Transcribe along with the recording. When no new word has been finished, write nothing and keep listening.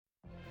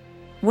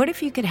What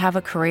if you could have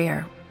a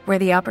career where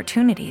the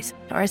opportunities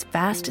are as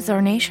vast as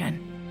our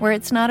nation, where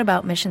it's not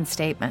about mission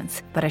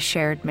statements, but a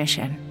shared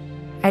mission?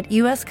 At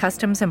U.S.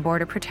 Customs and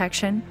Border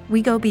Protection,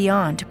 we go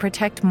beyond to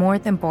protect more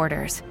than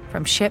borders.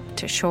 From ship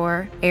to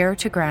shore, air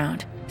to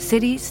ground,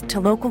 cities to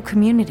local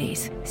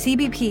communities,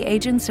 CBP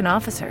agents and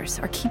officers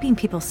are keeping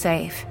people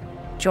safe.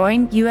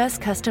 Join U.S.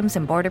 Customs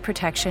and Border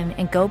Protection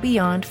and go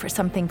beyond for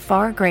something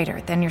far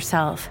greater than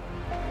yourself.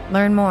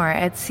 Learn more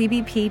at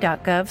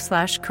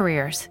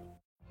cbp.gov/careers.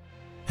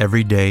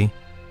 Every day,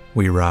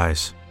 we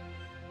rise,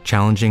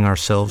 challenging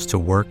ourselves to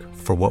work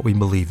for what we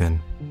believe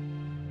in.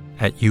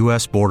 At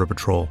U.S. Border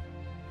Patrol,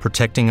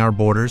 protecting our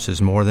borders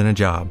is more than a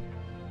job.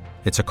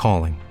 It's a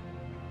calling.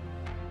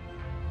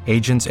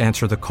 Agents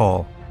answer the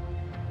call,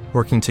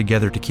 working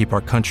together to keep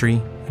our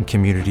country and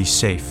communities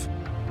safe.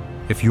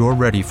 If you're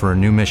ready for a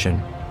new mission,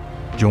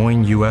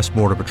 join U.S.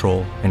 Border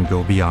Patrol and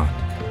go beyond.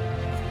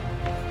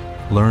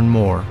 Learn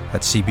more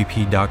at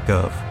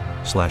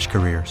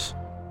cbp.gov/careers.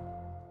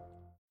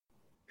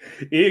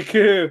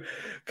 Iku,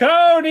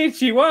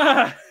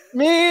 konnichiwa!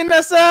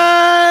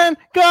 Minasan,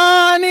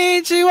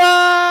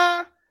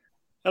 konnichiwa!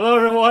 Hello,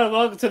 everyone.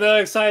 Welcome to the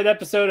exciting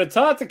episode of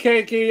Talk to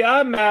Keki.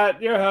 I'm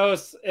Matt, your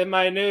host, in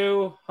my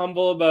new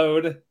humble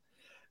abode.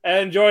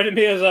 And joining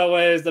me, as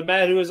always, the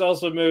man who has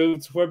also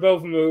moved. We're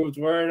both moved.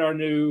 We're in our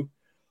new,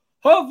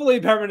 hopefully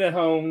permanent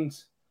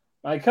homes.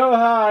 My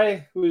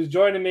co-hi, who's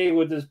joining me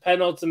with this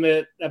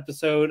penultimate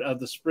episode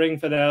of the spring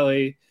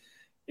finale.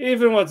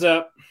 Even, what's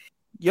up?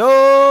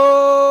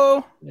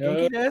 Yo!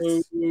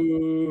 Everything's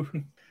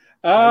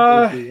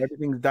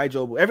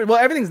daijobu.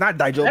 Everything's not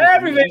daijobu.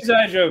 Everything's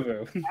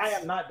daijobu. I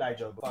am not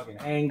daijobu. Fucking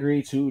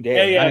angry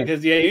today. Yeah,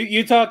 because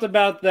you talked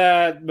about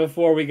that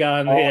before we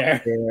got on the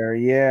air.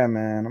 Yeah,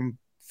 man. I'm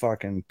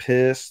fucking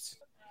pissed.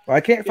 I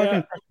can't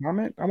fucking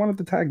comment. I wanted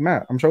to tag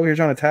Matt. I'm sure you're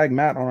trying to tag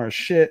Matt on our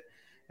shit,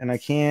 and I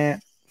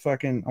can't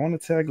fucking. I want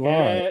to tag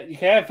live. You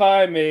can't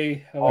find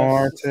me.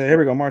 Marte. Here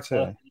we go,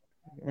 Marte.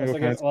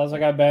 Unless I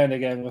got banned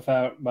again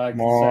without my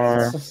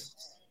consent.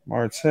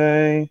 Marte.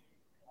 I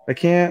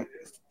can't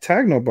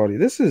tag nobody.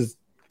 This is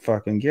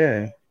fucking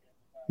gay.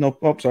 No,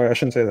 sorry, I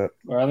shouldn't say that.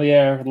 We're on the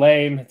air.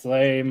 Lame. It's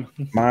lame.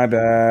 My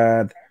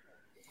bad.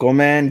 Go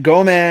man.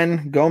 Oh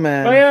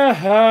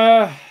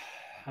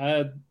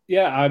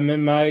yeah. I'm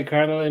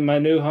currently in my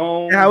new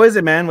home. Yeah, how is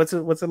it, man? What's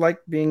it like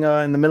being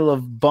in the middle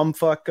of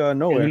bumfuck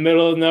nowhere? In the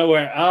middle of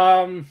nowhere.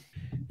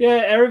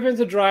 Yeah, everything's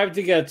a drive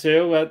to get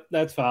to, but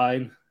that's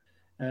fine.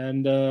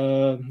 And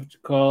a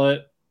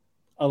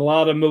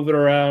lot of moving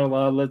around, a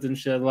lot of lifting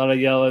shit, a lot of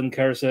yelling,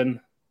 cursing.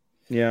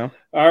 Yeah.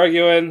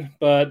 Arguing,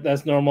 but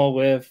that's normal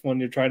when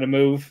you're trying to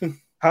move.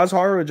 How's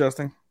Haru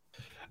adjusting?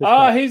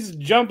 He's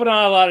jumping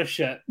on a lot of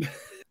shit.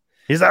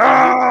 He's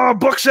like,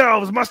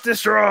 bookshelves must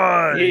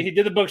destroy. He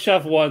did the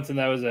bookshelf once, and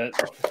that was it.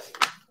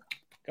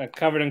 Got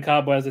covered in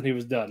cobwebs, and he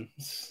was done.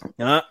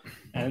 Yeah.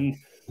 And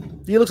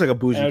he looks like a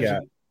bougie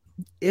cat.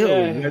 Ew,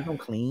 yeah. You guys don't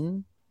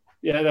clean?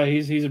 Yeah, no,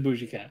 he's a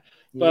bougie cat.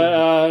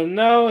 But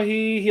no,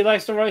 he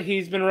likes to run.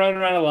 He's been running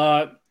around a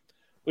lot.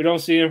 We don't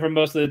see him for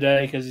most of the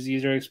day because he's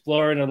either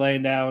exploring or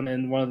laying down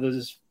in one of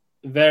those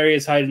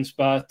various hiding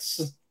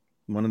spots.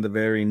 One of the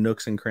very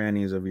nooks and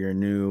crannies of your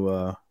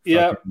new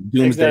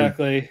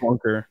doomsday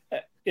bunker.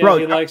 Yeah, bro,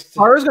 he likes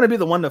Haru's gonna be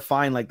the one to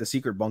find like the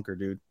secret bunker,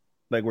 dude.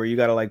 Like where you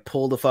gotta like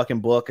pull the fucking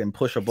book and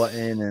push a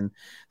button, and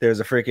there's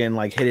a freaking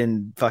like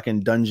hidden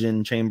fucking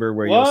dungeon chamber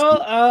where you'll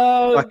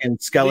see fucking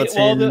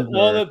skeletons.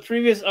 The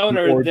previous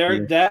owner,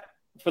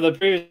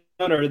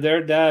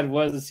 their dad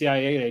was a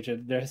CIA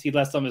agent. He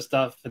left some of his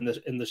stuff in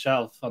the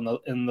shelf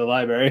in the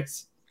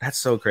libraries. That's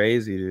so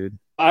crazy, dude.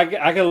 I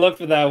can look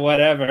for that,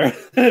 whatever.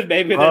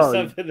 Maybe there's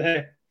something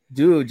there.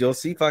 Dude, you'll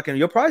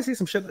probably see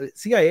some shit.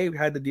 CIA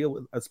had to deal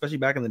with, especially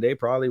back in the day,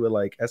 probably with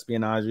like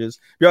espionages.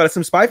 That's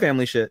some Spy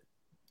Family shit.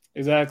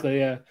 Exactly,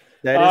 yeah.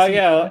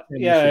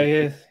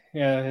 Shit.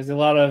 There's a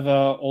lot of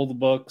old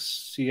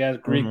books. He has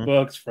Greek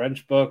books,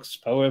 French books,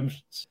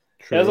 poems.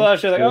 True. There's a lot of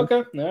shit. Like,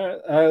 okay, all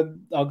right,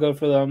 I'll go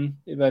for them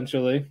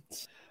eventually.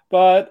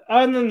 But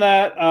other than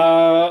that,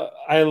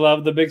 I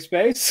love the big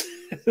space.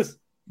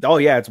 Oh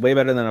yeah, it's way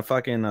better than a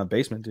fucking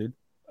basement, dude.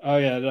 Oh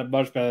yeah,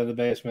 much better than the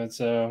basement.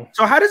 So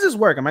how does this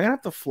work? Am I gonna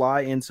have to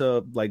fly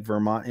into like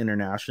Vermont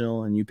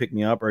International and you pick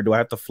me up, or do I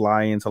have to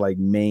fly into like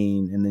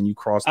Maine and then you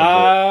cross the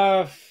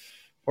border?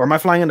 Or am I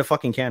flying into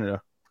fucking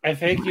Canada? I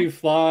think you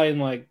fly in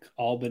like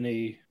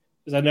Albany,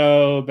 because I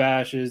know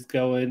Bash is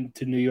going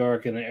to New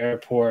York in the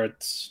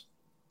airport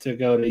to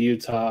go to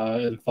Utah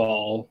in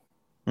fall.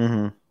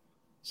 Mm-hmm.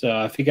 So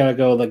I think I gotta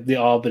go like the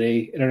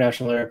Albany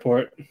International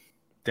Airport.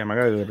 Damn, I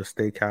gotta go to the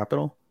state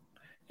capital.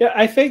 Yeah,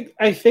 I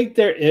think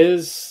there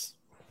is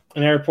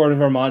an airport in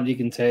Vermont you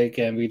can take,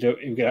 and I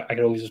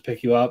can always just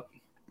pick you up.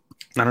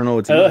 I don't know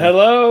what's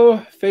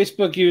hello,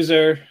 Facebook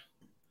user.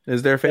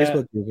 Is there a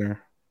Facebook user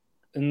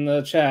in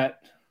the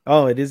chat?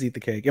 Oh, it is Eat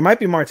the Cake. It might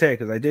be Marte,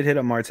 because I did hit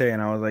up Marte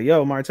and I was like,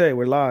 "Yo, Marte,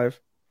 we're live."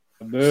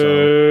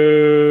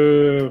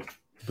 Boo.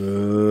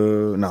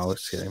 Boo. No,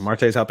 just kidding.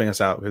 Marte's helping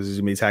us out because he's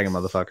gonna be tagging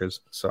motherfuckers.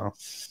 So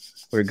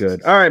We're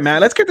good. All right, man.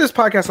 Let's get this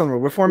podcast on the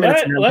road. We're 4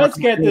 minutes. Let's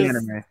get this.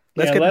 Anime.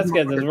 Let's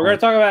get this. We're gonna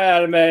talk about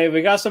anime.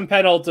 We got some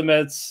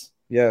penultimates.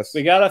 Yes.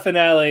 We got a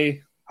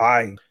finale.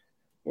 Hi.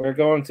 We're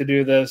going to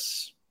do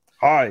this.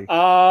 Hi.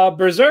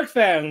 Berserk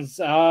fans.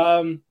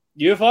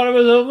 You thought it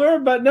was over,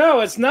 but no,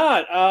 it's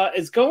not.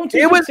 It's going to.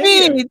 It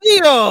continue. Was me,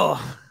 Dio.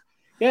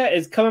 Yeah,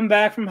 it's coming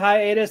back from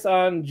hiatus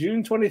on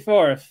June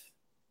 24th.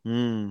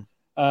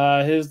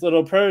 His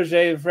little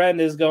protege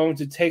friend is going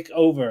to take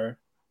over.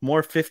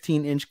 More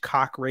 15-inch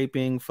cock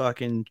raping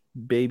fucking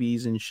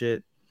babies and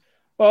shit.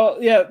 Well,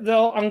 yeah,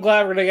 I'm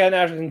glad we're gonna get an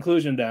actual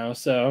conclusion now.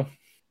 So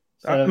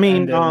I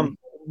mean,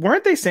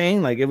 weren't they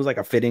saying like it was like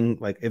a fitting,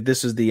 like if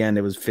this is the end,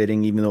 it was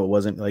fitting, even though it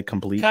wasn't like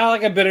complete, kind of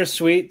like a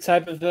bittersweet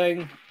type of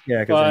thing.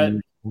 Yeah,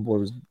 because what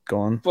was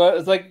gone. But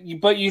it's like,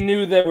 but you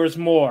knew there was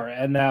more,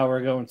 and now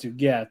we're going to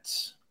get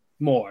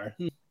more.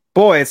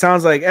 Boy, it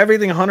sounds like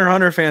everything Hunter x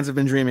Hunter fans have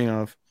been dreaming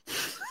of.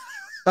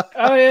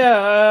 Oh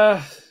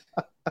yeah.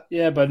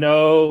 Yeah, but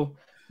no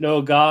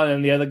God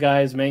and the other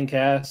guy's main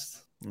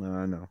cast.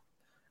 No.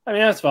 I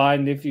mean, that's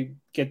fine if you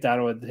get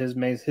down with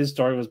his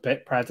story was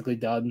practically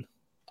done.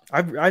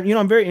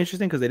 I'm very interested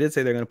because they did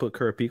say they're going to put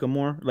Kurapika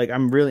more. Like,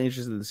 I'm really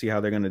interested to see how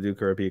they're going to do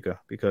Kurapika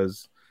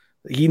because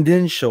he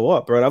didn't show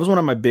up, bro. That was one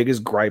of my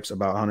biggest gripes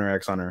about Hunter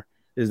x Hunter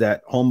is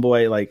that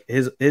homeboy, like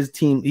his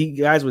team,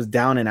 guys was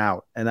down and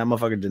out, and that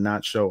motherfucker did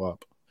not show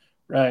up.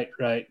 Right.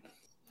 All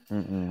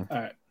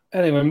right.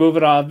 Anyway,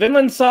 moving on.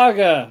 Vinland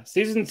Saga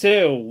Season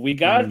 2. We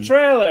got a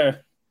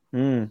trailer.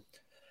 And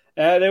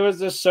it was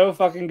just so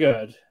fucking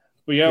good.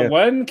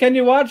 When can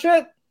you watch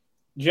it?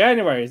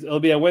 January. It'll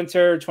be a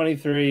winter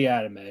 23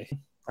 anime.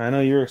 I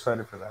know you're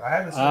excited for that. I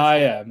haven't seen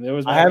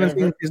I haven't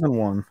seen season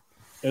 1.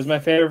 It was my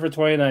favorite for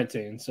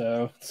 2019.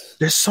 So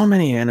there's so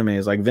many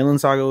animes. Like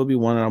Vinland Saga will be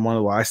one that I want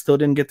to watch. I still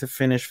didn't get to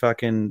finish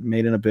fucking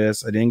Made in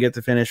Abyss. I didn't get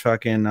to finish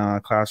fucking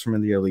Classroom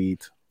of the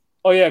Elite.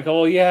 Oh yeah,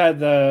 well you had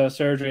the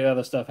surgery and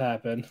other stuff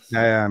happen.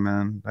 Yeah,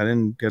 man. I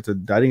didn't get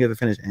to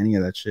finish any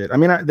of that shit. I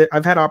mean,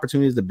 I've had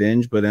opportunities to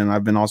binge, but then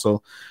I've been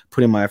also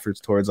putting my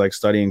efforts towards like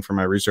studying for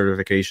my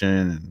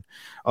recertification and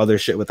other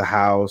shit with the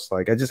house.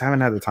 Like I just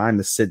haven't had the time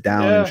to sit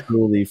down and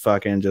truly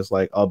fucking just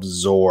like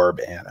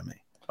absorb anime.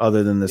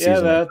 Other than the season.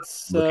 Yeah,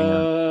 that's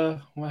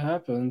what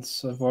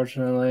happens.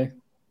 Unfortunately,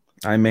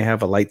 I may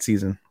have a light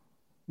season.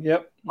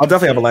 Yep, I'll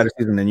definitely have a lighter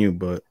season than you,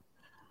 but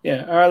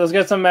yeah. All right, let's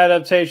get some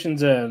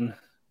adaptations in.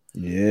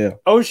 Yeah.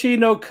 Oshi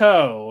no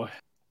Ko.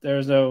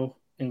 There's no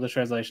English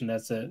translation.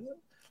 That's it.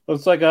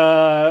 Looks like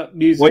a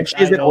music. Which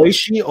is it?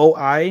 Oishi?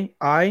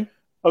 O-I-I?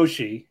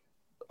 Oshi.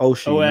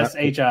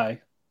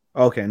 O-S-H-I.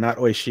 Okay, not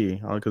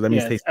Oishi. Because that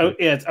means tasty.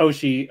 It's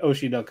Oshi.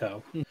 Oshi no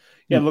Ko.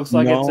 Yeah, it looks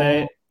like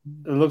It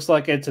looks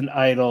like it's an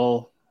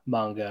idol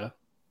manga.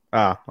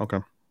 Ah,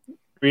 okay.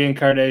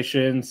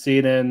 Reincarnation,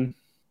 seinen.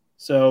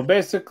 So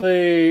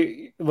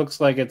basically, it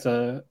looks like it's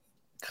a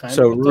kind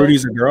So of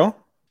Rudy's a girl?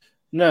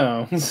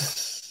 No.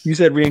 You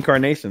said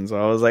reincarnation, so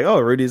I was like, "Oh,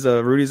 Rudy's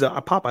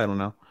a pop idol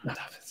now."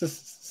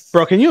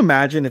 Bro, can you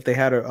imagine if they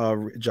had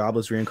a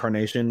jobless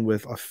reincarnation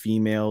with a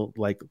female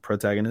like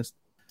protagonist?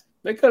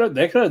 They could have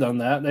done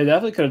that. They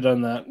definitely could have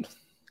done that.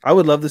 I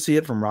would love to see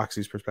it from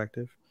Roxy's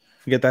perspective.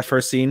 You get that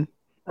first scene,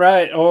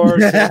 right? Or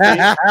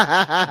yeah,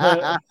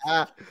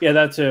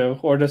 that too.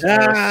 Or just from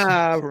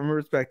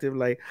her perspective,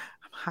 like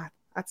I'm hot,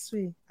 I'd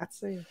see.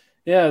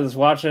 Yeah, just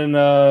watching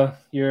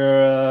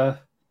your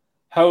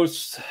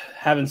hosts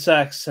having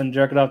sex and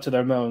jerking up to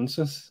their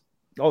moans.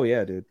 Oh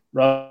yeah, dude.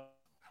 Right.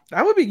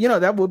 That would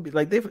be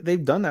like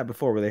they've done that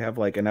before where they have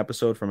like an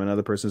episode from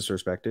another person's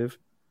perspective.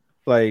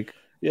 Like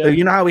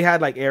you know how we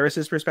had like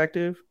Eris's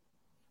perspective?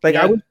 Like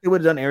I wish they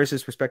would have done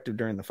Eris's perspective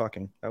during the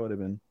fucking. That would have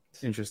been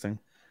interesting.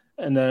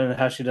 And then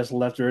how she just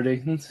left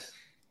Rudy.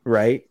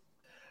 Right.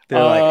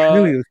 They're like, I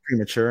knew he was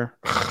premature.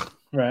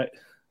 Right.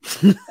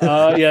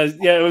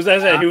 It was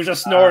as he was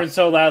just snoring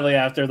so loudly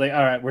after. Like,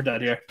 all right, we're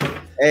done here.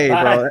 Hey,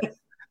 bro.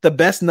 The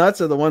best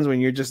nuts are the ones when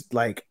you're just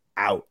like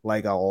out,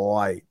 like a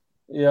light.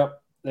 Yep.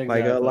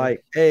 Exactly. Like a light.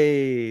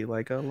 Hey,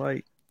 like a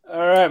light. All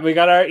right, we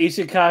got our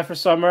Isekai for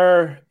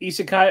summer.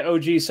 Isekai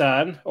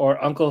Oji-san,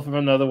 or Uncle from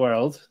Another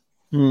World.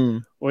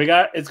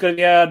 It's going to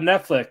be on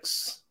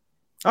Netflix.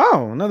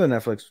 Oh, another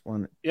Netflix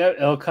one. Yeah,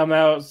 it'll come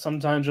out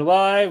sometime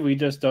July. We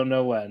just don't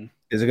know when.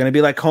 Is it going to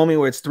be like Comey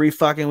where it's 3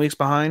 fucking weeks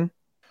behind?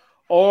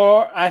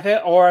 Or I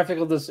think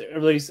it'll just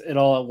release it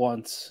all at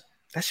once.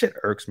 That shit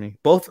irks me.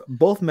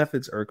 Both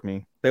methods irk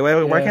me.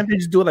 Why can't they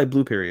just do it like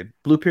Blue Period?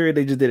 Blue Period,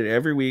 they just did it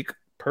every week,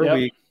 per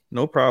week,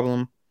 no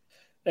problem.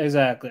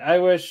 Exactly. I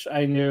wish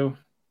I knew,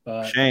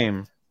 but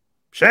shame.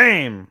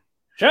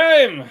 All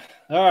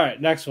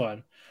right, next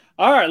one.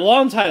 All right,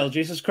 long title,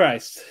 Jesus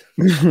Christ.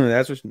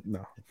 That's what.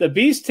 No. The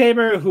beast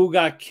tamer who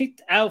got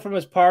kicked out from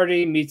his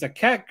party meets a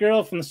cat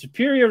girl from the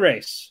superior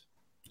race.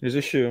 Here's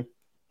a shoe.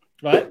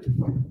 What?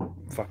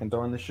 Fucking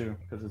throwing the shoe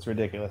because it's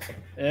ridiculous.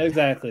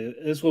 Exactly.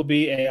 This will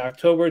be a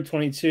October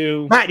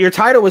 22. Matt, your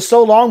title was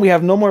so long we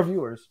have no more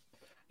viewers.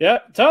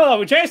 Yep. Tell them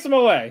we chased them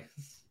away.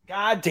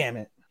 God damn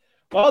it.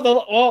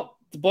 Well,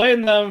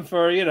 blame them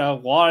for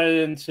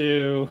wanting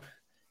to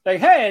Like,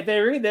 hey, if they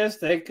read this,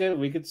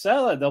 we could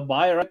sell it. They'll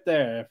buy it right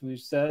there if we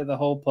sell the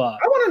whole plot.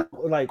 I want to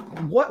know, like,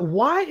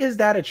 why is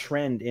that a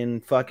trend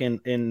in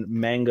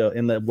manga,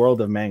 in the world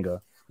of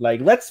manga?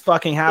 Like, let's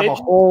fucking have a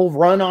whole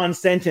run-on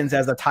sentence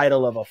as the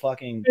title of a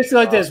fucking. It's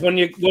like this: when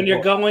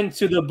you're going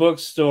to the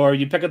bookstore,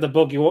 you pick up the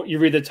book, you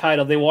read the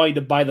title. They want you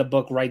to buy the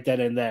book right then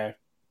and there,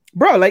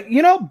 bro. Like,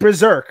 you know,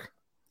 Berserk,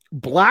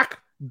 black,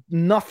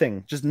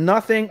 nothing, just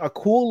nothing. A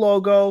cool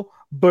logo,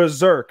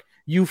 Berserk.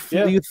 You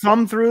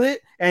thumb through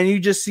it and you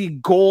just see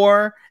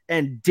gore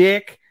and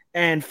dick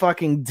and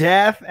fucking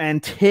death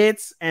and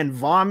tits and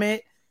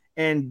vomit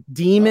and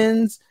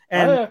demons,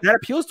 and that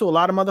appeals to a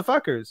lot of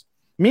motherfuckers.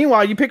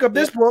 Meanwhile, you pick up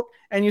this book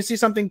and you see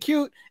something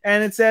cute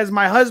and it says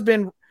my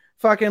husband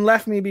fucking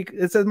left me.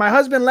 It says my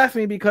husband left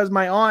me because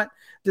my aunt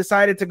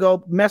decided to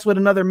go mess with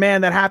another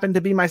man that happened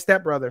to be my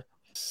stepbrother.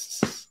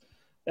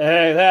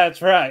 Hey,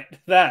 that's right.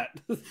 That.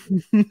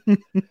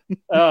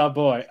 Oh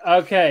boy.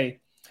 Okay.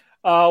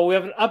 We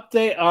have an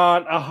update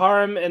on a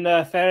harem in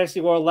the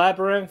Fantasy World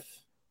Labyrinth.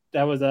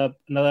 That was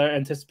another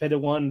anticipated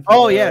one.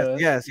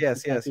 Yes.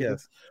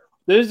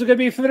 There's going to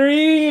be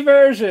 3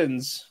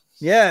 versions.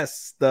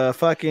 Yes, the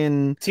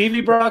fucking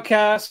TV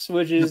broadcast,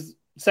 which is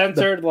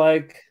censored,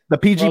 like the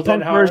PG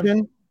Punk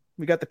version.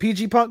 We got the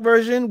PG Punk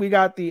version. We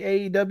got the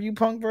AEW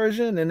Punk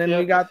version, and then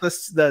we got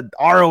the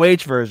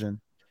ROH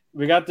version.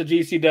 We got the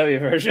GCW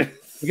version.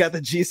 We got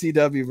the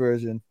GCW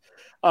version.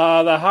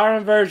 The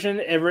harem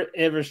version,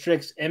 it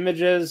restricts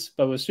images,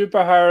 but with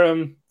Super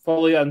Harem,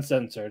 fully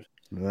uncensored.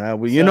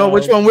 You know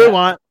which one we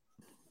want.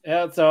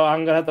 Yeah, so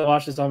I'm gonna have to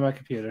watch this on my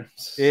computer.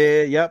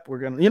 Yep, we're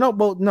gonna. You know,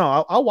 well,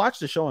 no, I'll watch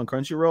the show on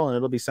Crunchyroll and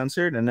it'll be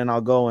censored, and then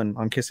I'll go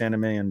on Kiss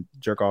Anime and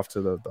jerk off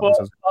to the.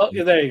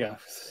 There you go.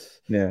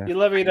 Yeah, you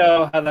let me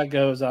know how that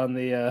goes on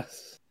the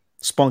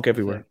Spunk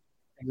everywhere.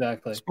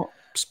 Exactly.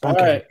 Spunk.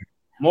 All right,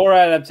 more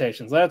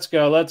adaptations. Let's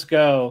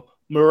go.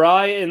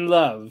 Mirai in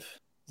Love.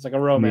 It's like a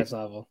romance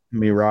novel.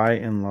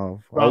 Mirai in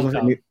Love. I was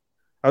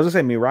gonna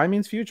say Mirai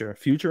means future.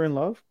 Future in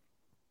love.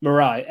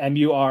 Mirai,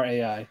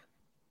 Murai.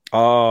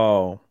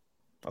 Oh,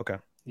 okay.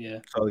 Yeah.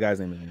 So the guy's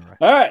name is Mirai.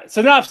 All right.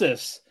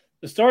 Synopsis.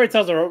 The story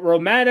tells a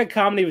romantic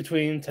comedy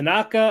between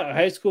Tanaka, a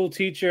high school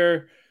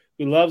teacher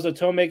who loves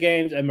otome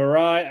games, and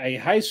Mirai, a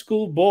high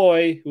school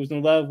boy who's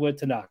in love with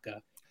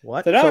Tanaka.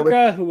 What?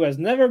 Tanaka, who has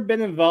never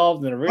been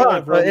involved in a real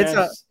life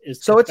romance,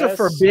 it's a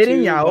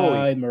forbidden yaoi.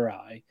 By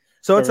Mirai.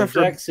 So it's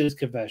rejects his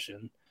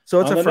confession. So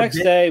it's on the next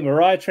day,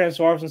 Mirai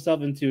transforms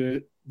himself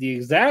into the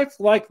exact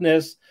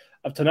likeness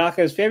of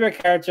Tanaka's favorite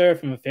character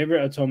from a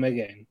favorite otome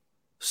game.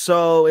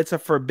 So it's a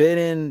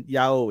forbidden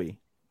yaoi.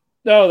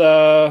 No,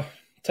 the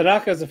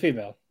Tanaka is a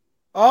female.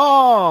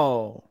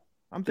 Oh,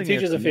 I'm thinking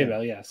the teacher's a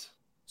female. Yes.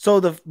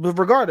 So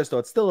regardless, though,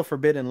 it's still a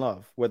forbidden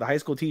love where the high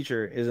school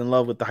teacher is in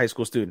love with the high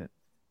school student.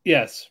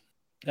 Yes,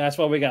 that's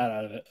what we got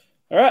out of it.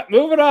 All right,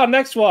 moving on.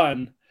 Next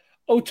one,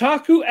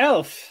 Otaku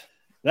Elf.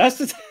 That's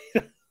the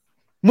title.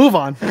 Move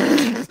on.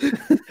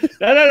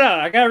 No.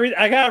 I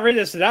gotta read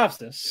the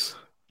synopsis.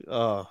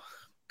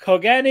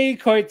 Kogani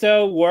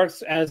Koito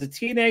works as a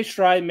teenage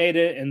shrine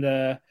maiden in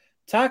the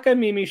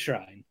Takamimi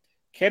Shrine,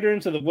 catering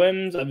to the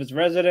whims of its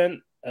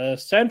resident, a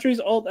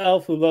centuries-old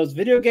elf who loves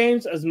video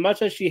games as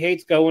much as she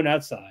hates going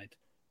outside.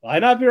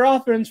 Line up your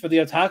offerings for the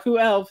Otaku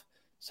Elf.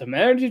 Some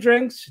energy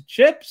drinks,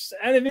 chips,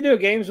 and the video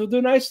games will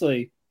do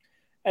nicely.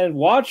 And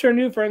watch her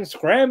new friends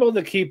scramble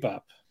to keep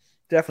up.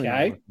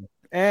 Definitely. Okay?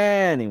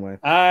 Anyway.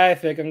 I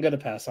think I'm going to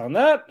pass on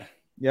that.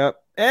 Yep.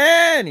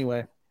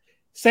 Anyway.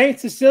 Saint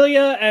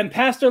Cecilia and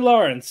Pastor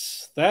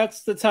Lawrence.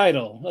 That's the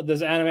title of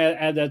this anime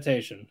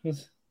adaptation.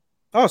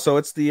 Oh, so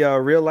it's the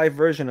real life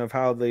version of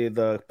how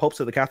the popes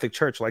of the Catholic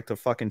Church like to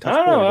fucking touch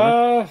boys.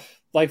 Right?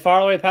 Like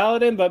Faraway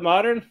Paladin, but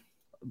modern.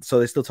 So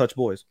they still touch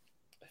boys.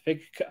 I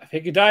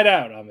think you died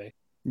out on me.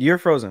 You're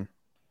frozen.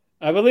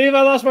 I believe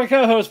I lost my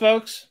co-host,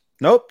 folks.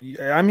 Nope,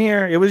 I'm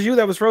here. It was you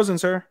that was frozen,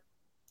 sir.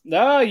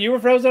 No, you were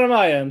frozen on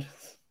my end.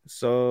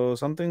 So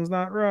something's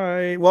not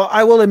right. Well,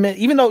 I will admit,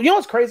 even though, you know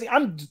what's crazy?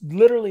 I'm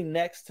literally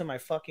next to my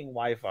fucking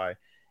Wi-Fi,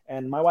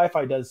 and my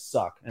Wi-Fi does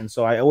suck. And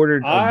so I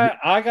ordered.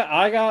 I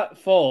got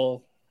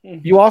full.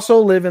 You also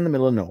live in the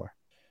middle of nowhere,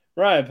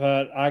 right?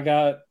 But I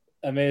got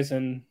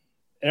amazing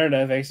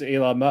internet thanks to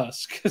Elon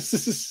Musk.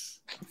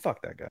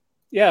 Fuck that guy.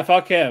 Yeah,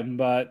 fuck him.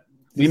 But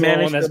we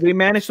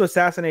managed to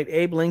assassinate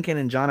Abe Lincoln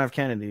and John F.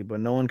 Kennedy, but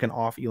no one can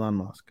off Elon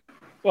Musk.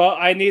 Well,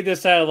 I need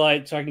this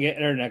satellite so I can get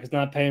internet because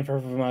not paying for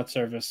Vermont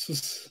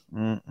service,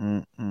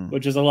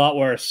 which is a lot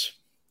worse.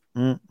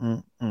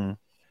 All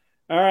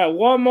right,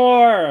 one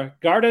more.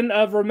 Garden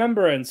of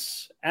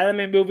Remembrance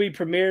anime movie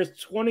premieres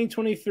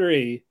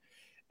 2023.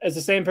 It's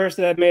the same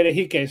person that made a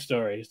Hike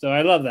story, so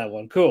I love that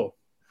one. Cool.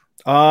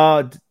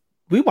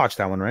 We watched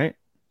that one, right?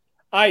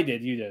 I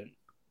did. You didn't.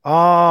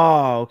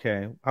 Oh,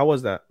 okay. How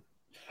was that?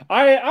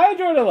 I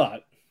enjoyed it a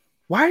lot.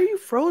 Why are you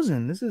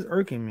frozen? This is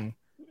irking me.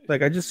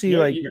 Like I just see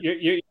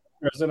you're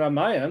frozen on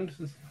my end.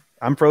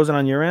 I'm frozen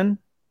on your end.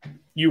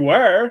 You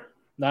were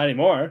not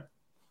anymore.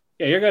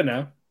 Yeah, you're good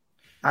now.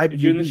 You're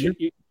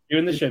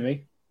doing the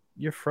shimmy.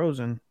 You're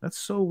frozen. That's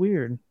so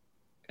weird.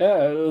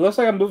 Yeah, it looks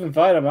like I'm moving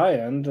fine on my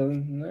end.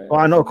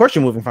 Well, I know, of course,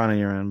 you're moving fine on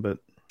your end, but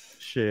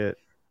shit.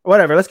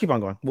 Whatever. Let's keep on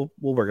going. We'll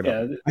work it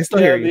out. I still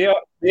hear you.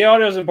 The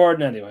audio is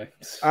important anyway.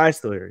 I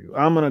still hear you.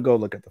 I'm gonna go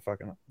look at the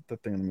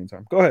thing in the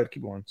meantime. Go ahead,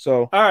 keep going.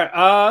 So, all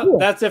right. Cool.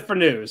 That's it for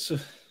news.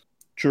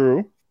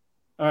 True.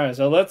 All right,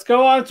 so let's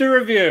go on to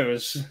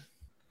reviews.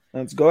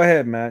 Let's go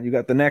ahead, Matt. You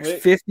got the next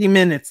 50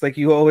 minutes, like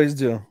you always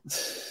do.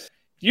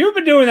 You've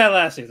been doing that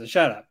last season.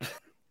 Shut up.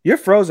 You're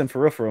frozen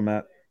for real,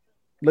 Matt.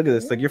 Look at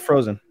this. Like, you're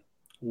frozen.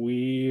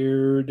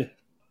 Weird.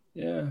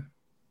 Yeah.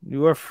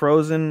 You are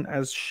frozen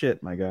as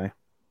shit, my guy.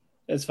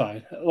 It's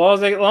fine. As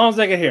long as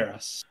they can hear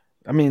us.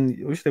 I mean,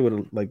 I wish they would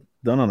have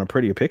done on a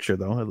prettier picture,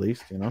 though, at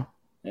least,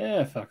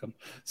 Yeah, fuck them.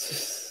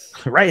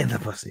 Right in the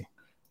pussy.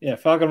 Yeah,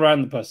 fuck them right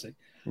in the pussy.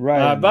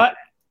 Right.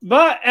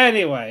 But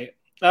anyway,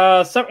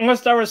 I'm going to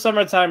start with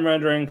summertime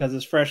rendering because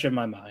it's fresh in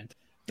my mind.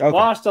 Okay.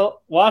 Watch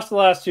the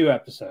last 2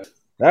 episodes.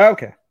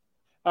 Okay.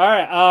 All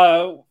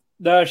right.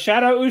 The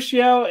Shadow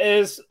Ushio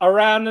is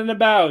around and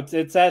about.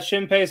 It's at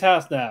Shinpei's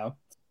house now.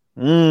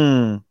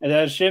 And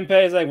then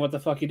Shinpei's like, what the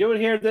fuck you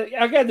doing here?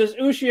 Again, this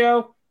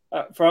Ushio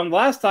from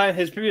last time,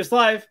 his previous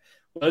life,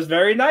 was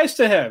very nice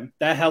to him.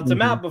 That helped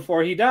him out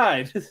before he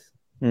died.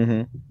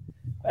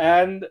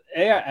 And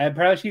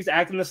apparently she's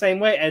acting the same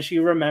way as she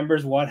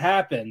remembers what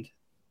happened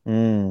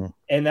in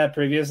that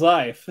previous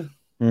life.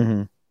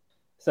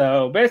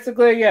 So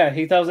basically,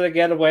 he tells her to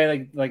get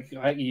away. Like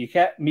you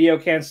can't. Mio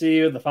can't see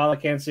you. The father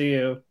can't see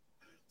you.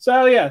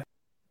 So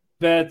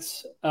but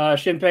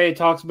Shinpei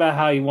talks about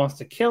how he wants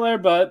to kill her,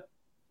 but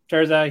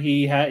turns out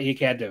he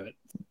can't do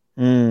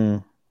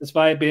it.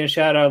 Despite being a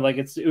shadow, like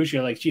it's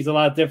Ushio, like she's a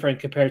lot different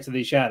compared to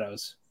these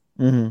shadows,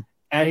 and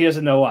he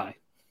doesn't know why.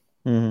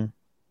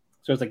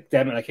 So it's like,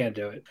 damn it, I can't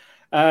do it.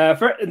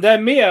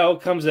 Then Mio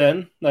comes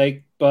in,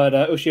 but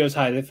Ushio's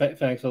hiding,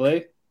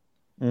 thankfully.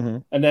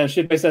 And then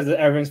Shinpei says that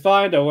everything's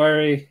fine, don't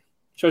worry.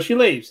 So she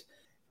leaves.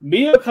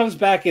 Mio comes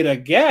back in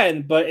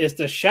again, but it's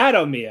the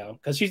shadow Mio,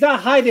 because she's not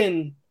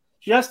hiding.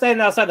 She's not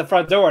standing outside the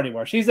front door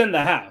anymore. She's in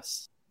the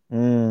house.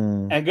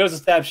 And goes to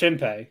stab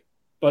Shinpei.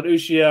 But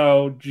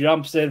Ushio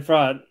jumps in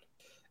front.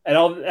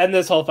 And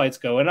this whole fight's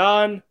going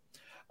on.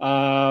 So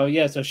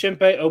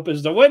Shinpei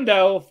opens the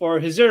window for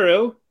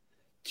Hizuru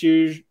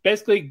to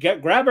basically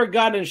grab her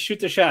gun and shoot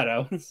the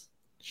shadow.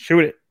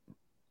 Shoot it.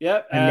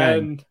 Yep.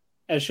 And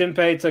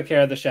Shinpei took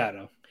care of the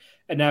shadow.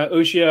 And now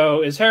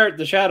Ushio is hurt,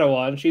 the shadow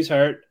one. She's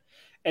hurt.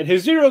 And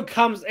Hizuru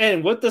comes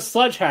in with the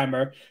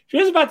sledgehammer.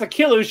 She's about to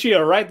kill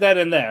Ushio right then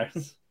and there.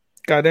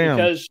 Goddamn.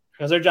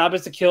 Because her job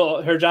is to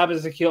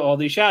kill all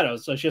these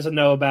shadows. So she doesn't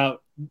know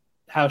about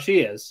how she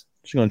is.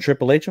 She gonna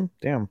Triple H him?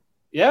 Damn.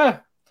 Yeah.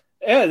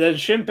 Yeah, then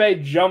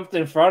Shinpei jumped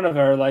in front of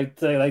her,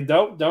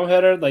 don't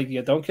hit her,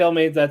 don't kill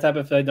me, that type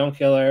of thing, don't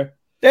kill her.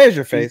 There's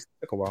your face.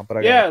 Took a while, but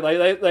I got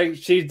it. like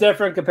she's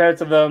different compared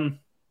to them,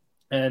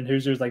 and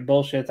Hoosier's like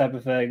bullshit type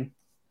of thing.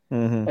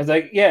 It's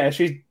like, if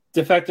she's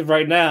defective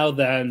right now,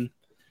 then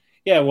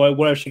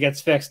what if she gets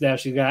fixed now?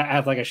 She's gonna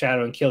act like a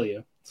shadow and kill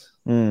you.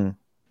 And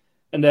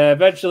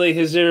eventually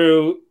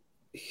Hizuru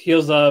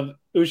heals up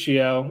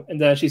Ushio, and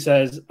then she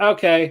says,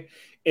 "Okay,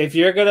 if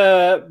you're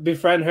gonna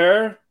befriend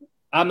her,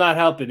 I'm not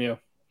helping you."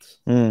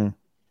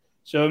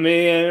 So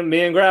me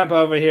and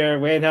Grandpa over here,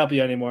 we ain't helping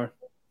you anymore.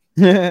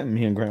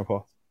 Me and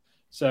Grandpa.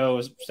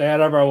 So stay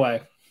out of our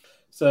way.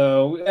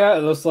 So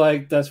it looks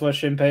like that's what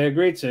Shinpei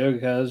agreed to,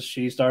 because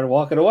she started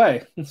walking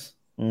away.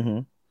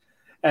 And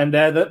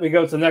then we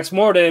go to the next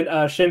morning.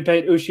 Shinpei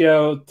and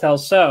Ushio tell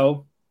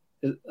So,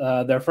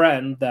 their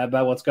friend,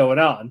 about what's going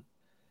on.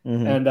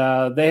 And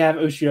they have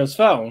Ushio's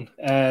phone,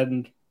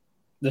 and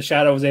the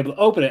shadow was able to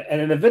open it.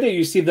 And in the video,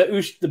 you see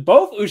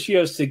both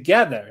Ushios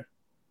together,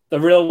 the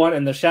real one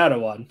and the shadow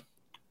one.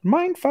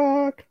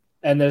 Mindfuck.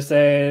 And they're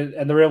saying,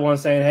 and the real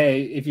one's saying,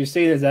 "Hey, if you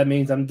see this, that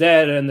means I'm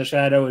dead." And the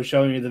shadow is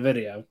showing you the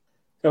video.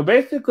 So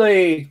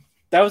basically,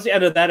 that was the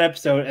end of that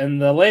episode.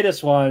 And the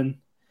latest one,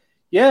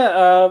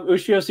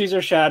 Ushio sees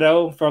her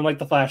shadow from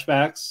the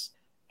flashbacks,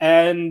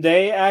 and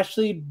they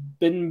actually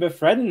been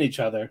befriending each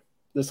other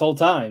this whole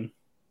time.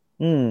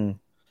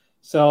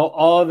 So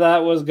all of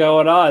that was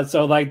going on.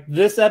 So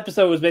this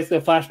episode was basically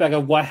a flashback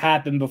of what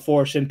happened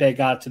before Shinpei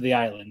got to the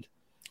island.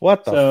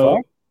 What the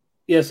fuck?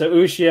 Yeah, so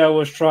Ushio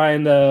was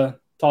trying to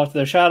talk to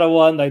the shadow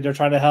one. They're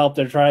trying to help.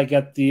 They're trying to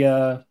get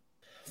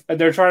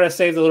they're trying to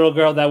save the little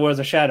girl that was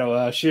a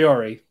shadow,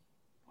 Shiori.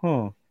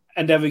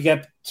 And then we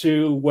get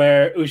to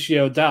where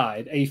Ushio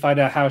died, and you find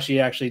out how she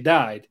actually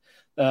died.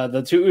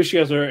 The two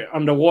Ushios were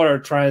underwater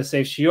trying to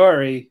save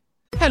Shiori.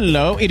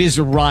 Hello, it is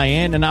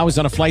Ryan, and I was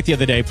on a flight the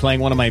other day playing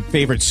one of my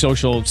favorite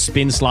social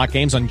spin slot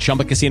games on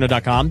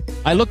ChumbaCasino.com.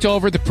 I looked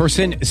over at the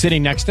person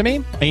sitting next to me,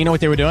 and you know what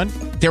they were doing?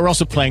 They were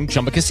also playing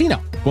Chumba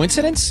Casino.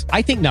 Coincidence?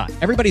 I think not.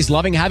 Everybody's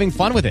loving having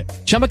fun with it.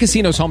 Chumba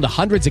Casino is home to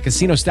hundreds of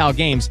casino-style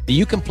games that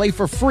you can play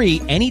for free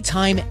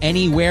anytime,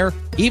 anywhere,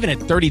 even at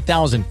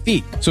 30,000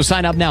 feet. So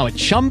sign up now at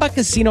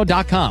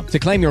ChumbaCasino.com to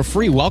claim your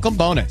free welcome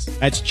bonus.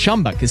 That's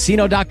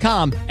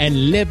ChumbaCasino.com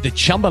and live the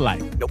Chumba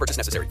life. No purchase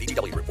necessary.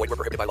 VGW Group. Void where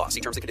prohibited by law.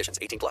 See terms and conditions.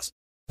 18+.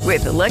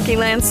 With the Lucky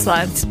Land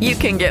Slots, you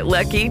can get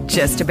lucky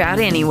just about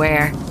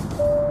anywhere.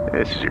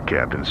 This is your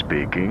captain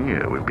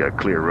speaking. We've got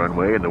clear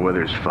runway and the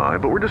weather's fine,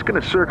 but we're just going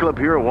to circle up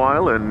here a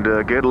while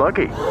and get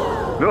lucky.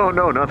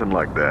 No, nothing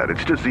like that.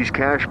 It's just these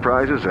cash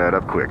prizes add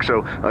up quick.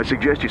 So I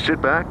suggest you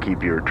sit back,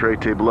 keep your tray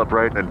table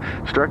upright, and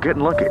start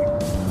getting lucky.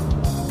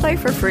 Play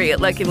for free at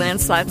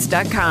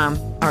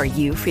LuckyLandSlots.com. Are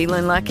you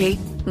feeling lucky?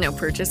 No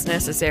purchase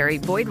necessary.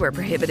 Void where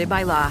prohibited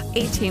by law.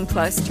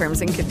 18+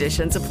 terms and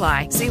conditions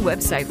apply. See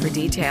website for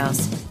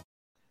details.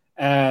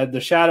 The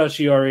shadow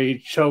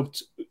Shiori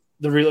choked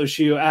the real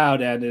Ushio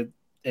out, and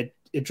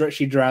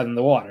she drowned in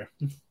the water.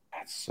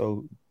 That's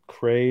so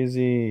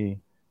crazy.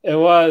 It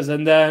was,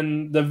 and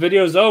then the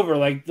video's over.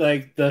 Like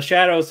the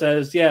shadow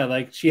says, yeah,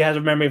 like she has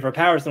a memory of her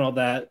powers and all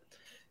that.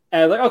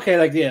 And like, okay,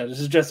 like yeah, this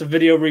is just a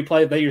video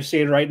replay that you're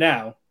seeing right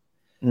now.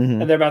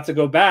 Mm-hmm. And they're about to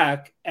go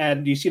back,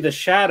 and you see the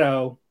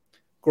shadow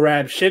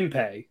grab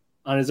Shinpei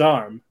on his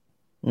arm.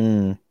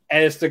 Mm.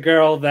 And it's the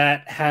girl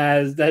that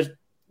has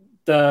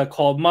the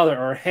called Mother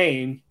or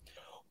Hain,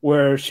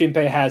 where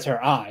Shinpei has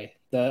her eye,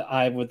 the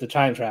eye with the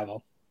time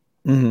travel.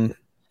 Mm-hmm.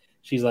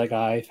 She's like,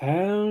 I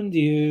found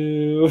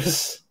you.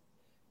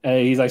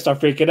 And he's like, start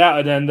freaking out.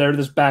 And then they're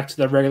just back to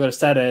the regular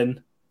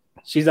setting.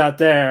 She's out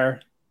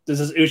there. This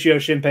is Ushio,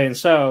 Shinpei, and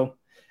So.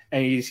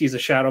 And he sees a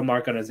shadow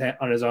mark on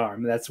his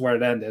arm. That's where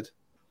it ended.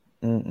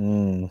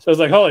 Mm-mm. So it's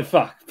like, holy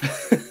fuck.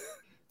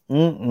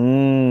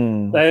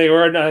 Mm-mm.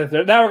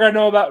 Now we're going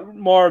to know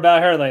more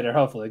about her later,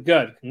 hopefully.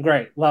 Good.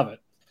 Great. Love it.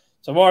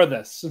 So more of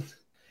this.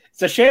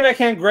 It's a shame I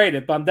can't grade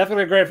it, but I'm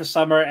definitely going to grade it for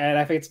summer, and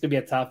I think it's going to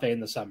be a top 8 in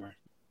the summer.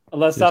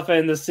 Unless stuff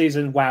in this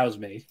season wows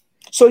me.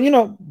 So,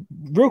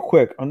 real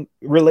quick,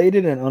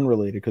 related and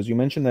unrelated, because you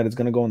mentioned that it's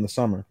going to go in the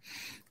summer.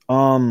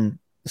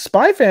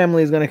 Spy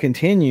Family is going to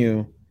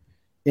continue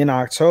in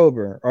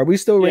October. Are we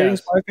still rating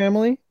Spy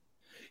Family?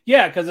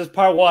 Yeah, because it's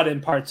part 1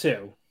 and part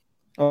 2.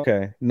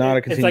 Okay, not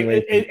a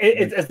continuation.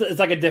 It's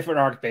like a different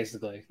arc,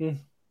 basically.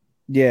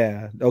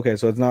 Yeah. Okay,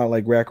 so it's not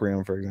like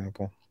Requiem, for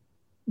example.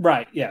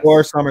 Right. Yeah.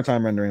 Or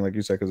summertime rendering, like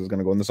you said, because it's going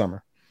to go in the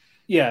summer.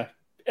 Yeah.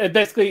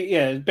 Basically,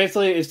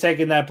 it's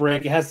taking that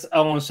break. It has its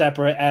own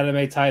separate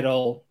anime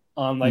title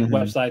on like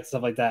websites,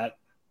 stuff like that.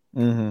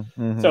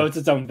 Mm-hmm, mm-hmm. So it's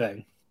its own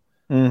thing.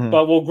 Mm-hmm.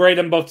 But we'll grade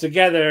them both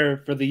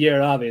together for the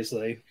year,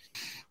 obviously.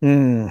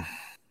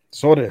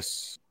 So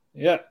this.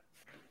 Yeah.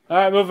 All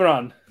right, moving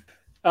on.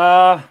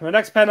 My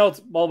first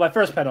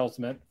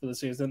penultimate for the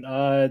season,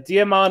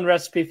 Diamond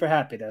Recipe for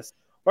Happiness,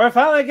 where I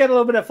finally get a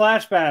little bit of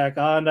flashback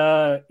on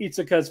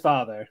Itsuka's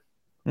father.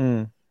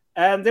 And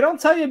they don't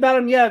tell you about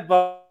him yet,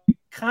 but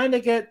kind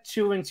of get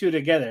 2 and 2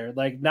 together.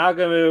 Like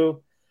Nagamu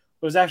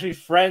was actually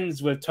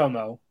friends with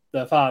Tomo,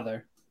 the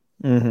father.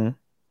 Mm-hmm.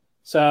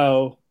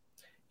 So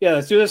yeah,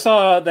 as soon as I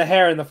saw the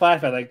hair in the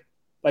flashback,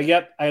 like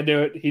yep, I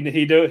do it.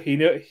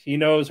 He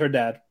knows her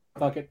dad.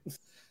 Fuck it.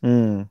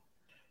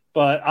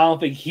 But I don't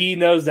think he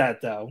knows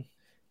that though,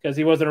 because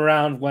he wasn't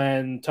around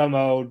when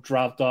Tomo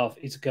dropped off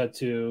Itsuka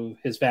to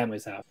his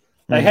family's house.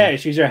 Like, hey,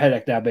 she's your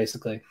headache now,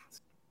 basically.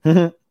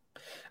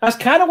 That's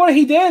kind of what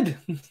he did.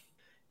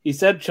 He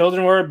said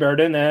children were a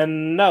burden,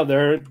 and no,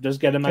 they're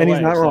just getting my way. He's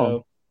not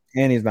wrong.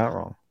 And he's not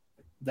wrong.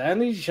 Then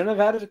he shouldn't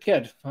have had a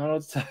kid. I don't know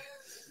what to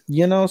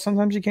say.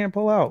 Sometimes you can't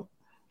pull out.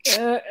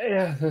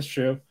 Yeah, that's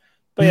true.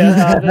 But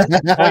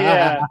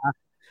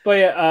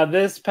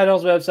this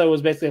penultimate episode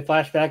was basically a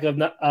flashback of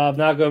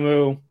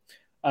Nagamu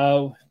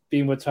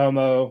being with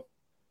Tomo.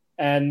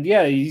 And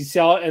yeah, you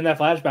saw in that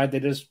flashback,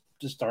 they just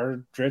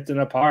started drifting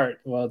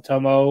apart. Well,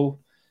 Tomo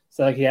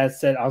said like he had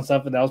set on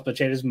something else, but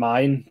changed his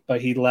mind.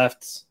 But he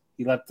left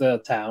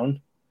the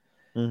town.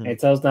 And he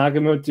tells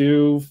Nagamu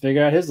to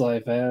figure out his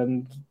life,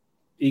 and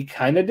he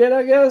kind of did,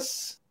 I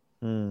guess.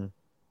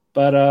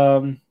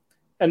 But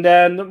and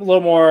then we get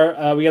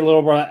a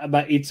little more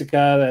about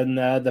Itsuka, and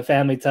the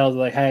family tells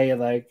like, hey,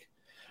 like,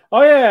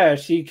 oh yeah,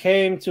 she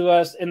came to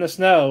us in the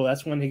snow.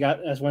 That's when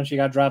she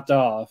got dropped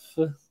off.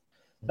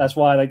 That's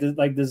why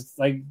this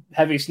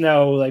heavy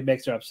snow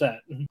makes her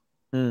upset.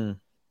 Which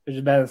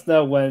is bad in the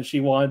snow when she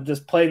wanted to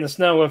just play in the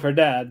snow with her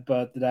dad,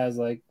 but the dad's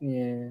like,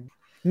 yeah.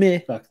 Meh.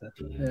 Fuck that.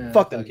 Yeah,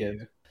 fuck them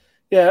kid.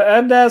 Yeah,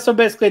 and so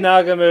basically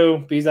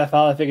Nagamu beats that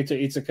father figure to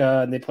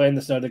Itsuka, and they play in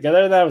the snow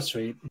together. That was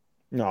sweet.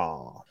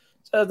 No.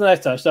 So that's a nice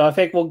touch. So I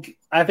think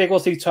we'll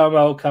see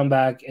Tomo come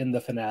back in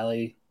the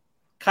finale.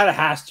 Kind of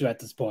has to at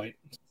this point.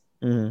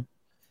 If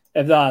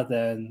not,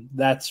 then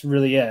that's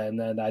really it, and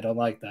then I don't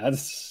like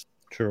that.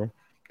 True.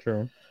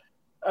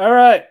 All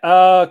right,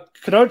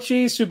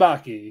 Kunoichi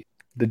Tsubaki.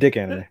 The dick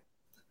anime.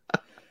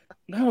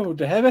 No,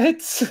 damn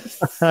it.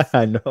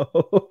 I know.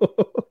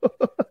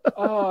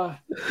 Well,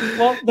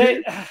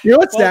 you know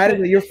what's sad is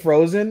that you're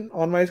frozen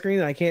on my screen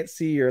and I can't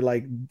see your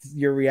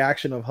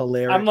reaction of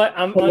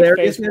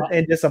hilariousness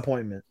and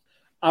disappointment.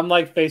 I'm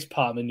like face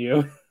palming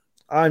you.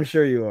 I'm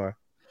sure you are.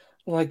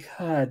 I'm like,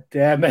 God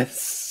damn it.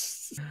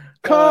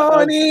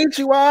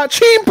 Konnichiwa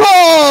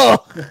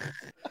Chimpo!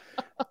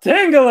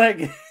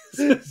 Dingling!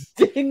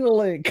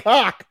 Dingling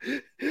cock.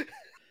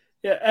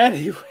 Yeah,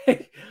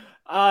 anyway.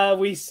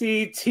 we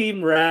see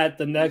Team Rat,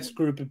 the next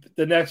group,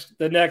 the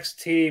next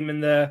team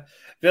in the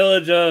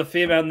village of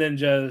female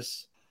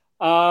ninjas.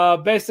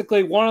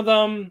 Basically, one of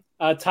them,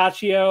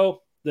 Tachio,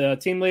 the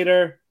team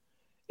leader,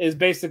 is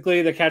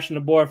basically the catching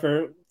the board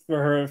for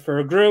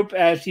her group,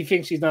 and she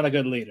thinks she's not a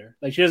good leader.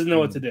 Like she doesn't know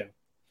what to do.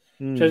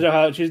 She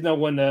doesn't know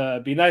when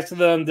to be nice to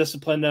them,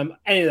 discipline them,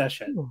 any of that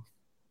shit.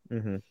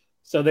 Mm-hmm.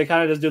 So they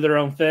kind of just do their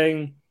own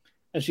thing,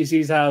 and she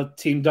sees how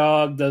Team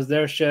Dog does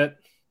their shit.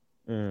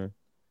 They're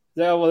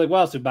well,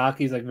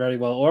 Tsubaki's like very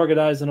well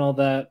organized and all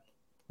that.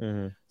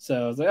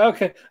 So it's like,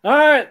 okay, all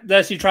right.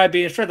 Then she tried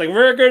being strict, like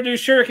we're gonna do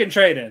shuriken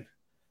training,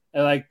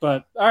 and like,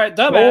 but all right,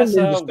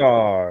 dumbass.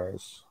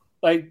 Stars.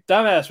 Like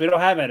dumbass, we don't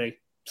have any.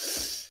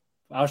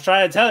 I was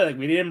trying to tell you, like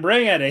we didn't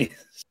bring any.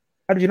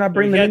 How did you not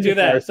bring we the? Can't do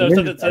that.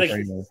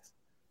 Stars?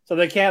 So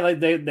they can't, like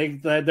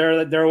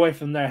they're away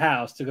from their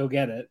house to go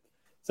get it.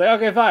 It's like,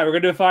 okay, fine, we're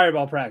gonna do a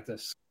fireball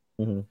practice.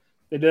 They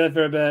did it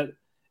for a bit. It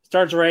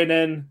starts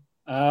raining.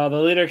 The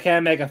leader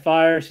can't make a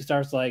fire. She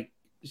starts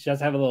she has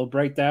to have a little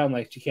breakdown.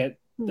 Like she can't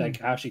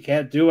how she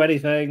can't do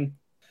anything.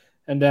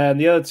 And then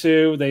the other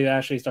two, they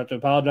actually start to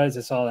apologize.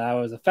 They saw that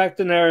was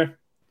affecting her.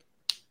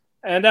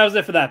 And that was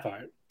it for that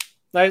part.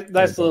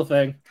 Nice little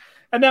thing.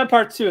 And then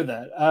part 2 of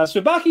that.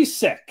 Tsubaki's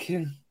sick.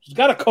 She's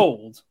got a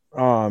cold.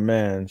 Oh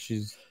man,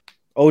 she's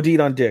OD'd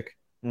on dick.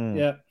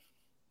 Yep.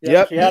 She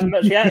had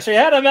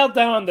a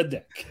meltdown on the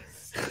dick.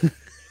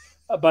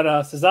 But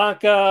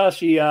Suzaka,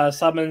 she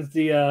summons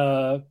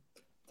the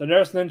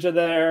nurse ninja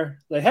there.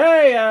 Like,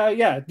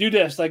 hey, do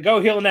this. Like,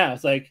 go heal now.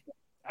 It's like,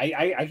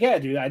 I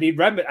can't do that. I need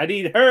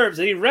herbs.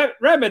 I need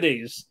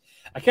remedies.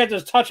 I can't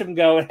just touch him and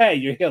go, hey,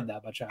 you're healed now,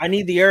 my child. I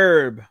need the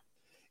herb.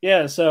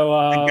 Yeah, so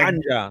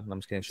ganja. I'm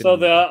just kidding. So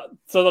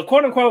the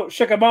quote unquote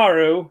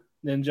Shikamaru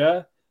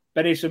ninja,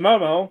 Benny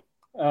Sumomo,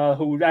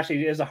 who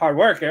actually is a hard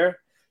worker,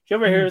 she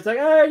over here is like,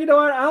 you know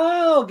what?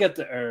 I'll get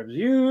the herbs.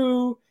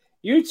 You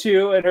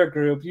two and her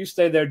group, you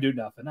stay there, do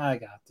nothing. I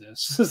got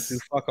this. Do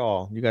fuck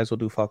all. You guys will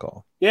do fuck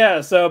all.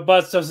 Yeah. So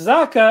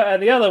Suzaka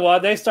and the other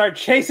one, they start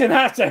chasing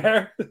after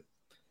her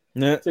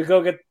to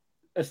go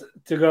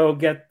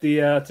get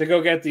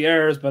the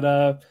herbs. But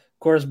of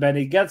course,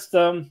 Benny gets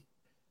them.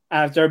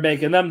 After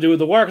making them do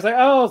the work, it's like,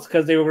 it's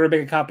because they were going to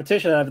make a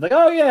competition. I'd be like,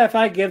 oh yeah, if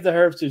I give the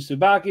herbs to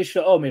Tsubaki,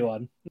 she'll owe me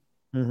one.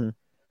 And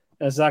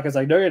Saka's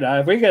like, no, you're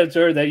not. If we get it to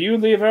her, then you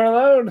leave her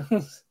alone.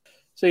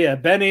 So yeah,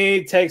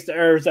 Benny takes the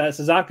herbs that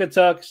Suzaka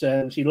took,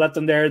 and she left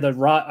them there to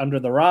rot under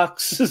the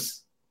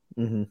rocks.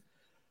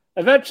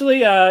 Eventually,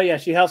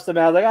 she helps them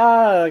out. Like,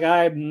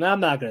 I'm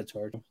not going to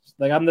torture.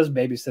 Like, I'm just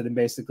babysitting,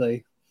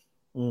 basically.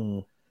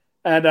 And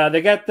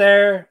they get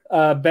there.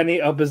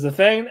 Benny opens the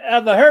thing,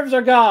 and the herbs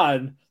are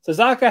gone.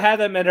 Suzaka had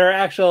them in her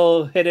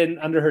actual hidden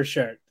under her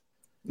shirt.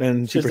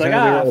 And she's like,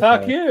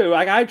 fuck you.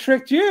 Like, I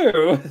tricked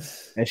you.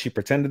 And she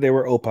pretended they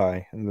were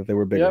opie and that they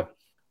were bigger. Yep.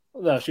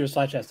 No, she was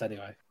side chest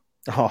anyway.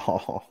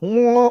 Oh.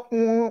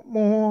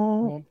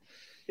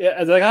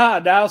 Yeah, it's like,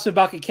 now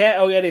Tsubaki can't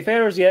owe you any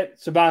favors yet.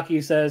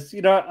 Tsubaki says,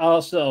 you know what,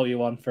 I'll still owe you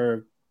one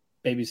for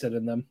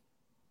babysitting them.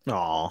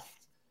 Aw.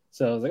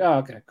 So I was like,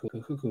 okay,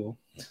 cool.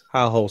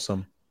 How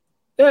wholesome.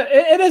 Yeah,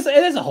 it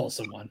is a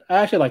wholesome one. I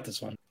actually like this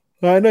one.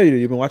 I know you do.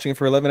 You've been watching it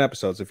for 11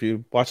 episodes. If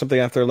you watch something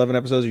after 11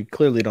 episodes, you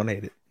clearly don't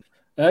hate it.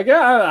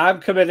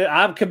 I'm committed.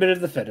 I'm committed to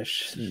the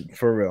finish.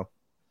 For real.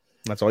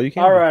 That's all you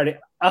can. Alrighty.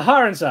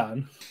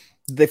 Aharon-san.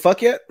 Did they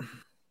fuck yet?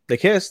 They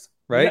kissed,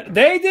 right?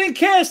 They did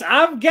kiss.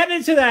 I'm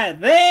getting to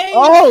that. They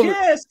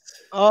kissed.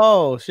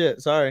 Oh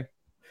shit! Sorry.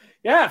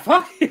 Yeah,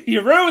 fuck.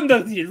 You ruined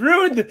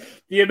the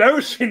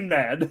emotion,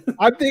 man.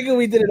 I'm thinking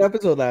we did an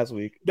episode last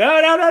week. No.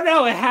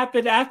 It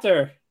happened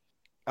after.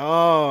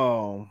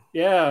 Oh.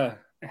 Yeah.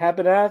 It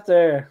happened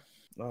after.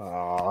 Oh,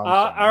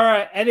 all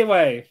right.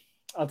 Anyway,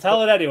 I'll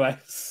tell it anyway.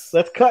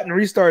 Let's cut and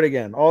restart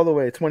again. All the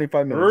way,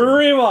 25 minutes.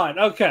 Rewind.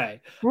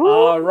 Okay.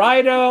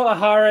 Raido,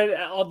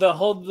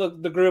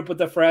 Aharon, the group with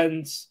the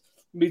friends,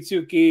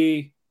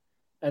 Mitsuki,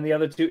 and the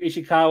other two,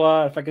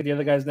 Ishikawa, if I get the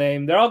other guy's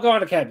name, they're all going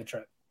on a camping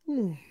trip.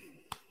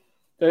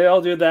 They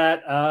all do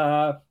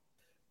that.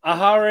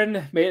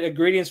 Aharon made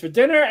ingredients for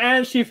dinner,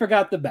 and she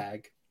forgot the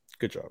bag.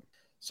 Good job.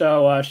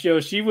 So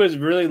she was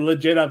really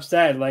legit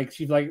upset. Like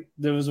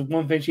there was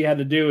one thing she had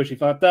to do, and she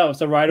fucked up.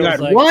 So Raido was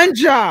like, one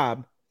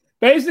job.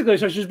 Basically,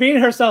 so she's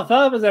beating herself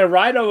up, and then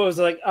Raido was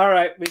like, "All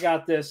right, we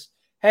got this.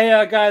 Hey,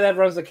 guy that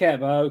runs the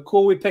camp,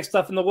 cool. We pick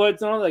stuff in the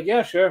woods." And I was like,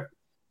 "Yeah, sure."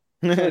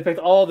 So they picked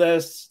all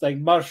this, like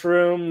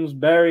mushrooms,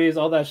 berries,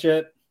 all that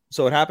shit.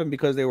 So it happened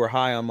because they were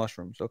high on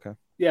mushrooms. Okay.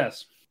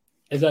 Yes,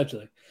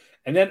 essentially.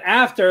 And then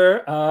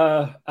after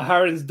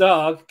Aharon's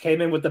dog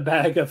came in with the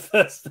bag of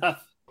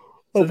stuff.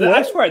 So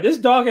I swear, this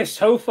dog is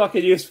so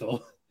fucking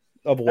useful.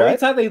 Of what? Every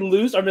time they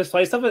lose or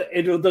misplace something,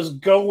 it'll just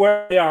go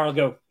where they are and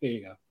go, here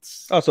you go.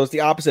 Oh, so it's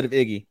the opposite of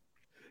Iggy.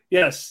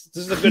 Yes,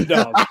 this is a good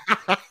dog.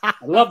 I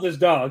love this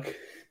dog.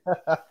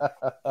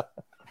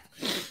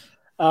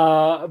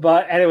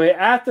 But anyway,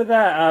 after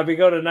that, we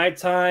go to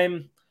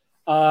nighttime.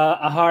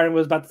 Aharon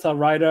was about to tell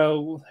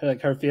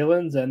Raido her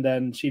feelings, and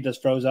then she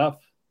just froze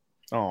up.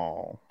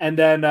 Oh. And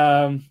then,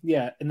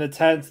 in the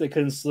tent, they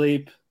couldn't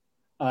sleep.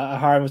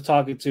 Aharon was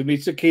talking to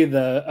Mitsuki,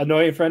 the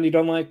annoying friend you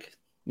don't like.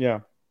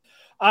 Yeah.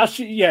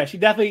 She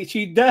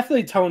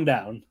definitely toned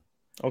down.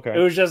 Okay. It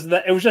was just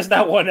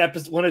that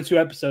one or two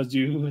episodes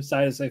you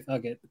decided to say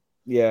fuck it.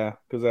 Yeah,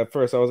 because at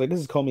first I was like,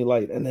 "This is Comey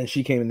Light," and then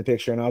she came in the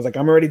picture, and I was like,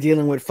 "I'm already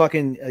dealing with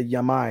fucking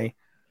Yamai."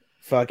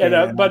 Fucking.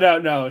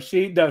 No,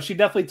 she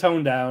definitely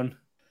toned down.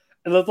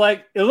 It looked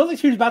like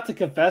she was about to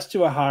confess to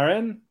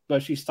Aharon,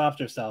 but she stopped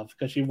herself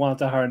because she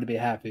wanted Aharon to be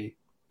happy.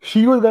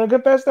 She was gonna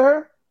confess to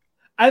her.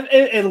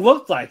 It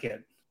looked like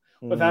it,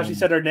 with how she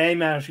said her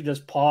name and how she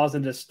just paused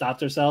and just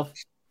stopped herself.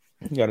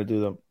 You got to do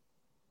them.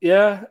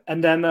 Yeah,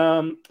 and then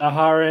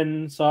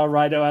Aharon saw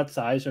Raido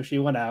outside, so she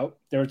went out.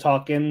 They were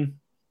talking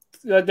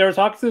to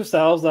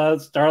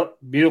themselves.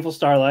 Beautiful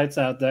starlights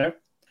out there,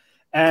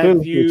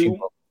 and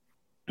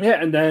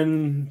and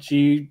then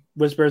she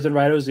whispers in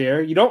Raido's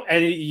ear. They don't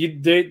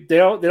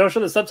show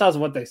the subtitles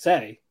of what they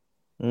say,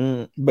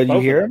 but you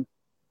hear it.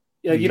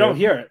 Yeah, you don't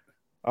hear it.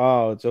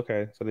 Oh, it's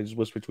okay. So they just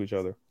whisper to each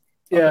other.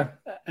 Yeah,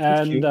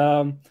 okay.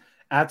 And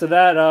after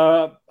that,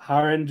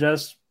 Aharon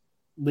just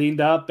leaned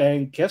up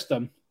and kissed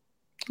him.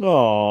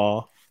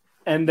 Aww.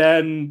 And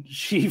then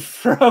she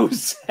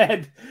froze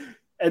and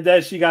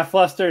then she got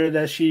flustered and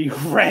then she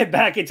ran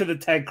back into the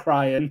tent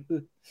crying.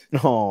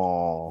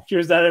 Aww. She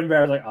was that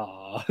embarrassed, like,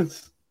 aw.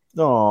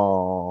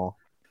 Aww.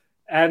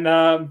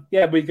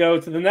 And we go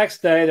to the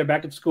next day. They're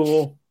back at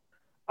school.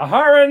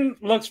 Aharon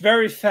looks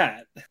very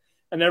fat.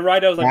 And then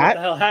Raido's like, what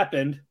the hell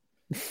happened?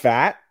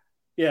 Fat?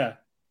 Yeah.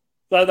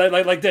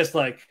 Like this,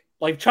 like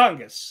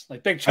Chungus.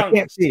 Like big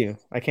Chungus.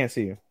 I can't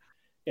see you.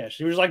 Yeah,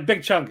 she was like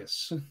big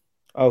Chungus.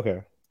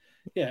 Okay.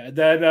 Yeah,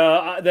 then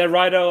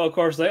Raido, of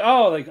course, like,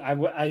 oh, like I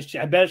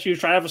bet she was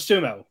trying to have a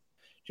sumo.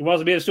 She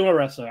wants to be a sumo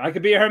wrestler. I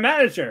could be her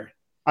manager.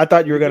 I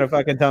thought you were gonna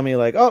fucking tell me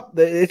like, oh,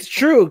 it's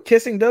true.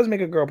 Kissing does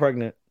make a girl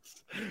pregnant.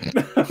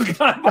 Oh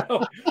God,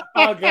 no.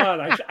 Oh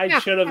God, I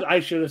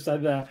should have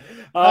said that.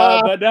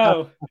 But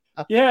no,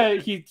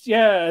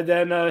 and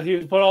then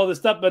he put all this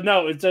stuff, but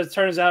no, it just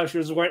turns out she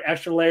was wearing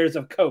extra layers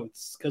of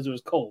coats because it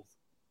was cold.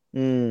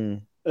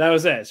 That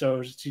was it.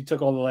 So she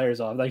took all the layers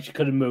off, like she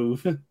couldn't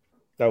move.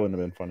 That wouldn't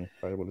have been funny.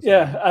 I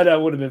know,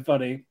 it would have been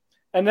funny.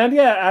 And then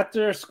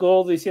after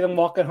school, you see them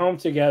walking home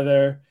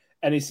together,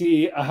 and you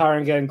see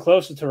Aharon getting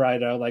closer to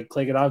Raido, like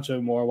clinging onto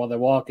him more while they're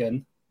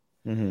walking.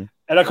 Mm-hmm.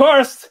 And of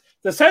course,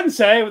 the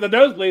sensei with the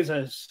nosebleed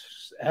says,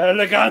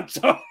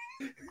 "Eleganto,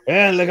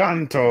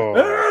 eleganto,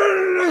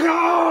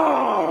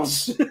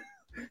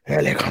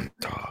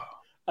 eleganto."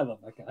 I love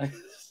that guy.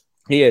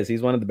 He is.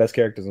 He's one of the best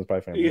characters in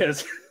Spy Family. He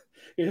is.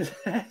 He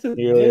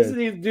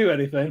doesn't even do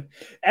anything.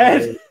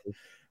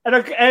 And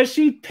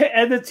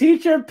the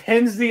teacher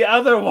pins the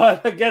other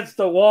one against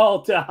the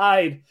wall to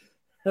hide.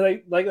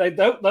 Like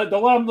don't let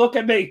him look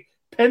at me.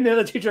 Pin the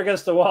other teacher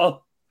against the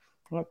wall.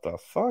 What the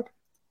fuck?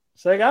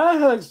 It's like,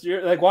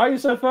 why are you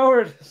so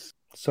forward?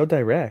 So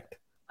direct.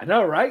 I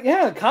know, right?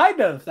 Yeah, kind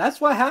of.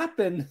 That's what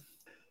happened.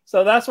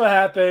 So that's what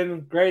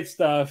happened. Great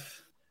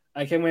stuff.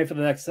 I can't wait for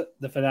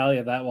the finale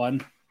of that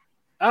one.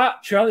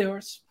 Charlie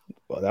Horse.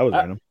 Well, that was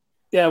random.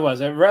 Yeah, it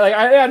was.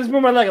 I just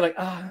moved my leg like,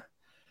 All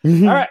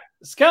right,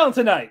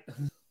 Skeleton Night.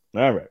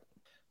 All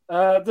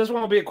right. This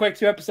one will be a quick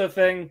 2-episode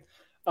thing.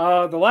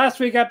 The last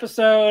week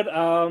episode,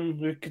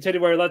 we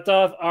continued where we left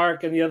off.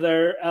 Ark and the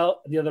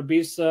other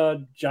beast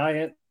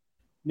giant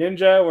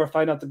ninja were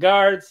fighting out the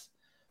guards.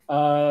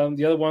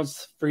 The other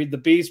ones freed the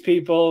beast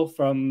people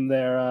from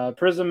their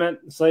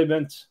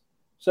enslavement.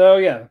 So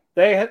yeah,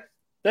 they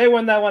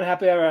won that one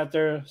happy ever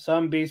after.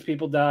 Some beast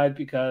people died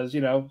because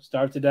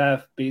starved to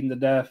death, beaten to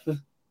death.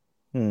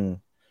 The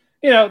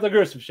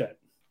gruesome shit.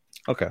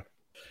 Okay.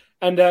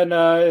 And then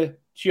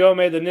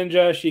Chiome the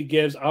ninja, she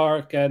gives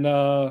Ark and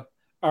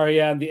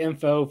Ariane the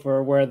info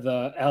for where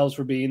the elves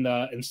were being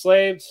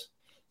enslaved.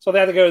 So they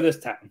had to go to this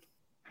town.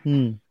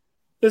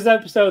 This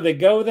episode, they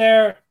go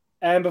there.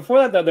 And before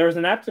that, though, there was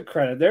an after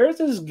credit. There is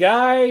this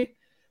guy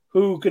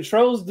who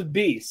controls the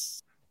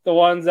beasts, the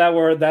ones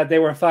that they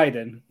were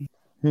fighting.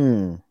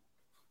 I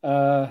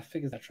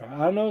think it's that I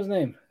don't know his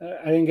name.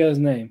 I didn't get his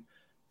name.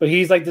 But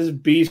he's like this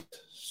beast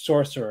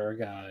sorcerer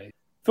guy.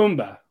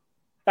 Fumba.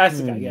 That's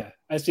the guy, yeah.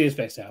 I see his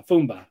face now.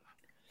 Fumba.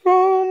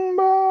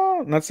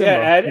 Not Simba.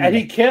 Yeah, and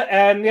he killed,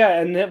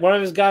 and one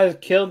of his guys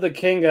killed the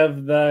king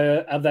of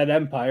that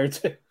empire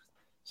too.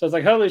 So it's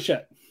like, holy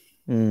shit.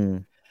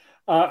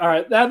 All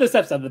right, now this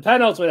episode, the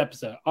penultimate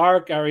episode.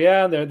 Ark,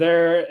 Ariane, they're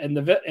there in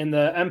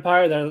the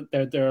empire.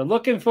 They're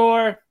looking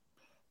for.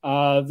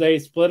 They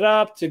split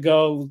up to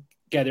go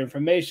get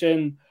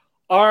information.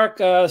 Ark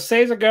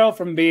saves a girl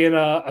from being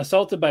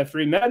assaulted by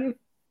 3 men.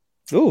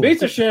 Ooh, beats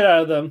the shit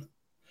out of them.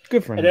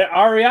 Good for him. And then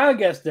Ariane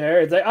gets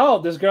there. It's like,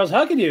 oh, this girl's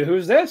hugging you.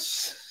 Who's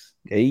this?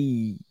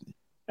 Hey.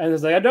 And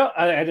it's like,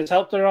 I just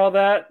helped her and all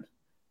that.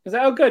 He's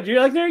like, oh, good.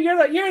 You're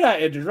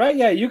not injured, right?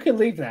 Yeah, you can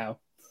leave now.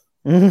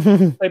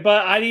 Like,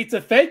 but I need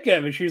to fake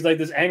him. And she's like,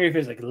 this angry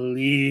face, like,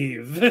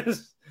 leave.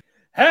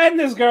 And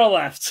this girl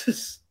left.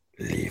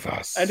 Leave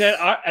us. And then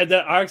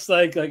Ark's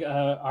like,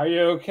 are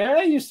you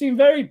okay? You seem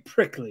very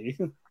prickly.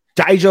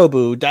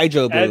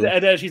 Daijobu.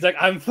 And then she's like,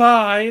 I'm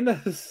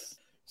fine.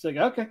 It's like,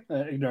 okay,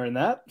 ignoring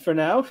that for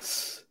now.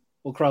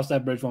 We'll cross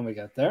that bridge when we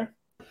get there.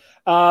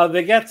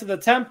 They get to the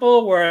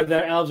temple where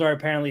the elves are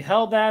apparently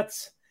held at.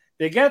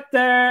 They get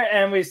there,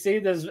 and we see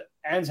this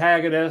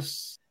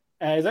antagonist.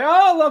 And he's like,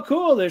 oh, look,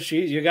 cool.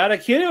 You got a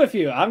kid with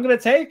you. I'm going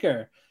to take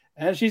her.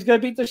 And she's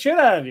going to beat the shit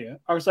out of you.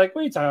 Ark's like,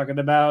 what are you talking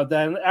about?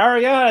 Then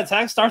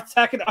Ariana starts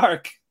attacking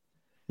Ark.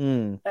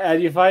 And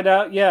you find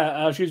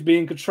out, she's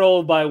being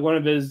controlled by one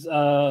of his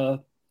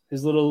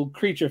little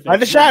creature things. By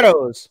the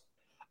shadows.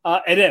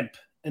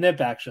 An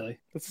imp, actually.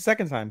 That's the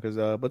second time,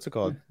 because what's it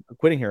called?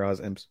 Quitting Hero has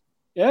imps.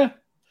 Yeah.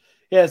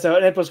 Yeah, so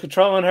an imp was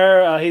controlling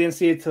her. He didn't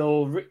see it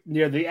till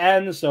near the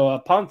end. So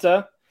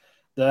Ponta,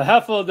 the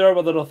helpful,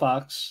 adorable little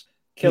fox,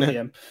 killed the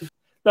imp.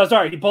 No,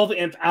 sorry, he pulled the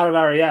imp out of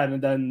Ariane,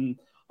 and then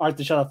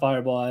Arthur shot a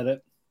fireball at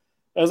it.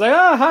 I was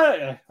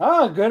like,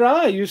 good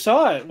eye, you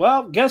saw it.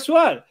 Well, guess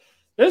what?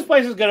 This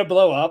place is gonna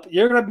blow up.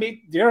 You're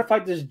gonna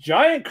fight this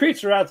giant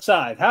creature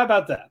outside. How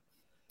about that?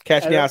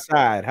 Catch me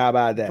outside. How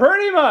about that?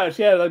 Pretty much,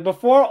 yeah. Like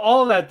before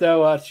all of that,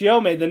 though,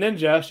 Chiome, the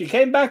ninja, she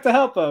came back to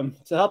help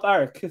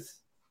Ark.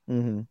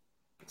 Mm-hmm.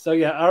 So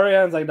yeah,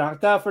 Ariane's like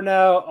knocked out for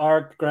now.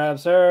 Ark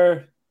grabs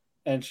her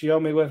and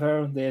Chiome with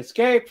her. They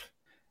escape,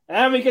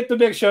 and we get the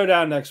big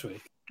showdown next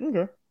week.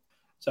 Okay.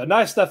 So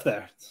nice stuff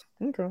there.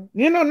 Okay.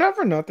 Not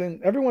for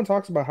nothing. Everyone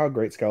talks about how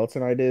great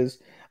Skeleton Knight is.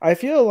 I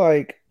feel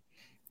like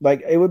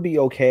it would be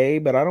okay,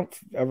 but I don't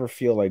ever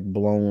feel like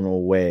blown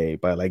away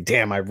by like,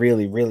 damn, I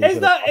really.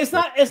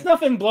 It's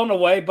nothing blown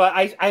away, but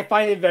I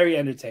find it very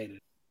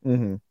entertaining.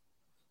 Mm-hmm.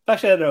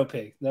 Especially the OP.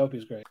 The OP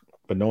is great.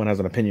 But no one has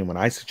an opinion when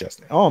I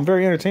suggest it. Oh, I'm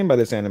very entertained by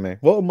this anime.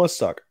 Well, it must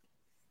suck.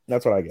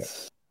 That's what I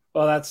get.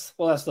 Well, that's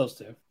those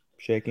two.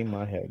 Shaking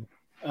my head.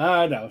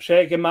 I know,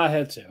 shaking my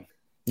head too.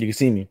 You can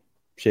see me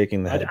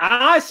shaking the head.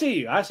 I see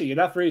you. You're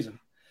not freezing.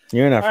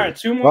 You're not. All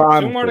freezing.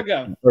 right, two more to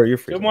go. Or you're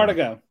freezing. 2 more to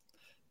go.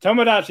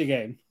 Tomodachi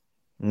game.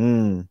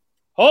 Mm.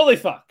 Holy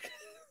fuck.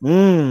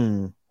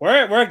 Mm.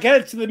 We're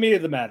getting to the meat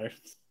of the matter.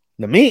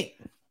 The meat.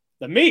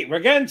 We're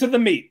getting to the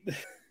meat.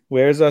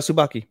 Where's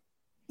Tsubaki?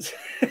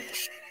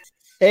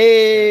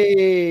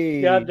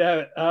 Hey. God damn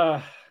it.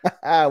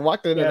 I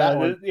walked into that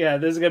one.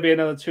 This is gonna be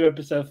another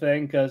 2-episode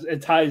thing because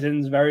it ties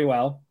in very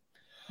well.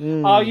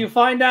 You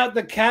find out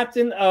the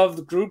captain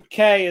of Group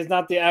K is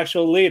not the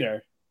actual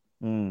leader.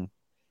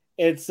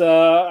 It's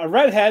a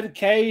redhead,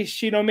 Kei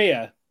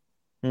Shinomiya.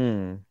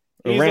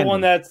 He's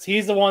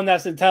the one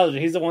that's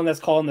intelligent. He's the one that's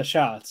calling the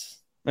shots.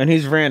 And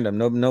he's random.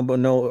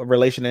 No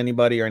relation to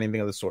anybody or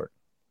anything of the sort.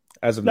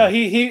 As of now.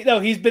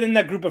 He's been in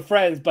that group of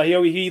friends, but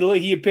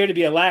he appeared to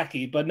be a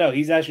lackey. But no,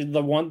 he's actually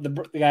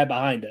the guy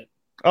behind it.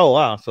 Oh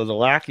wow! So the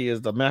lackey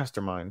is the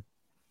mastermind,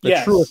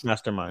 the truest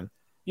mastermind.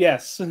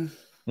 Yes.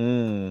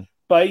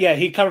 But yeah,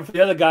 he covered for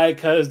the other guy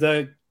because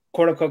the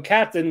quote unquote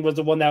captain was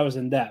the one that was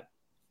in debt.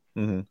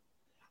 Mm-hmm.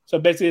 So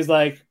basically, it's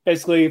like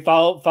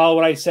follow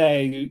what I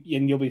say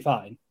and you'll be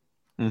fine.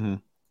 Mm-hmm.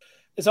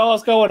 It's all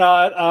that's going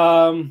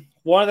on.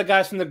 One of the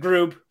guys from the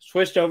group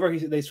switched over.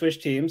 They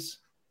switched teams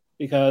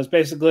because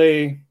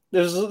basically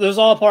this was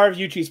all part of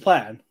Yuichi's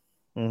plan.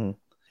 Mm-hmm.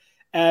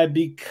 And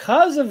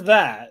because of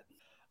that,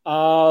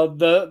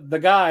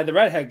 the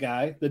redhead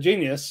guy, the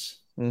genius,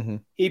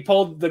 he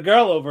pulled the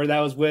girl over that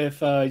was with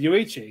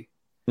Yuichi.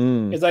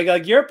 It's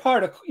like you're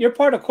part of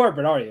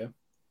corporate, are you?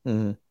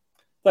 Mm-hmm.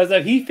 But it's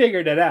like he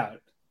figured it out.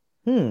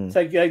 It's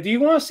like, do you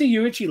want to see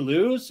Yuichi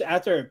lose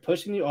after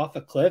pushing you off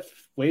a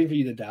cliff, waiting for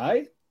you to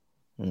die?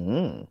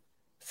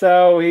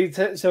 So he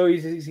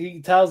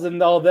tells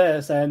them all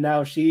this, and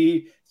now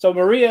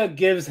Maria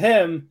gives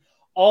him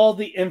all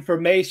the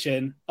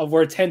information of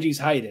where Tenji's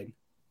hiding.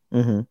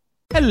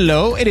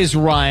 Hello, it is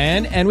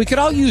Ryan, and we could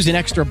all use an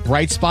extra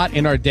bright spot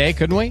in our day,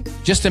 couldn't we?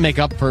 Just to make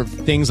up for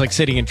things like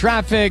sitting in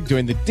traffic,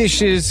 doing the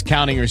dishes,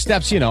 counting your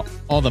steps,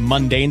 all the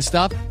mundane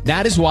stuff.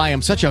 That is why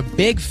I'm such a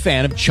big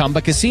fan of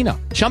Chumba Casino.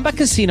 Chumba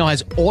Casino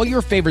has all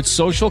your favorite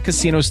social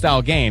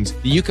casino-style games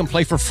that you can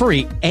play for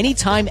free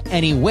anytime,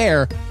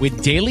 anywhere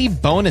with daily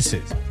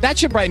bonuses. That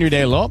should brighten your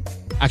day a little.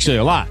 Actually,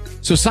 a lot.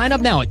 So sign up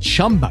now at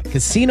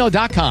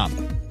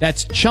ChumbaCasino.com.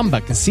 That's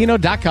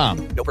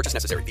ChumbaCasino.com. No purchase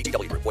necessary.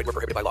 VGW Group. Void where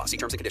prohibited by law. See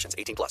terms and conditions.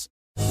 18+.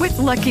 With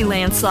Lucky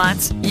Land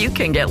Slots, you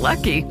can get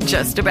lucky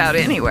just about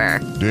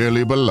anywhere.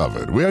 Dearly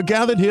beloved, we are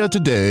gathered here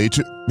today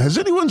to... Has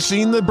anyone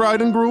seen the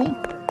bride and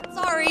groom?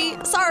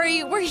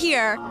 Sorry, we're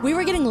here. We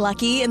were getting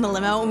lucky in the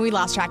limo and we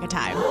lost track of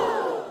time.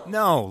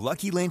 No,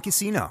 Lucky Land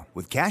Casino.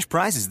 With cash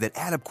prizes that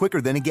add up quicker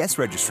than a guest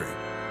registry.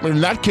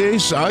 In that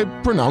case, I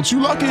pronounce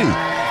you lucky.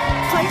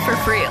 Play for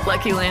free at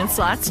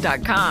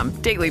LuckyLandSlots.com.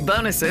 Daily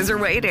bonuses are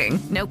waiting.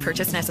 No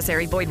purchase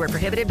necessary. Void where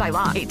prohibited by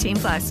law.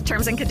 18+.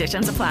 Terms and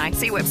conditions apply.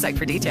 See website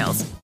for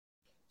details.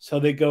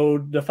 So they go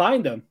to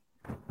find him.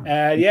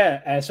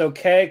 And so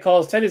Kay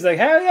calls Teddy. He's like,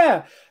 hell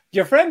yeah,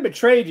 your friend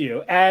betrayed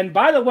you. And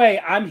by the way,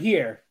 I'm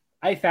here.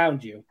 I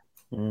found you.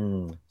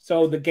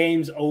 So the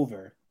game's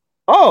over.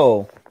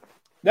 Oh.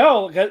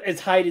 No, because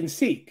it's hide and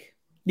seek.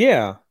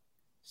 Yeah.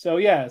 So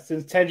yeah,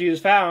 since Tenji is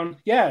found,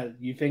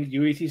 you think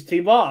Yuichi's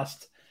team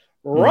lost.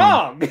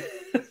 Wrong.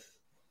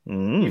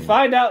 You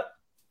find out,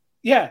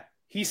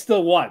 he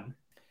still won.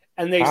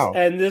 And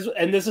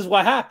this is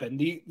what happened.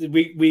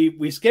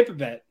 We skip a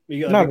bit. We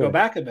go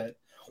back a bit.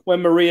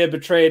 When Maria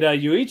betrayed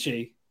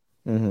Yuichi,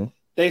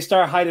 they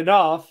start hiding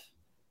off.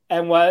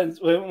 And when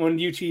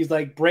Yuichi's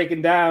like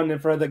breaking down in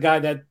front of the guy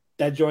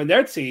that joined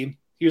their team,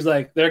 he was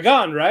like, "They're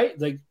gone, right?"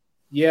 Like,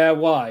 yeah,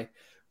 why?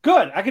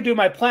 Good, I can do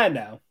my plan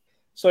now.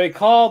 So he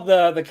called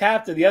the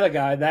captain, the other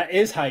guy that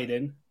is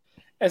hiding,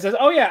 and says,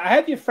 "Oh yeah, I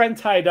have your friend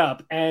tied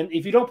up, and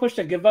if you don't push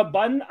the give up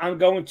button, I'm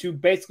going to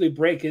basically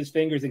break his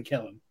fingers and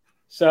kill him."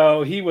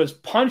 So he was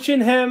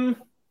punching him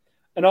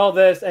and all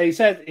this, and he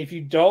said, "If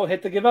you don't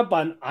hit the give up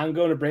button, I'm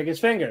going to break his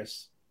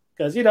fingers."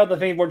 Because, the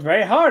thing he worked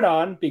very hard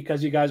on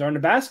because you guys aren't a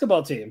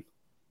basketball team.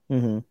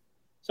 So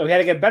he had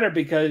to get better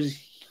because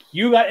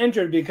you got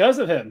injured because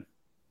of him.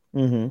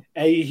 And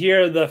you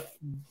hear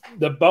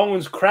the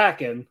bones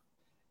cracking,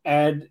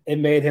 and it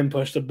made him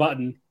push the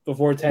button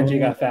before Tenji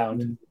got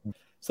found.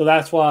 So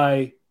that's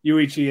why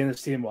Yuichi and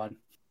his team won.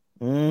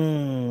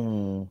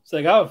 It's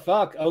like, oh,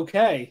 fuck,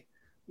 okay.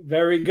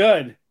 Very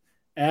good.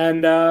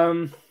 And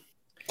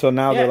so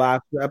now the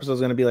last episode is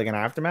going to be like an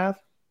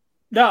aftermath?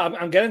 No,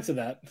 I'm getting to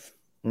that.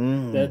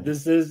 That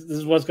this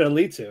is what's going to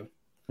lead to.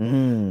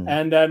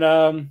 And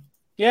then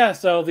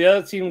so the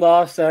other team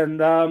lost,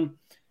 and and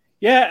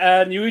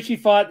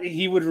Yuichi thought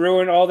he would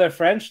ruin all their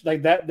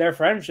their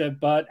friendship,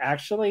 but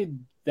actually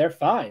they're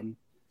fine,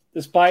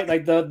 despite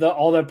like the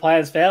all their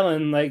plans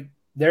failing. Like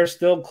they're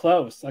still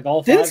close. Like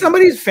all. Didn't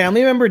somebody's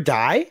family member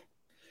die?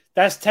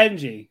 That's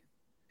Tenji.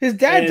 His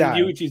dad died.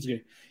 Yuichi's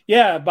good.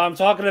 Yeah, but I'm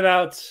talking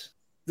about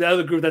the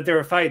other group that they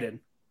were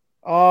fighting.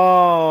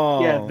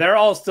 Oh, yeah, they're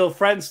all still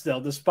friends still,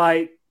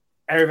 despite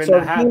everything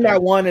that happened. The team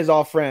that won is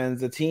all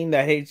friends. The team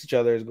that hates each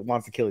other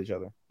wants to kill each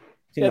other.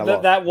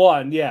 That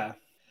won, yeah.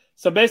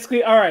 So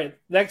basically, all right,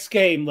 next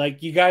game,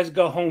 like you guys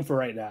go home for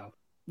right now.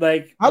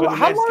 Like how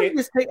long did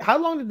this take? How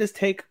long did this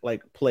take?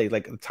 Like play,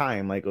 like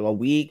time, like a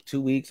week, 2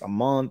 weeks, a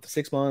month,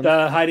 6 months.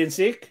 The hide and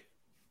seek.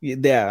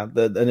 Yeah,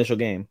 the initial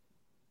game.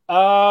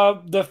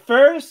 The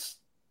first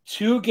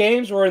 2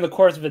 games were in the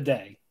course of a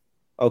day.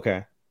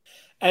 Okay.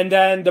 And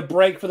then the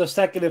break for the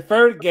second and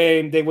third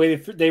game,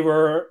 they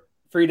were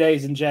 3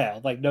 days in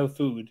jail, like no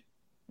food.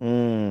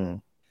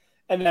 And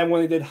then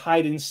when they did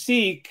hide and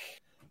seek,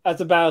 that's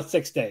about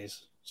 6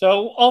 days.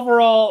 So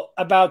overall,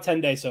 about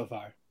 10 days so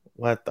far.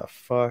 What the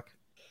fuck?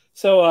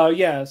 So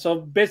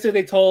so basically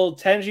they told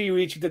Tenji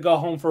Yuichi to go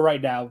home for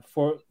right now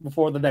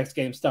before the next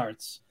game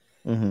starts.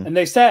 And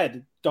they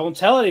said, "Don't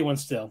tell anyone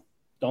still.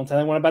 Don't tell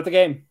anyone about the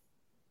game."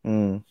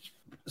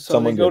 So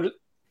they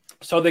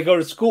go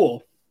to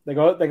school. They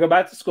go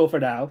back to school for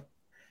now,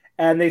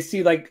 and they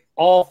see like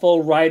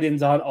awful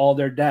writings on all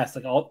their desks,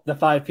 like all the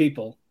 5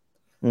 people,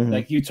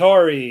 like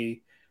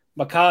Yutori,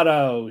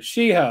 Mikado,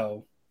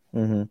 Shiho,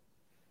 and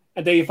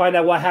then you find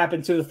out what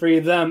happened to the 3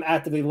 of them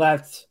after they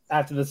left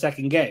after the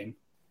second game.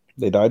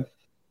 They died?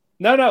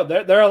 No,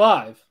 they're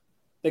alive.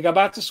 They go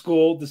back to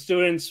school. The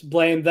students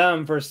blame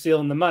them for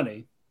stealing the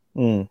money.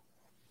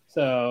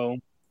 So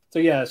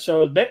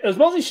it was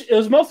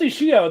mostly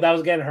Shiho that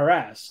was getting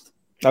harassed.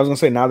 I was gonna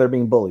say now they're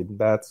being bullied.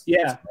 But so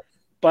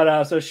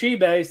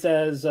Shibe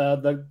says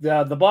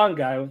the blonde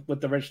guy with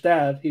the rich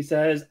dad. He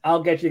says,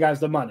 "I'll get you guys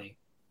the money."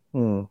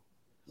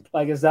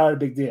 Like it's not a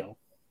big deal.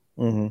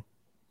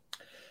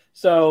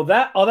 So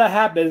that all that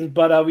happens,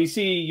 but we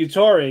see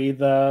Yutori,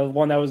 the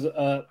one that was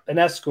an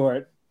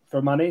escort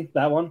for money.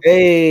 That one.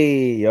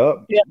 Hey,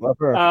 yup. Yeah. Love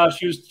her.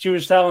 She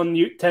was telling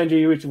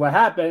Tenji Yuichi what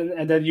happened,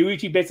 and then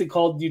Yuichi basically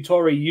called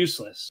Yutori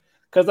useless.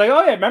 Because, like,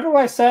 oh, yeah, remember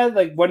what I said?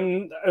 Like,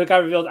 when it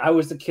got revealed I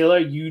was the killer,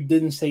 you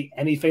didn't say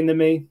anything to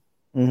me?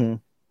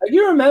 Like,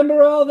 you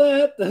remember all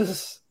that?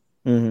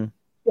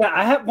 Yeah,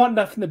 I want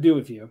nothing to do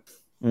with you.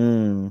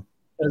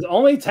 Because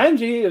only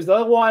Tenji is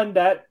the one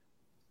that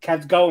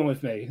kept going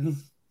with me.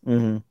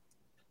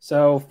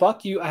 So,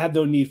 fuck you. I have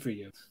no need for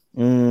you.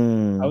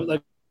 I was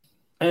like,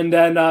 and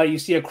then you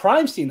see a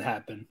crime scene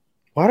happen.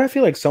 Why do I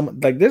feel like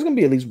there's going to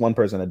be at least one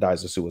person that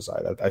dies of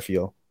suicide? I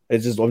feel. I'm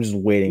just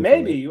waiting.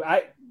 Maybe.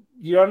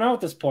 You don't know at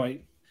this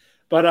point.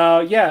 But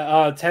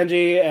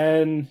Tenji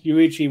and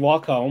Yuichi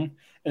walk home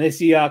and they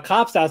see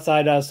cops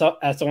outside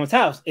at someone's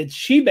house. It's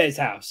Shibe's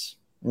house.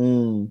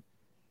 The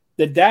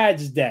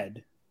dad's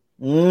dead.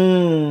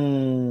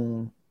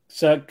 So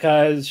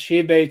because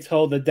Shibe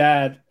told the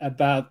dad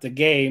about the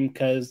game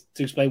to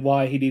explain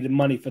why he needed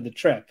money for the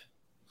trip.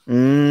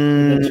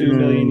 The 2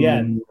 million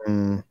yen.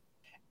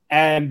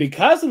 And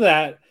because of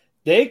that,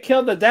 they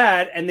killed the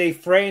dad and they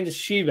framed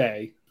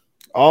Shibe.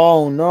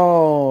 Oh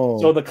no!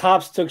 So the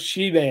cops took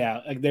Shibe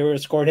out, like they were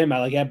escorting him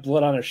out, like he had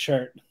blood on his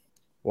shirt.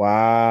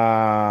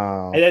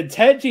 Wow! And then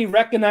Tenji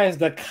recognized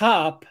the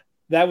cop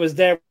that was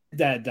there when his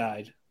dad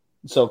died.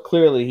 So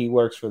clearly, he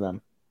works for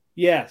them.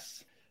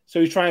 Yes.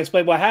 So he's trying to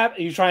explain what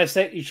happened. He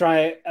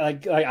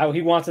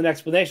wants an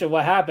explanation of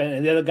what happened,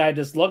 and the other guy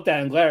just looked at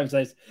him and glared and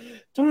says,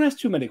 "Don't ask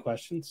too many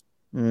questions.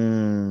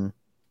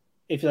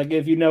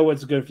 If you know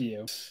what's good for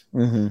you."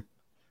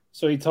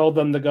 So he told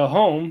them to go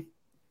home.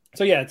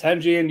 So yeah,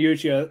 Tenji and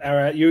Yuichi are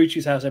at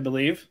Yuichi's house, I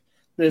believe.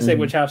 They didn't say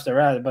which house they're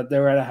at, but they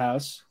were at a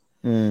house.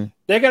 They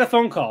got a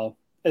phone call.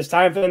 It's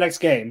time for the next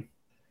game.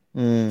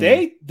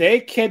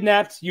 They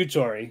kidnapped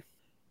Yutori,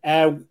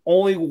 and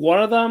only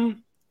one of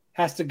them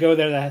has to go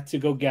there to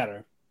go get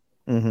her.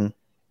 Mm-hmm.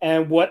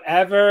 And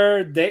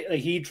whatever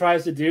he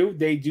tries to do,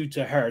 they do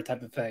to her,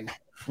 type of thing.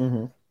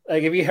 Mm-hmm.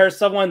 Like if he hurts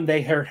someone,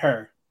 they hurt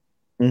her.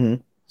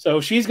 Mm-hmm. So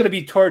she's gonna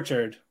be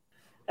tortured.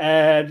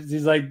 And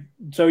he's like,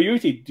 "So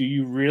Yuti, do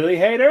you really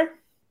hate her?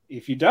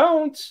 If you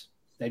don't,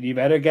 then you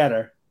better get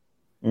her.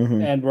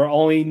 Mm-hmm. And we're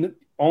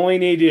only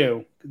need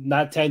you,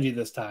 not Tenji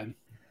this time."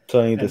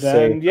 Telling you to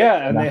say,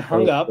 and they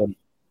hung up.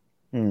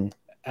 And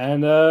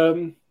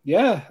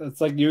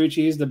it's like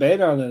Yuichi's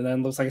debate on it, and then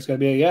it looks like it's going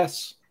to be a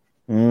yes.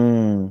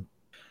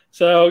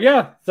 So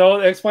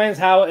it explains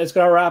how it's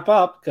going to wrap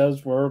up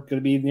because we're going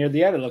to be near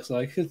the end. It looks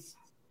like. I was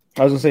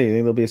going to say, you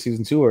think there'll be a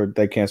season 2 or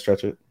they can't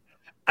stretch it?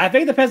 I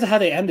think it depends on how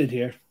they ended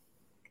here.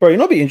 Bro, you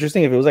know, it'd be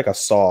interesting if it was like a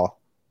Saw,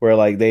 where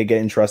like they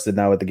get entrusted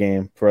now with the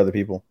game for other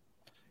people.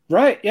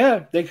 Right?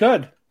 Yeah, they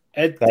could.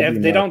 If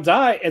they don't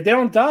die,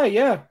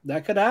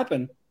 that could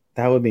happen.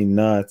 That would be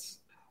nuts.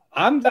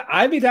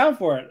 I'd be down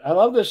for it. I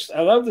love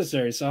this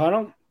series,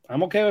 so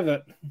I'm okay with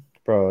it.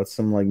 Bro, it's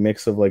some like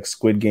mix of like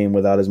Squid Game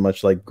without as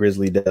much like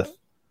grisly death.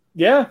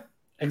 Yeah,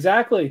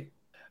 exactly.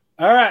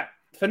 All right,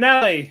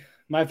 finale.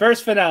 My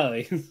first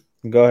finale.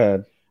 Go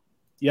ahead.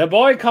 Your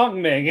boy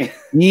Kong Ming.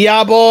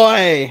 Yeah,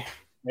 boy.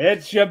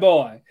 It's your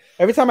boy.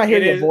 Every time I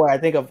hear your boy, I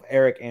think of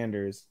Eric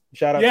Anders.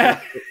 Shout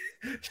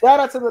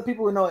out to the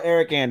people who know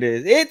Eric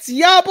Anders. It's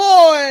your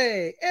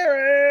boy,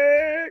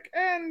 Eric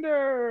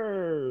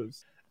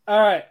Anders. All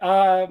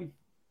right.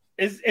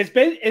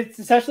 It's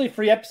essentially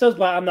 3 episodes,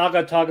 but I'm not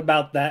going to talk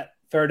about that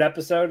 3rd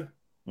episode.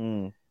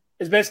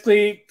 It's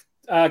basically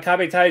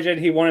Kabe Taijin.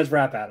 He won his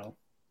rap battle.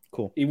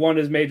 Cool. He won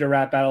his major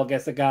rap battle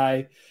against a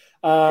guy.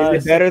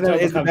 Is it better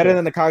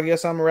than the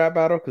Kaguya-sama rap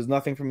battle? Because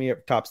nothing for me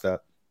tops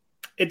that.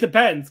 It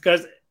depends,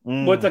 because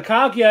with the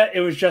Kaguya,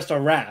 it was just a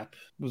rap.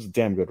 It was a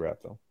damn good rap,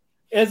 though.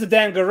 It's a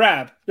damn good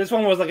rap. This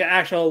one was like an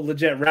actual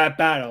legit rap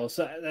battle.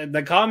 So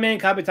the Kabe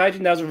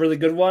Taijin, that was a really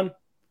good one.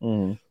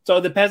 So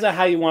it depends on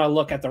how you want to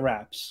look at the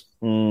raps.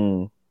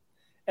 And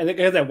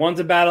that one's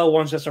a battle,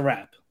 one's just a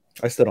rap.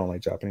 I still don't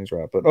like Japanese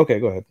rap, but okay,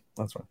 go ahead.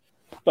 That's fine.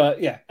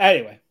 But yeah,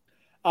 anyway.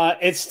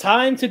 It's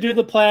time to do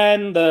the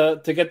plan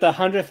to get the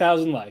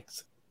 100,000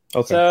 likes.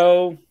 Okay.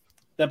 So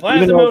the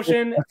plan's in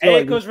motion.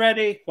 Aiko's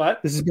ready.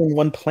 What? This has been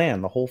one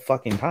plan the whole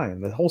fucking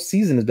time. The whole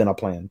season has been a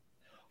plan.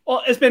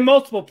 Well, it's been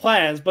multiple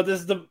plans, but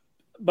this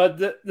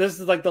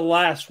is like the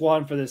last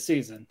one for this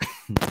season.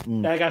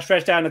 That got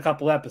stretched out in a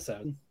couple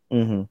episodes.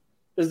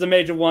 This is the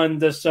major one,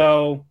 just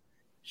so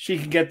she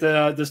can get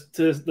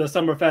the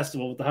summer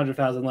festival with the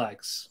 100,000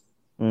 likes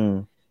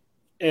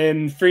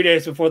in 3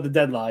 days before the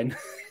deadline.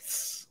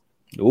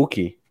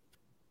 Okay.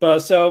 But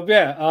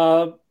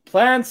so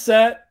plan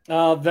set.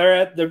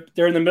 They're in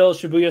the middle of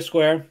Shibuya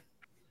Square.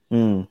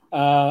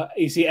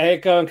 You see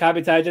Aiko and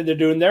Kabe Taijin, they're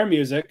doing their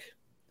music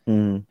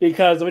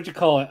because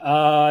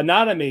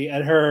Nanami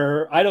and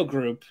her idol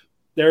group,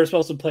 they're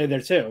supposed to play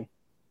there too.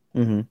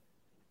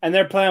 And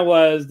their plan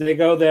was they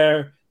go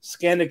there,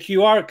 scan the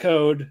QR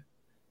code,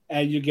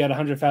 and you get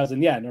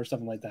 100,000 yen or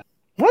something like that.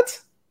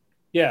 What?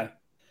 Yeah,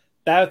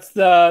 that's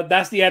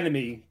the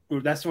enemy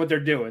group. That's what they're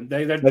doing.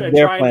 They're trying to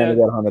get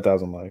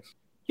 100,000 likes.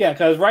 Yeah,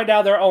 because right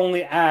now they're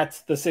only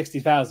at the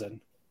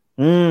 60,000.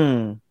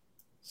 So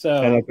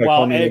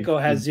while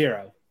Aiko has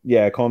 0.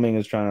 Yeah, Koming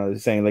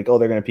is saying like, oh,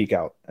 they're going to peak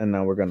out, and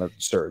now we're going to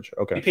surge.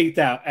 Okay, he peaked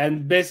out,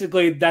 and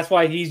basically that's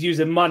why he's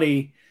using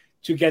money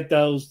to get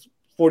those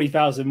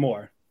 40,000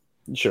 more.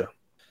 Sure.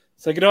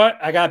 So you know what?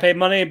 I gotta pay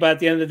money, but at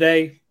the end of the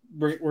day,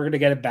 we're gonna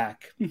get it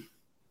back.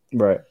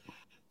 Right.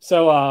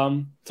 So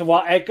while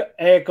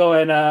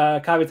Aiko and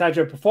Kabe Taijin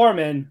are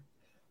performing,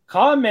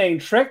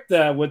 Kanming tricked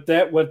them with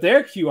their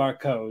QR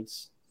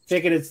codes,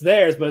 thinking it's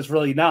theirs, but it's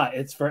really not.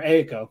 It's for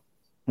Aiko.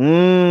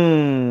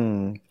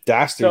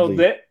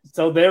 Dastardly.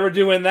 So they were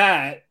doing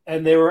that,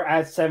 and they were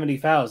at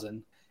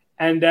 70,000,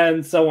 and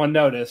then someone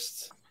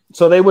noticed.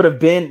 So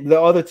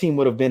the other team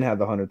would have had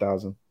the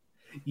 100,000.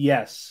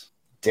 Yes.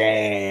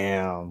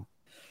 Damn.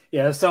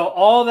 Yeah. So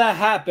all that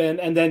happened,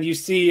 and then you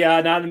see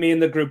Nanami in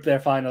the group there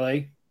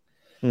finally.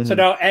 So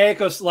now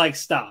Aiko's like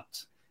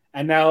stopped,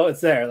 and now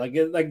it's there.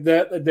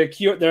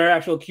 Their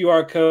actual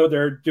QR code.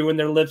 They're doing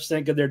their lip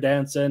sync and they're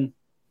dancing.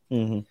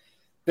 They're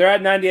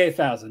at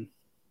 98,000.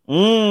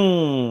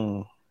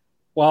 While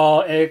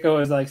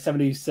Aiko is like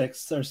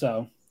 76 or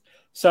so.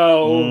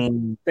 So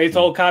they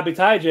told Kabe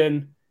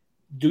Taijin,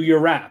 do your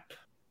rap.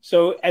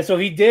 So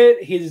he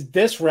did his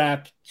diss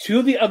rap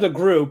to the other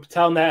group,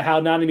 telling that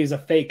how Nanami's a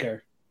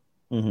faker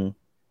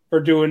for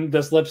doing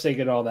this lip sync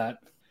and all that.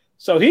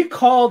 So he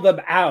called them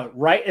out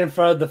right in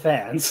front of the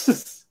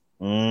fans.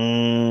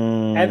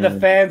 And the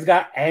fans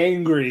got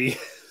angry.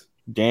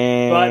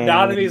 Damn. But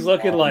Nanami's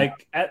looking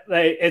like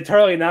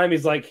internally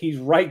Nanami's like, he's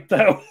right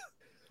though.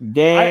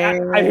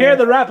 Damn. I hear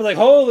the rap like,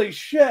 holy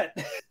shit.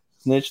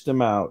 Snitched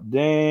them out.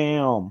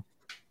 Damn.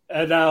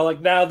 And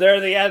now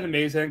they're the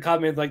enemies, and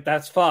Kami's like,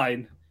 that's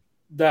fine.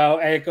 Now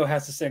Aiko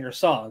has to sing her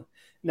song.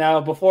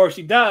 Now, before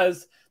she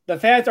does, the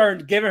fans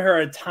aren't giving her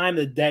a time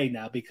of day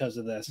now because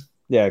of this.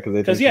 Yeah,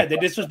 they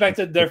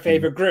disrespected their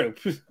favorite group.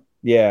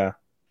 Yeah.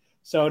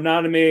 So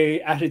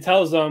Nanami actually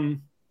tells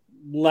them,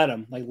 let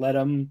him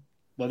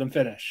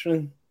finish.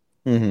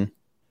 Mm-hmm.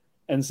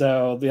 And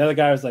so the other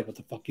guy was like, "What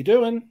the fuck you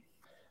doing?"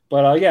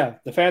 But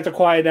the fans are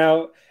quiet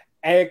now.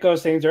 Aiko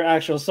sings her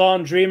actual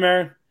song,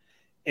 "Dreamer."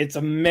 It's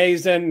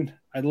amazing.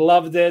 I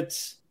loved it.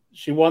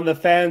 She won the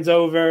fans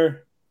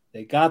over.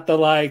 They got the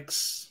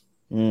likes.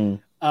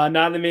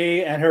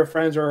 Nanami and her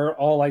friends are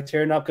all like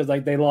tearing up because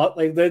like they lost,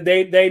 like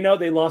they know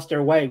they lost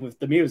their way with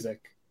the music.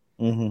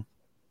 Mm-hmm.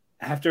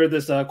 After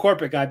this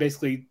corporate guy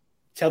basically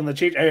telling them to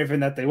change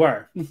everything that they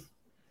were.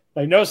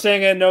 Like no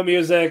singing, no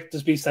music,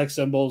 just be sex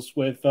symbols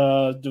with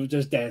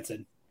just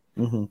dancing.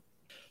 Mm-hmm.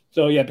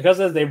 So because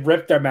of this, they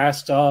ripped their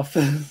masks off.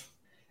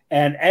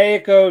 And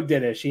Aiko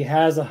did it. She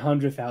has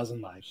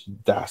 100,000 likes.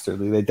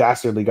 They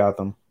dastardly got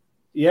them.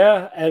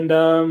 Yeah,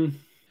 and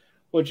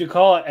what you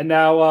call it? And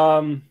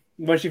now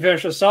when she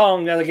finished the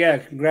song, they're like, "Yeah,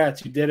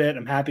 congrats, you did it.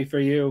 I'm happy for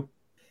you."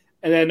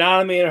 And then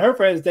Nanami and her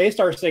friends, they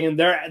start singing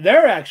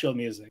their actual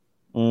music.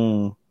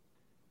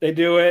 They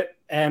do it,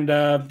 and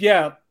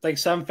like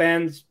some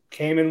fans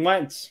came and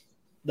went,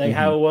 like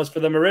how it was for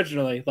them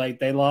originally. Like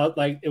they lost,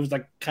 like it was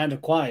like kind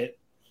of quiet.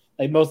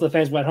 Like most of the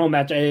fans went home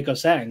after Aiko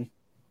sang.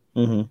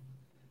 Mm-hmm.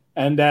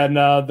 And then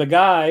the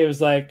guy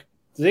was like,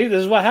 "See,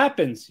 this is what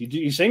happens.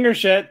 You sing your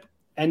shit,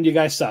 and you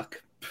guys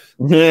suck."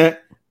 Yeah.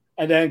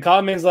 And then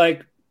Kamen's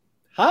like,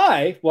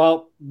 "Hi.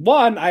 Well,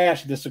 one, I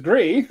actually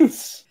disagree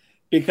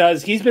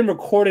because he's been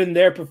recording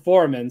their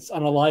performance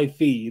on a live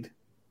feed,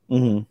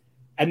 and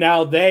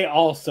now they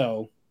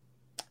also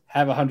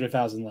have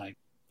 100,000 likes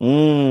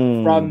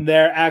from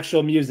their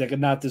actual music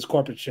and not this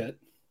corporate shit."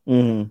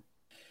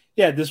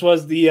 Yeah, this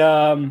was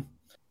the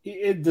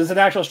there's an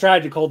actual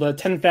strategy called the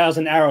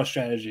 10,000 arrow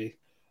strategy.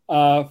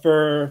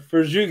 For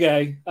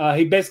Zhuge,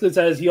 he basically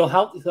says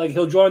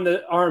he'll join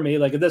the army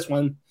like this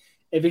one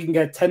if he can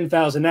get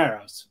 10,000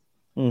 arrows.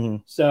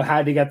 So how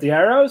did he get the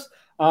arrows?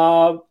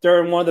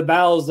 During one of the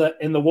battles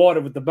in the water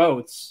with the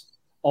boats,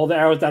 all the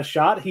arrows that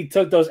shot, he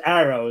took those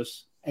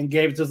arrows and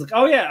gave it to us. Like,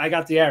 "Oh yeah, I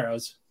got the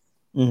arrows."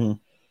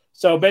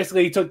 So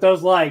basically, he took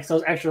those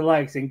extra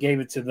likes, and gave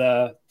it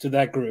to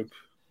that group.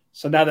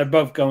 So now they're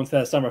both going to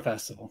the summer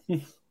festival.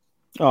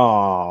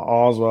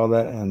 All's well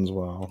that ends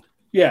well.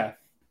 Yeah.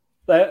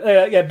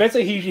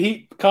 Basically,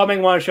 he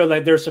Coming want to show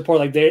like their support,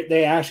 like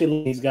they actually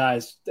like these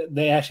guys,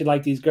 they actually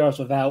like these girls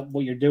without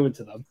what you're doing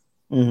to them.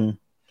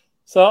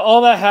 So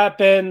all that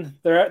happened.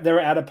 They're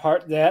at a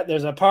part.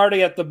 There's a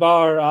party at the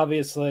bar,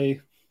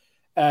 obviously,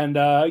 and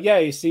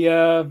you see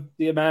the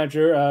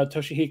manager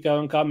Toshihiko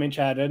and Kame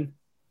chatting.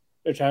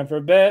 They're chatting for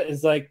a bit.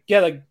 It's like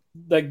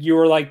like you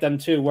were like them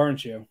too,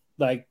 weren't you?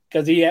 Like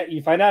because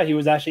you find out he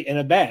was actually in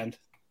a band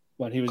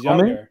when he was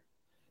younger.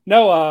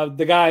 No,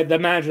 the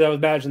manager that was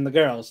managing the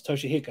girls,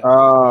 Toshihiko.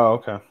 Oh,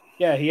 okay.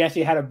 Yeah, he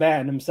actually had a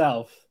band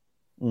himself.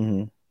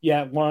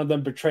 Yeah, one of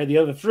them betrayed the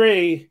other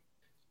three,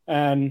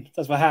 and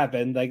that's what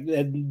happened. Like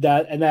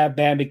that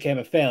band became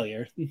a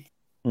failure.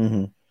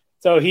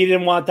 So he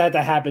didn't want that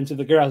to happen to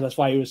the girls. That's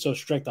why he was so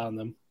strict on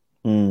them.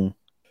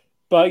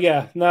 But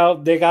yeah,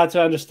 no, they got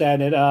to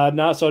understand it.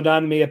 So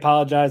Nanami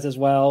apologized as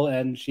well,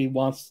 and she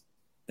wants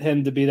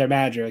him to be their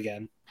manager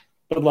again.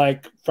 But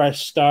like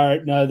fresh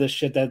start, none of this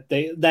shit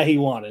that he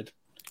wanted.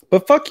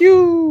 But fuck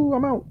you,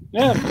 I'm out.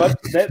 Yeah,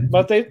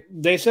 but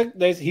they said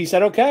he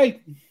said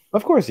okay.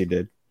 Of course he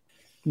did.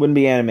 Wouldn't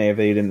be anime if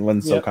they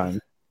wasn't so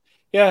kind.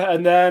 Yeah,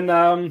 and then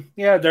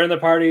during the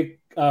party,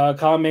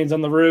 Kamen's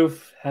on the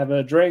roof, having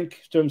a drink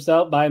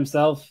by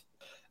himself.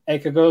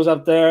 Aika goes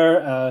up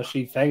there.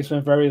 She thanks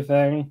him for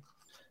everything,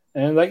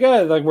 and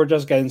we're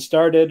just getting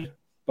started.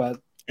 But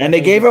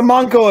they gave him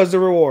Manko as a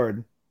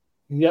reward.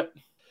 Yep.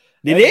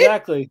 Did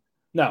exactly.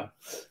 No.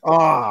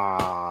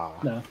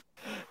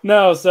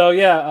 No. So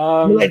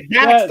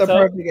that's the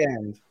perfect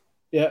end.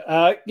 Yeah.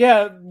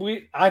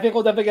 I think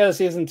we'll definitely get a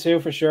season 2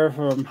 for sure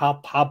from how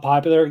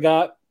popular it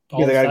got.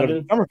 They gotta go to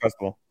the summer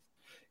festival.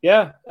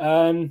 Yeah.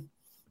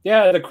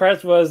 The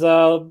credits was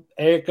Eiko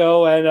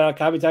and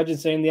Kabitachi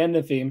singing the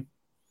ending theme.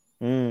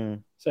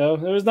 So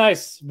it was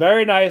nice.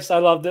 Very nice. I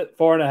loved it.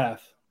 4.5.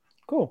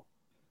 Cool.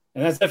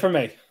 And that's it for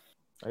me.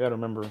 I gotta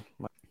remember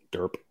my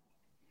derp.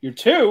 You're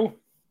 2?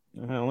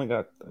 I only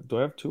got. Do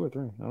I have 2 or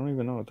 3? I don't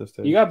even know at this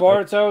stage. You got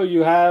Boruto.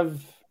 You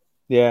have.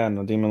 Yeah,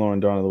 no, Demon Lord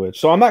and Dawn of the Witch.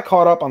 So I'm not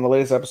caught up on the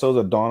latest episodes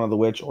of Dawn of the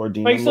Witch or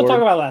Demon Lord. But you still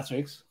talk about last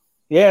week's.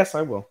 Yes,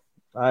 I will.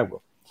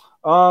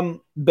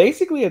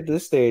 Basically at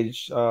this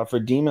stage, for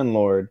Demon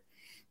Lord,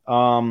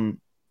 I'm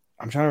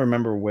trying to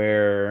remember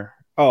where.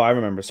 Oh, I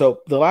remember.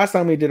 So the last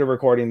time we did a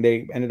recording,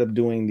 they ended up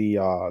doing the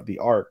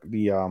arc,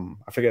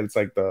 I forget, it's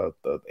like the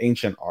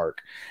ancient arc.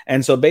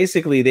 And so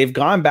basically they've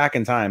gone back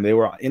in time. They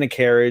were in a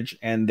carriage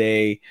and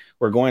they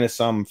were going to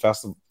some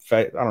festival,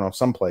 I don't know,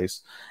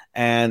 someplace.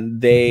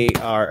 And they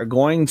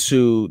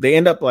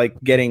end up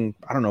like getting,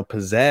 I don't know,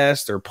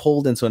 possessed or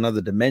pulled into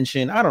another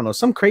dimension. I don't know.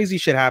 Some crazy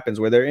shit happens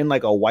where they're in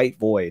like a white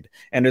void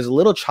and there's a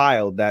little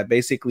child that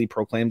basically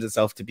proclaims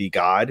itself to be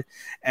God.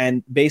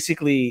 And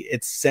basically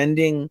it's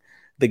sending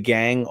the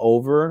gang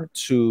over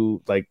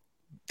to like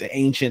the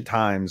ancient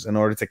times in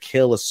order to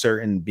kill a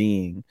certain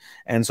being,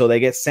 and so they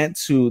get sent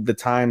to the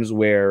times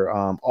where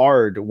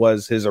Ard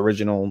was his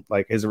original,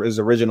 like his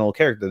original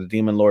character, the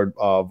demon lord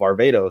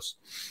Varvatos.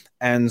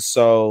 And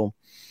so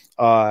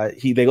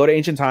they go to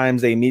ancient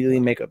times. They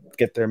immediately make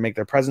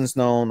their presence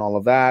known, all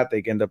of that.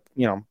 They end up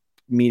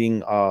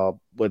meeting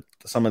with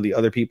some of the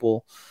other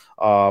people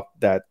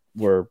that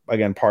were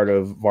again part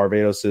of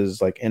Varvatos's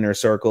like inner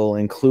circle,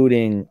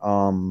 including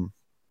God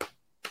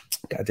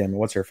damn it,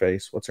 what's her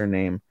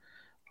name?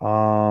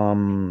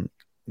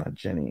 Not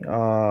Jenny.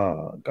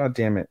 God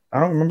damn it, I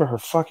don't remember her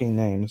fucking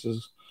name.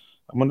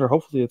 I wonder,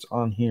 hopefully it's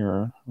on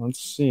here. Let's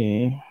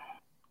see.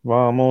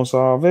 Vamos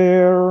a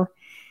ver.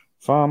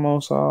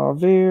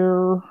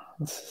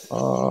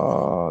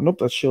 Nope,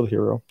 that's Shield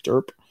Hero.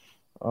 Derp.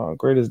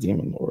 Greatest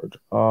Demon Lord.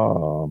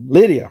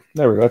 Lydia.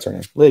 There we go. That's her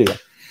name. Lydia.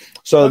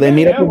 So they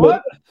meet up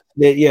with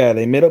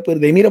they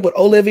meet up with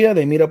Olivia.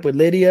 They meet up with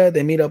Lydia.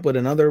 They meet up with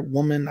another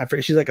woman. I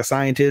forget. She's like a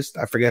scientist.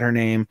 I forget her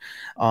name.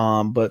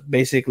 But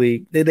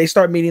basically they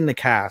start meeting the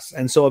cast,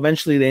 and so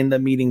eventually they end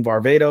up meeting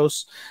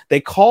Varvatos.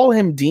 They call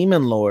him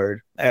Demon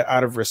Lord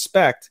out of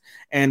respect,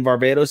 and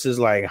Varvatos is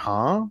like,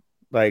 huh?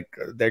 Like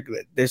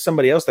there's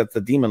somebody else that's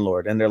the Demon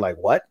Lord, and they're like,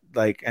 what?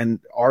 Like, and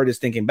Ard is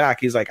thinking back.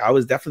 He's like, I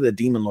was definitely the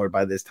Demon Lord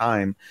by this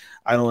time.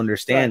 I don't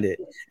understand it.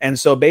 And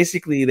so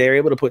basically, they're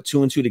able to put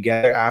two and two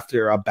together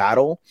after a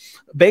battle.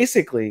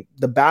 Basically,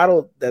 the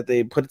battle that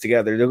they put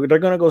together, they're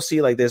gonna go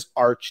see like this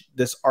arc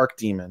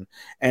demon,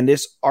 and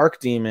this arc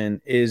demon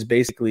is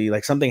basically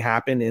like something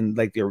happened in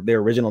like their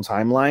original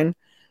timeline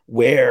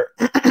where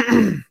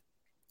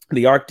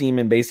the arc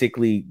demon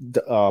basically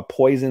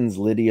poisons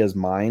Lydia's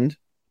mind.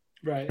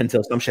 Right.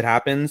 Until some shit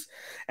happens,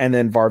 and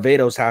then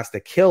Varvatos has to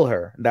kill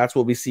her. That's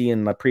what we see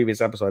in the previous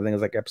episode. I think it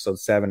was like episode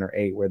 7 or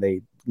 8, where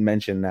they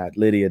mention that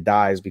Lydia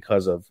dies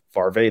because of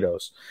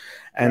Varvatos.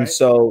 And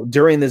so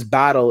during this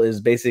battle is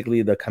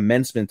basically the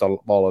commencement of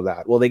all of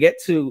that. Well, they get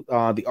to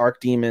the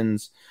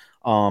Archdemon's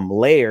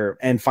lair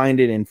and find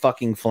it in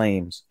fucking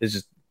flames. It's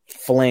just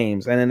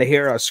flames, and then they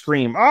hear a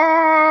scream,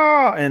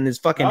 and his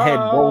fucking head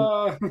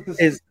rolls,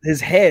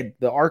 his head,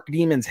 the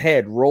Archdemon's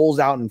head rolls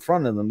out in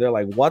front of them. They're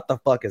like, what the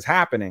fuck is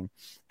happening?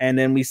 And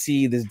then we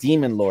see this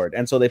Demon Lord,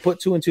 and so they put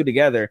two and two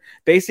together.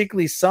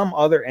 Basically, some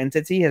other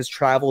entity has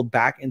traveled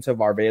back into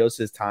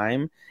Varvatos's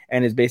time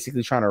and is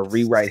basically trying to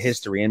rewrite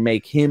history and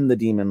make him the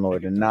Demon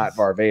Lord and not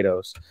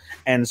Varvatos.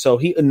 And so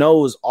he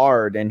knows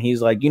Ard, and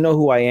he's like, you know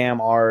who I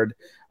am, Ard.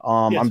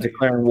 I'm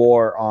declaring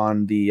war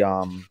on the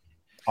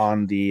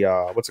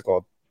what's it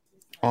called,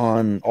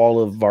 on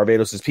all of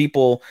Varvatos's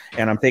people,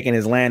 and I'm taking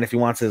his land. If he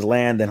wants his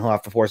land, then he'll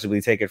have to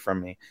forcibly take it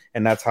from me.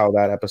 And that's how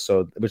that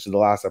episode, which is the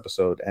last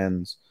episode,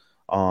 ends.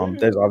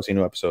 There's obviously a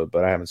new episode,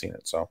 but I haven't seen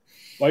it. So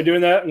while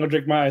doing that, I'm gonna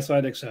drink my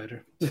Icelandic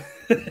cider.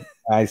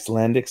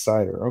 Icelandic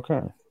cider,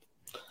 okay.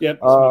 Yep.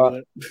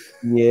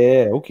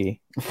 Yeah,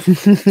 okay.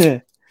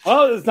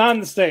 Well, it's not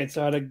in the States,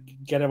 so I had to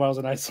get it while I was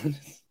in Iceland.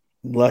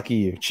 Lucky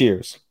you.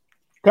 Cheers.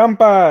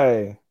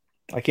 Kampai.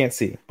 I can't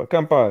see, but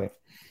kampai.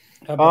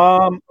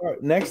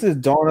 Next is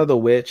Dawn of the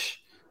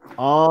Witch.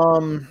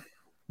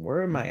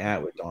 Where am I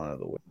at with Dawn of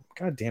the Witch?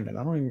 God damn it,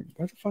 I don't even.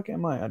 Where the fuck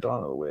am I at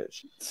Dawn of the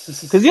Witch?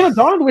 Because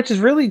Dawn of the Witch has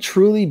really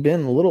truly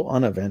been a little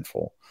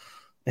uneventful.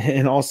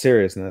 In all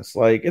seriousness,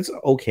 like it's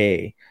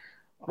okay.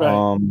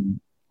 Right.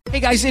 Hey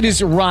guys, it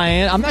is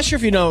Ryan. I'm not sure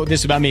if you know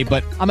this about me,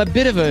 but I'm a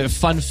bit of a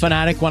fun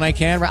fanatic when I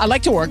can. I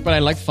like to work, but I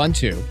like fun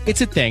too.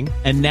 It's a thing.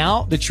 And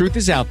now the truth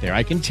is out there.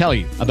 I can tell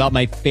you about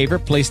my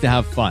favorite place to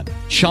have fun.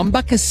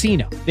 Chumba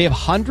Casino. They have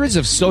hundreds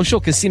of social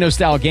casino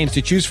style games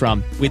to choose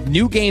from with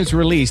new games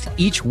released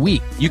each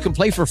week. You can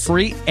play for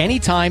free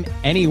anytime,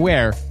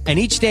 anywhere. And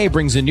each day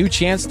brings a new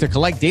chance to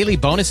collect daily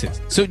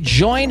bonuses. So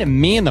join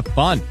me in the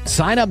fun.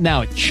 Sign up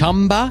now at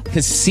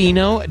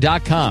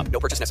ChumbaCasino.com. No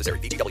purchase necessary.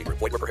 VGW.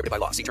 Void where prohibited by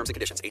law. See terms and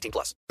conditions.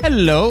 18+.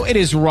 Hello, it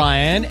is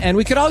Ryan, and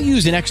we could all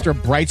use an extra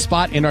bright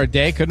spot in our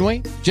day, couldn't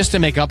we? Just to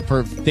make up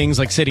for things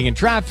like sitting in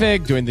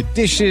traffic, doing the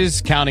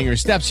dishes, counting your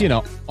steps,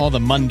 all the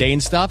mundane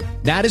stuff.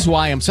 That is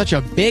why I'm such a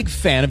big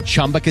fan of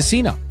Chumba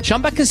Casino.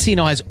 Chumba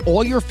Casino has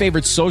all your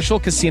favorite social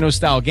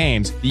casino-style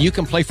games that you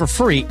can play for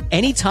free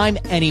anytime,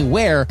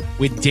 anywhere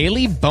with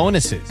daily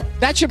bonuses.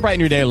 That should brighten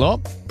your day a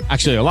little.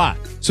 Actually, a lot.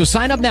 So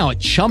sign up now at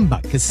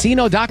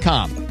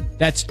ChumbaCasino.com.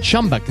 That's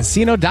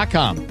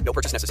ChumbaCasino.com. No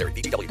purchase necessary.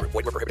 VGW. Void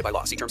where prohibited by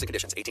law. See terms and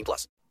conditions. 18+.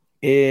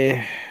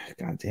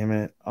 God damn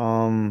it.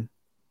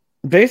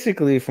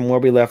 Basically, from where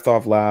we left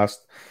off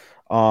last,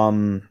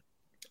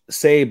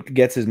 Sabe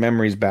gets his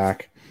memories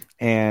back,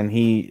 and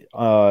he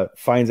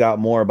finds out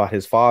more about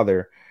his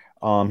father.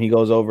 He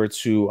goes over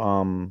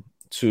to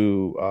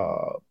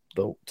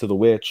the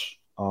witch.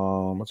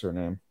 What's her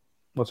name?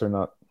 What's her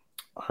nut?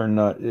 Her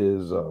nut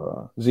is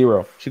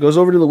Zero. She goes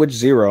over to the witch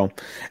Zero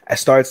and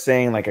starts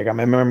saying, like, I got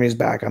my memories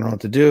back, I don't know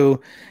what to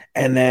do.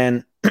 And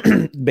then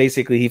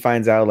basically he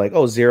finds out, like,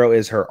 oh, Zero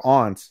is her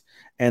aunt,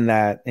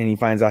 and he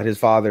finds out his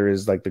father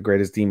is like the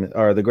greatest demon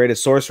or the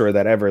greatest sorcerer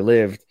that ever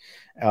lived.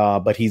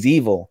 but he's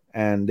evil.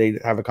 And they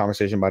have a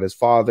conversation about his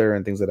father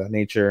and things of that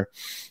nature.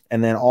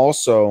 And then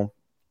also,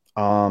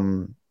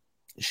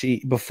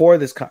 before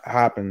this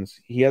happens,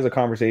 he has a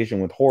conversation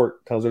with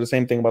Hort, tells her the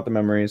same thing about the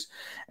memories,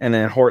 and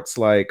then Hort's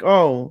like,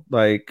 oh,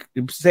 like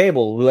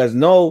Sable, who has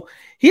no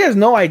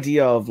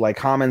idea of like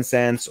common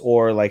sense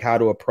or like how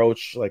to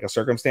approach like a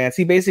circumstance.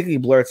 He basically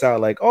blurts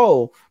out like,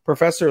 oh,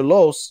 Professor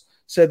Los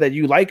said that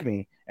you like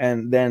me,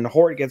 and then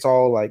Hort gets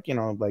all like,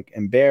 like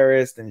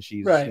embarrassed, and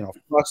she's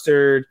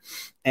flustered,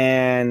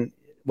 and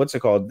what's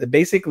it called?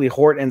 Basically,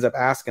 Hort ends up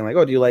asking like,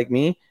 oh, do you like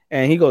me?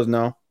 And he goes,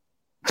 no.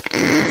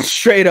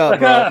 Straight up,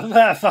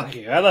 bro. Fuck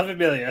you. I love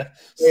Amelia.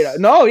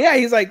 No, yeah,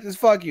 he's like, just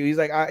fuck you. He's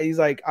like,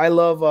 I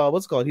love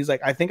what's it called? He's like,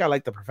 I think I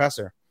like the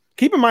professor.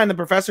 Keep in mind, the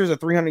professor is a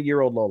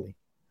 300-year-old loli.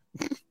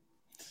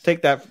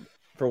 Take that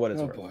for what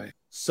it's worth. Boy.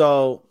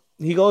 So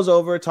he goes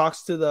over,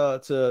 talks to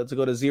to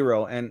go to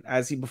Zero, and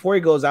before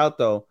he goes out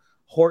though,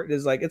 Hort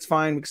is like, it's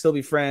fine, we can still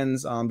be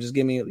friends. Just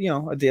give me,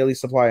 a daily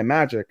supply of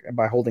magic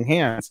by holding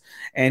hands.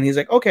 And he's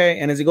like, okay.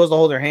 And as he goes to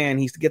hold her hand,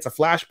 he gets a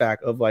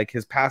flashback of like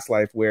his past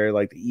life where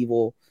like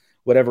the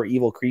whatever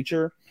evil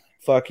creature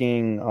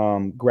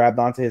fucking grabbed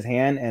onto his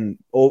hand and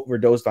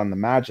overdosed on the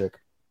magic,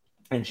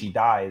 and she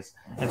dies.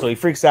 And so he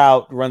freaks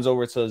out, runs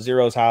over to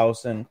Zero's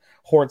house, and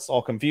Hort's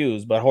all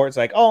confused. But Hort's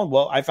like, oh,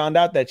 well, I found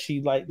out that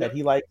he likes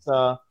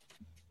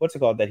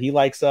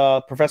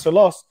Professor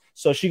Los.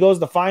 So she goes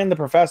to find the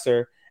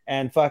professor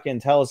and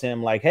fucking tells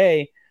him like,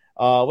 hey,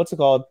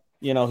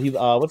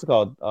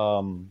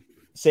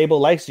 Sable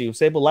likes you.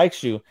 Sable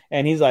likes you.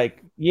 And he's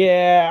like,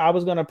 yeah, I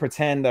was going to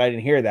pretend that I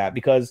didn't hear that,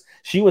 because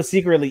she was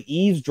secretly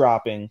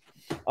eavesdropping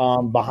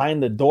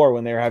behind the door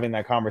when they were having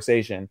that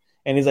conversation.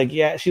 And he's like,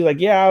 yeah, she's like,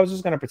 yeah, I was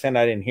just going to pretend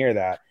I didn't hear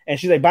that. And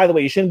she's like, by the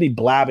way, you shouldn't be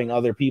blabbing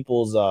other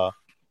people's,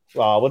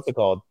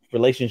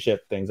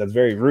 relationship things. That's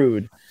very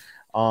rude.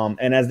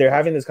 And as they're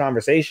having this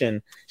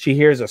conversation, she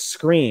hears a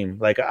scream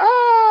like,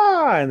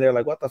 ah, and they're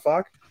like, what the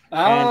fuck?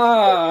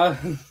 Ah.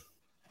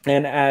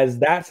 And as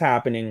that's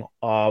happening,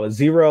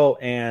 Zero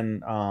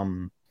and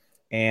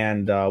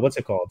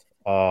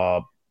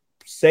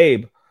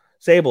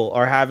Sable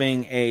are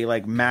having a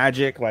like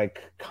magic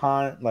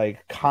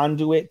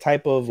conduit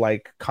type of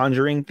like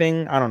conjuring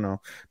thing. I don't know.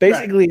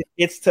 Basically, right.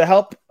 It's to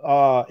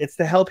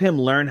help him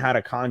learn how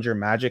to conjure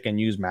magic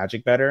and use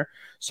magic better.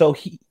 So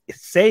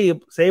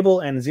Sable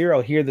and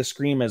Zero hear the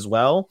scream as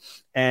well,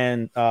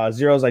 and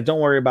Zero's like, don't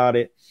worry about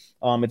it.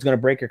 It's going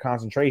to break your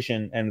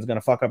concentration and it's going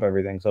to fuck up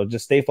everything. So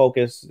just stay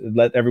focused.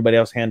 Let everybody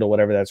else handle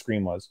whatever that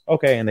scream was.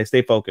 Okay. And they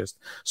stay focused.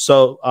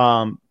 So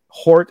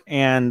Hort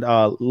and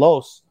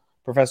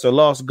Professor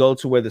Los go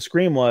to where the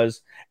scream was,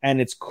 and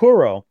it's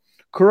Kuro.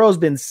 Kuro's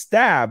been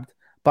stabbed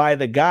by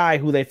the guy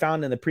who they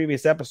found in the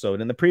previous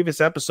episode. In the previous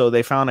episode,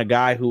 they found a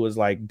guy who was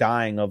like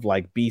dying of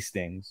like bee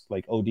stings,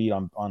 like OD'd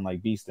on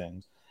like bee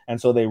stings.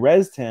 And so they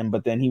rezzed him,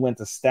 but then he went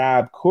to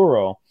stab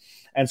Kuro.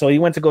 And so he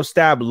went to go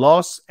stab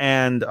Los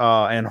and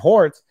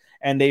Hort,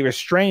 and they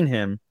restrain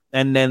him.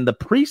 And then the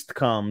priest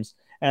comes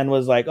and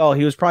was like, oh,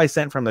 he was probably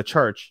sent from the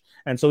church.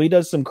 And so he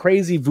does some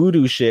crazy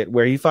voodoo shit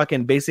where he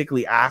fucking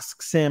basically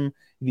asks him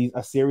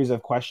a series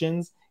of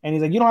questions. And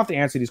he's like, you don't have to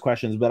answer these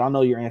questions, but I'll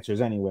know your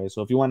answers anyway.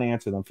 So if you want to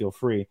answer them, feel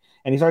free.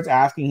 And he starts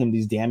asking him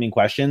these damning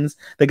questions.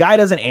 The guy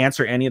doesn't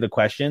answer any of the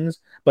questions,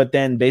 but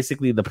then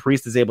basically the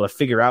priest is able to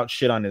figure out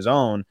shit on his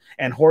own.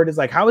 And Hort is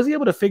like, how is he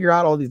able to figure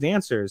out all these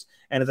answers?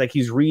 And it's like,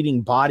 he's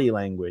reading body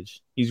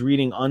language. He's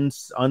reading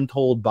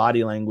untold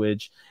body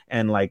language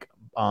and like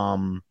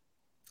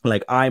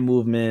eye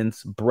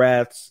movements,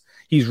 breaths.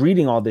 He's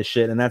reading all this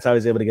shit, and that's how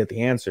he's able to get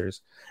the answers.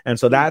 And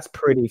so that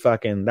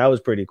was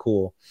pretty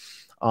cool.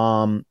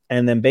 And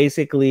then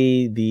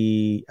basically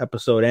the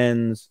episode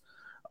ends.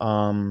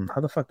 How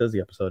the fuck does the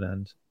episode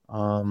end?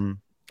 I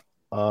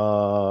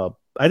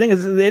think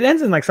it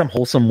ends in like some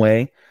wholesome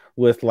way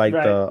with like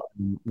right.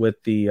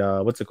 What's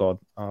it called?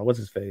 What's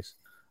his face?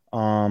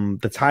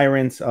 The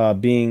tyrants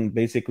being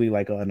basically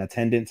like an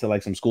attendant to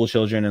like some school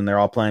children, and they're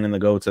all planning to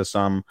go to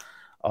some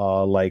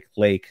like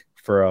lake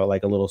for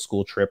like a little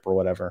school trip or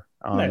whatever.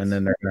 Nice. And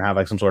then they're gonna have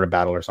like some sort of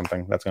battle or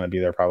something that's gonna be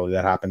there probably.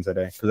 That happened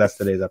today because that's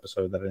today's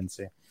episode that I didn't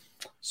see.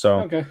 So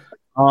okay.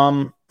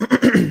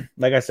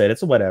 Like I said,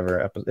 it's a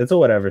whatever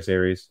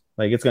series.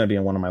 Like it's gonna be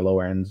in one of my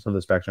lower ends of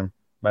the spectrum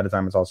by the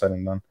time it's all said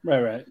and done.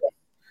 Right.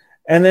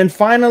 And then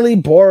finally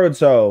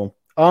Boruto.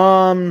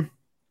 Long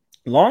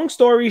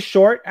story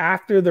short,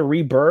 after the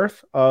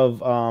rebirth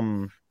of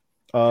god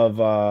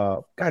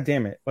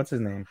damn it, what's his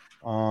name?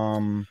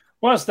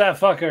 What's that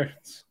fucker?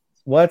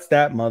 What's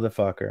that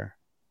motherfucker?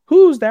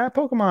 Who's that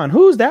Pokemon?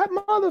 Who's that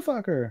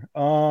motherfucker? I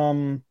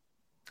was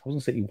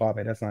gonna say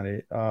Iwabe, that's not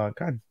it.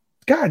 God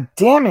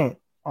damn it.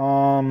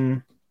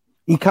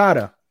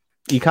 Ikada.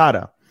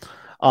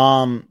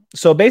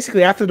 So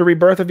basically after the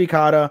rebirth of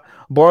Ikada,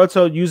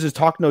 Boruto uses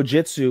Talk no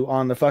Jitsu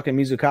on the fucking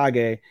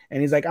Mizukage,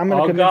 and he's like, I'm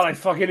gonna God, I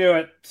fucking knew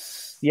it.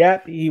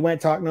 Yep, he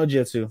went Talk no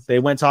Jitsu. They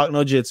went Talk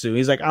no Jitsu.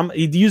 He's like,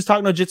 he used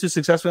Talk no Jitsu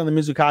successfully on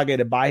the Mizukage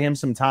to buy him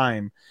some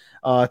time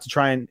to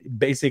try and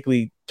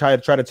basically try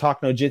to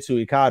Talk no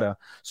Jitsu Ikada.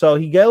 So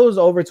he goes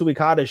over to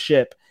Ikada's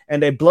ship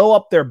and they blow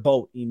up their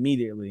boat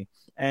immediately.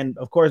 And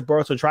of course,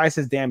 Boruto tries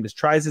his damnedest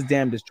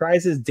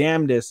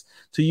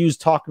to use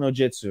Talk no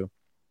Jitsu.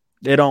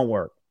 It don't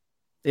work.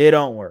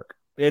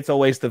 It's a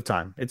waste of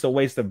time. It's a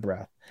waste of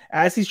breath.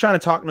 As he's trying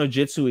to Talk no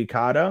Jitsu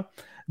Ikada,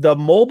 the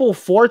mobile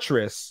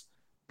fortress,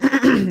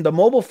 the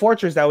mobile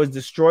fortress that was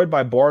destroyed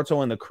by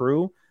Boruto and the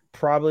crew,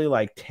 probably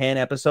like 10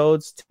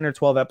 or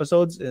 12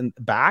 episodes in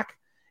back,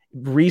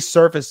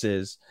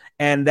 resurfaces.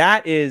 And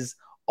that is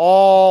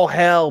all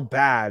hell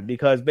bad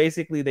because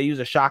basically they use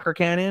a shocker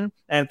cannon,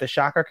 and if the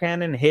shocker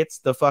cannon hits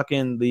the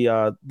fucking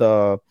the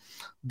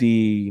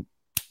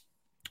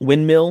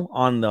windmill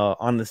on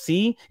the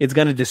sea, it's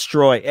gonna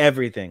destroy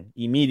everything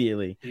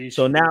immediately.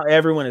 So now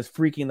everyone is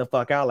freaking the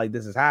fuck out, like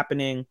this is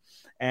happening,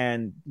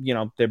 and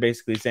they're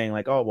basically saying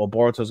like, oh well,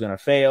 Boruto's gonna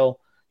fail,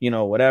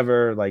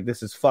 whatever, like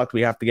this is fucked.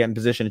 We have to get in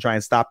position to try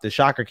and stop the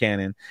shocker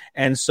cannon.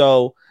 And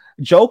so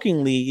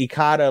jokingly,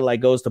 Ikada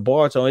like goes to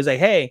Boruto and he's like,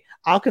 hey,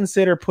 I'll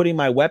consider putting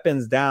my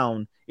weapons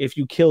down if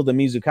you kill the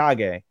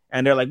Mizukage.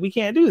 And they're like, we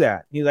can't do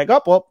that. He's like,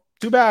 oh well,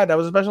 too bad, that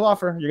was a special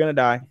offer, you're gonna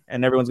die,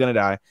 and everyone's gonna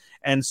die.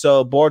 And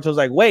so Boruto's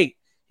like, wait,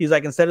 he's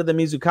like, instead of the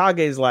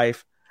Mizukage's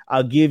life,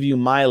 I'll give you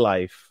my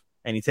life.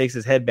 And he takes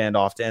his headband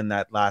off to end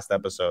that last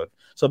episode.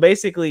 So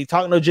basically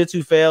Talk no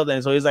Jitsu failed,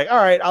 and so he's like, all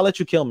right, I'll let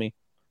you kill me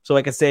so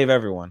I can save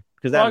everyone,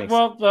 because that makes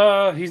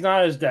sense. He's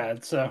not his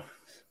dad, so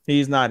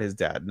he's not his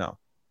dad, no.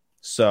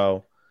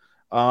 So,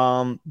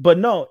 but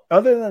no,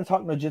 other than the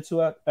Talk no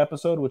Jitsu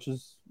episode, which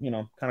is,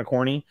 kind of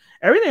corny,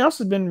 everything else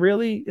has been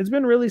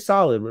really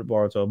solid with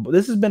Boruto. But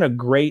this has been a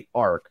great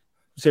arc.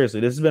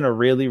 Seriously, this has been a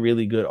really,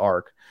 really good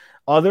arc.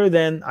 Other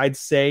than, I'd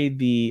say,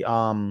 the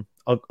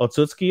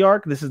Otsutsuki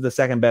arc, this is the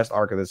second best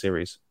arc of the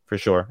series for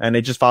sure. And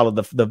they just followed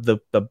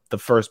the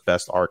first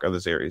best arc of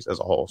the series as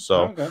a whole.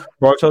 So okay.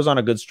 Boruto's on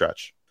a good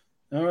stretch.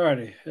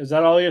 Alrighty, is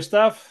that all your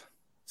stuff?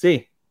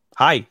 See,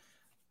 hi.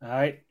 All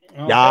right.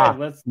 Okay, yeah.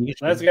 Let's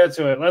get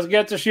to it. Let's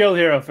get to Shield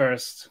Hero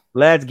first.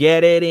 Let's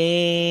get it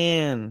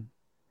in.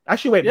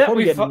 Actually, wait. Before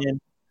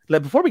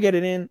we get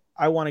it in,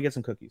 I want to get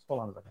some cookies.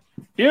 Hold on a second.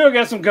 You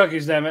get some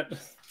cookies, damn it,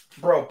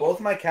 bro. Both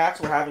my cats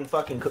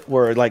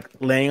were like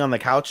laying on the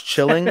couch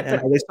chilling,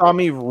 and they saw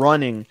me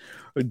running,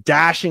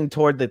 dashing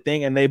toward the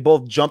thing, and they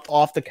both jumped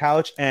off the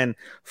couch and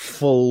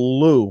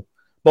flew.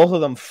 Both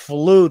of them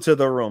flew to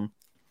the room.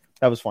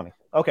 That was funny.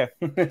 Okay.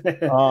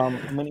 All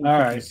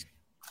right.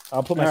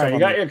 I'll put myself. All right, you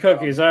got your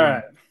cookies. All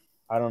right.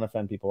 I don't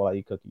offend people while I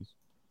eat cookies.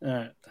 All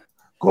right.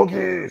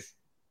 Cookies.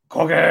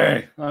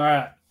 Cookie. All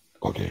right.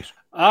 Cookies.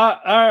 All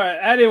right.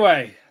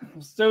 Anyway,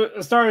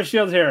 let's start with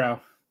Shield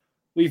Hero.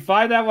 We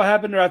find out what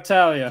happened to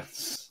Raptalia.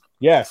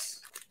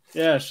 Yes.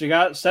 Yeah, she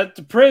got sent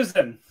to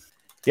prison.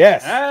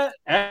 Yes.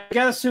 And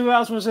guess who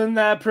else was in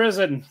that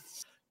prison?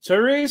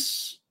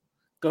 Therese,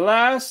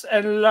 Glass,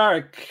 and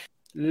Lark.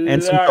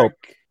 And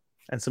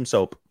some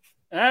soap.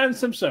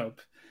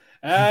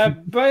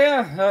 But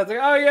yeah, I was like,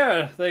 oh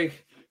yeah,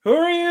 like, who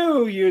are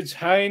you, you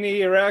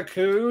tiny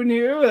raccoon?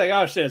 You like,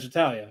 oh shit, it's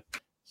Italia.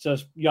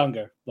 Just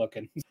younger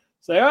looking. It's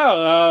like,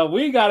 oh,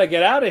 we gotta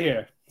get out of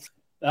here.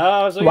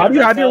 So why do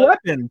you have your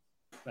weapon?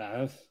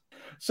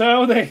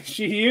 So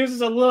she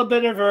uses a little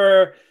bit of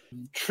her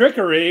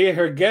trickery,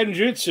 her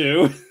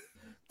genjutsu,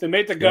 to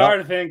make the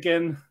guard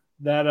thinking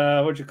that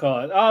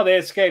they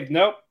escaped.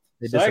 Nope.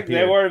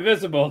 They were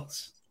invisible.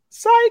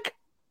 Psych.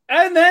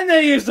 And then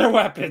they used their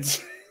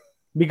weapons.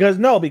 Because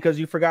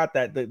you forgot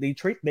that they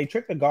tricked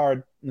the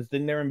guard,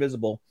 thinking they're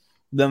invisible.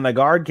 Then the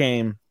guard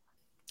came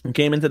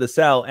into the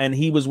cell, and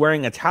he was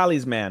wearing a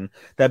talisman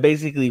that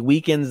basically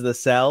weakens the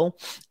cell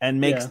and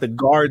makes the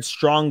guard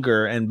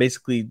stronger, and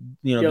basically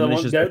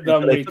diminishes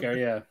them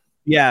weaker.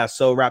 Yeah.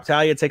 So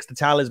Raptalia takes the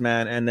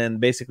talisman, and then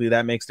basically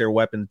that makes their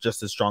weapon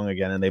just as strong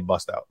again, and they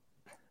bust out.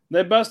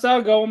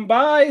 Going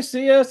by.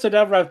 See ya. So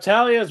now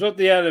Raptalia is with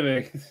the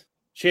enemy.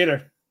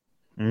 Cheater.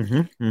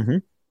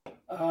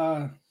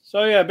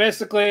 So yeah,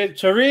 basically,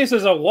 Therese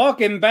is a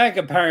walking bank,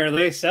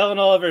 apparently, selling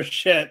all of her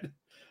shit,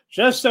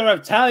 just so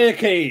Raptalia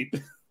can eat,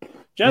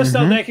 just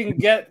so they can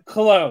get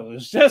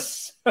clothes.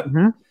 Just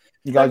you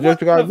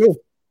gotta do.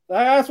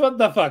 That's what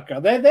the fuck.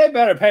 They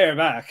better pay her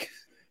back.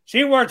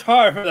 She worked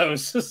hard for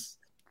those.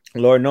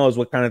 Lord knows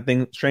what kind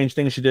of strange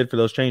things she did for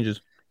those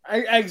changes.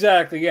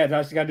 Exactly. Yeah,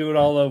 now she got to do it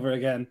all over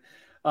again.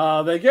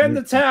 They get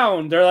into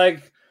town. They're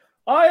like,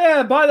 oh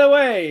yeah, by the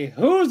way,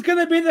 who's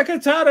gonna be the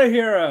katana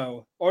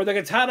hero or the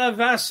katana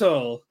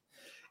vassal?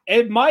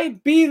 It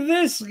might be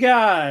this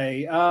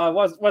guy.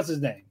 What's his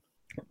name?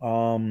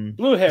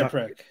 Blue hair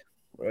prick.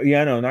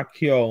 Yeah, no, not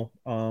Kyo.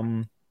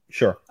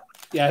 Sure.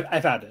 Yeah, I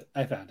found it.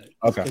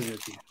 Okay.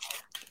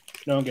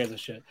 No one gives a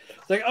shit.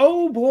 It's like,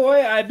 oh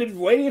boy, I've been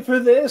waiting for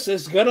this.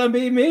 It's gonna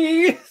be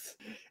me.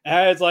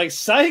 And it's like,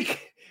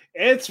 psych,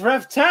 it's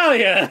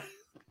Raptalia.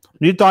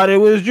 You thought it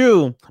was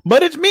you,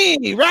 but it's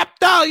me,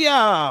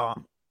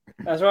 Raptalia.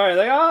 That's right.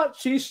 Like, oh,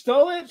 she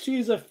stole it.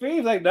 She's a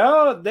thief. Like,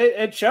 no,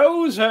 it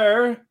chose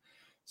her.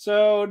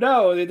 So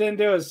no, they didn't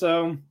do it.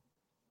 So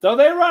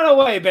they run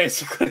away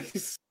basically.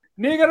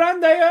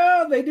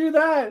 Nigarandaya, they do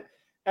that.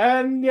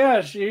 And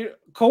yeah, she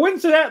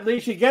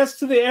gets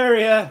to the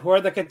area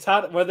where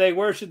they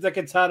worship the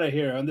katana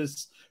here on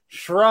this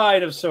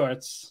shrine of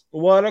sorts.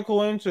 What a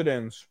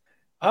coincidence.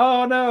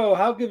 Oh no,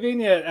 how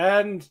convenient.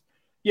 And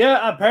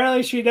yeah,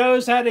 apparently she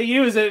knows how to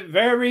use it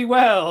very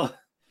well.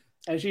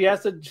 And she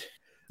has to.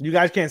 You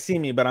guys can't see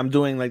me, but I'm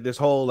doing like this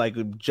whole like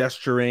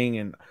gesturing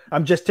and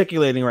I'm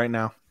gesticulating right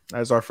now,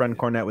 as our friend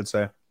Cornette would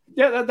say.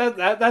 Yeah,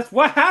 that's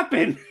what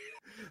happened.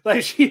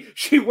 Like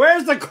she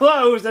wears the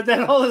clothes and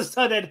then all of a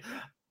sudden,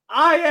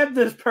 I am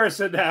this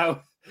person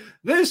now.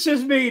 This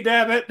is me,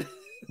 damn it.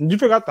 You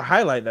forgot to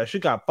highlight that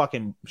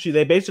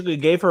they basically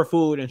gave her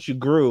food and she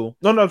grew.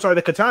 No, I'm sorry,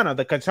 the katana.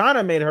 The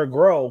katana made her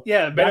grow.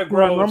 Yeah, made her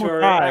grow to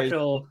her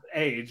actual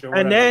age.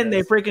 And then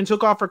they freaking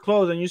took off her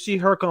clothes and you see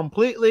her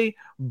completely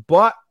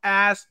butt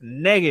ass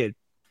naked.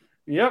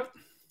 Yep.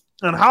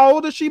 And how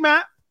old is she,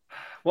 Matt?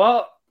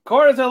 Well,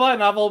 according to the light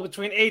novel,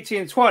 between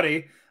 18 and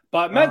 20,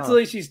 but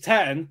mentally she's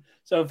 10.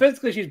 So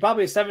physically she's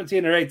probably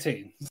 17 or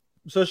 18.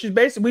 So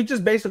we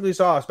just basically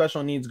saw a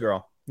special needs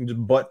girl.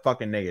 Just butt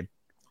fucking naked.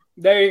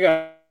 There you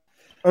go.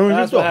 I mean,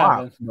 that's what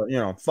happened. But,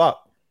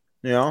 fuck.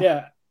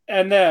 Yeah.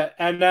 And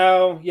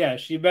now,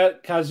 she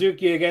met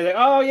Kazuki again. Like,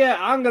 oh, yeah,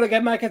 I'm going to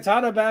get my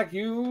katana back,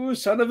 you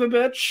son of a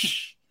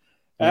bitch.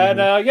 Mm-hmm.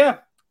 And,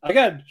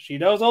 again, she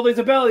knows all these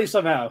abilities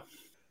somehow.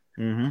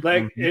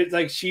 Mm-hmm.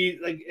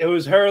 It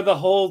was her the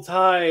whole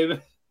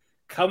time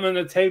coming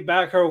to take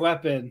back her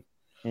weapon.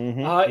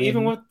 Mm-hmm.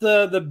 Even with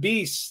the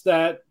beast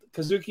that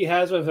Kazuki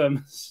has with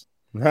him.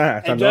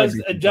 And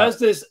does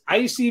this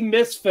icy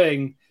mist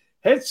thing,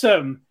 hits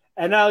him,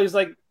 and now he's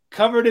like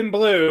covered in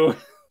blue.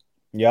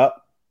 Yep.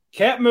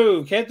 Can't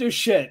move, can't do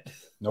shit.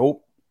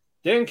 Nope.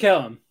 Didn't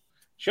kill him.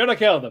 Should have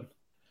killed him.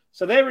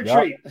 So they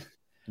retreat.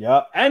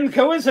 Yep. And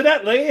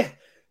coincidentally,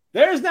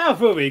 there's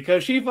Naofumi,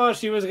 because she thought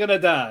she was gonna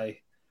die.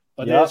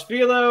 But there's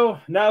Philo,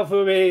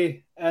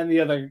 Naofumi, and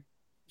the other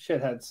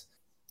shitheads.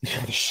 The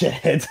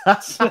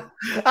shitheads.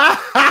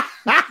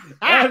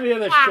 And the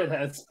other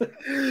shitheads.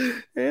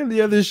 And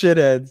the other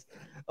shitheads.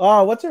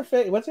 Oh, what's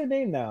her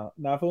name now?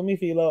 Naofumi,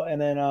 Philo,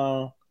 and then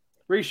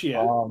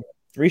Rishia.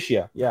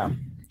 Rishia, yeah.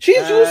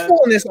 She's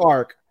useful in this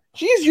arc.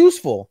 She's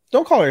useful.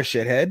 Don't call her a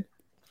shithead.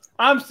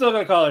 I'm still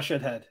gonna call her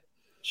shithead.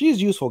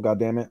 She's useful,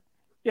 goddammit.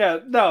 Yeah,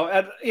 no,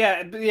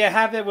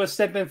 have it was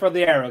simping for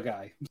the arrow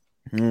guy.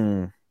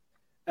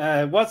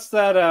 What's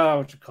that?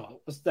 What you call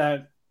it? What's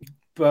that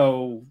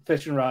bow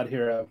fishing rod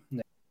hero?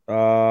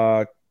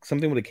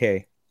 Something with a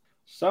K.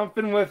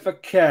 Something with a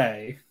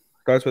K.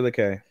 Starts with a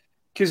K.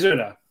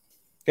 Kizuna.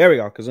 There we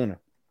go, Kizuna.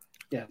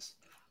 Yes.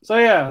 So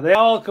yeah, they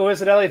all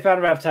coincidentally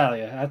found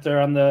Raptalia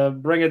after on the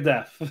Bring of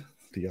Death.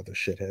 The other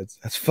shitheads.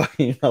 That's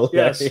fucking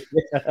hilarious. Yes.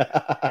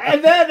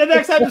 And then the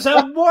next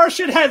episode, more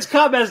shitheads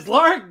come as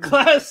Lark,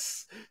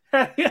 Glass,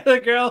 and the other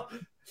girl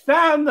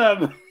found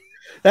them.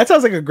 That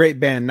sounds like a great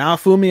band.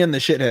 Naofumi and the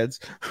shitheads.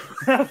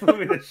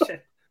 Naofumi the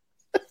shit.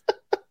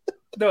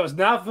 No, it's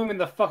Naofumi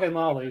and the fucking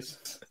lollies.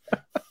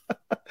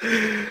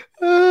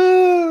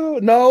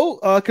 No,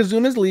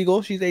 Kazuna's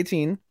legal. She's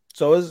 18.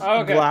 So is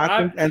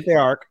Glass and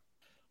Thearch.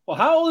 Well,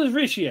 how old is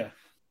Rishia?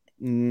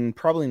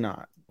 Probably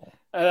not.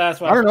 That's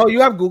why I don't know. You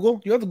have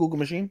Google. You have the Google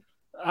machine.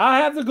 I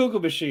have the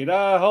Google machine.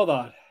 Hold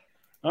on.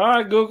 All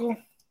right, Google.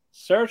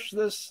 Search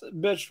this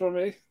bitch for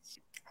me.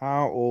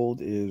 How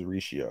old is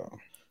Rishia?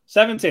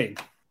 17.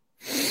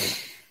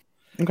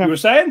 Okay. You were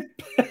saying?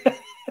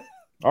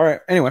 All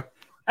right. Anyway.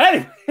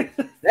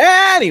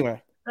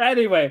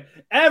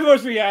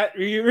 Everyone's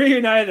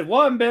reunited.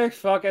 One big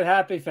fucking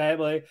happy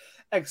family.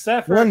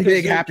 Except for one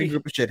big Kazuki, happy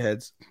group of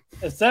shitheads.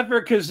 Except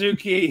for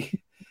Kazuki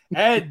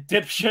and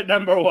dipshit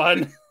number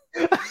one.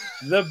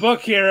 The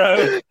book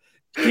hero,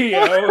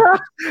 Kyo.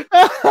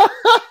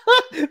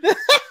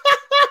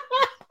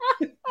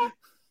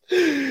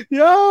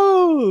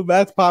 Yo,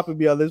 Matt's popping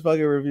me on this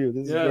fucking review.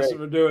 This is great.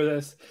 We're doing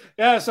this.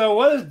 Yeah, so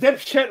what does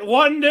dipshit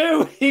one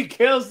do? He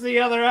kills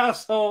the other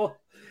asshole.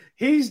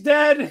 He's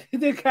dead,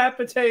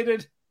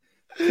 decapitated.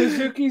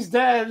 Kazuki's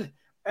dead.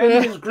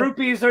 And his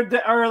groupies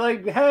are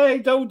like, hey,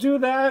 don't do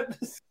that.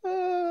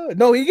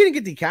 No, he didn't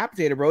get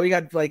decapitated, bro. He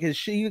got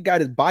he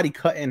got his body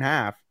cut in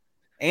half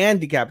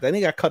and decapitated. I think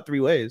he got cut 3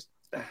 ways.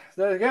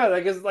 Yeah,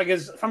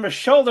 his from his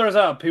shoulders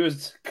up, he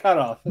was cut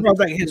off. Bro,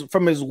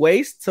 from his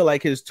waist to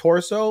his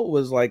torso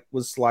was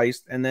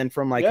sliced, and then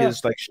from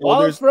his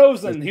shoulders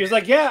frozen. He was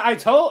like, yeah,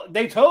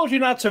 they told you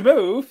not to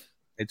move.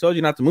 They told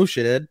you not to move,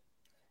 shithead.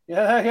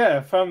 Yeah.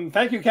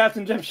 Thank you,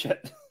 Captain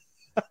Dipshit.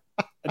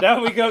 And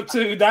now we go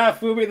to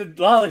Naofumi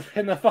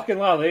the fucking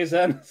lollies,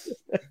 and this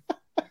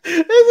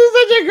is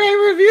such a great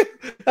review.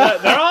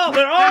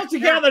 They're all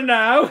together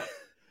now.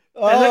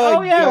 What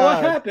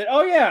happened?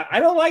 Oh yeah, I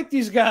don't like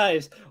these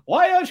guys.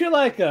 Why don't you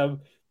like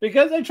them?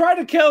 Because they tried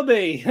to kill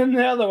me in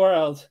the other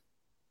world.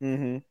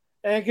 Mm-hmm.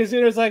 And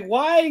Kazuna's like,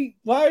 why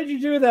did you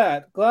do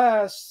that?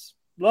 Glass,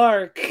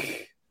 Lark,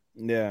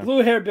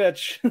 blue hair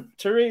bitch,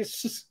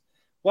 Therese,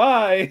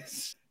 why?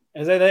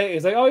 And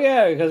he's like, oh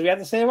yeah, because we have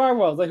to save our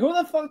world. Like, who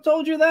the fuck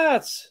told you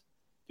that?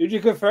 Did you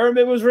confirm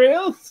it was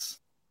real?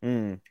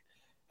 Mm.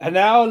 And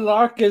now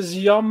Lark is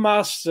your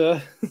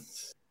master.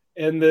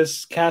 in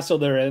this castle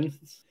they're in.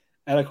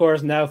 And of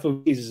course, now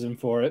Fu teases him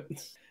for it.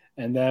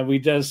 And then we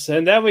get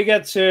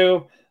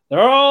to they're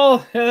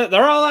all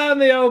out in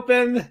the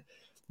open.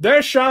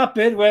 They're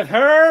shopping with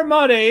her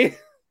money.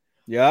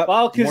 Yeah.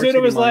 While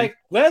Kazuna was like,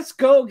 let's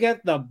go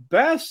get the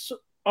best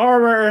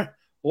armor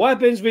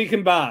weapons we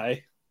can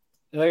buy.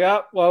 And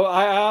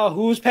like,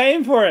 who's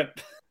paying for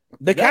it?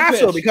 The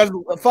castle, because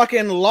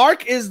fucking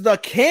Lark is the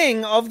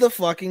king of the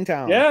fucking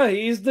town. Yeah,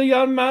 he's the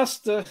young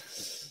master.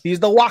 He's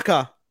the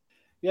Waka.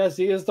 Yes,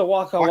 he is the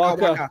Waka.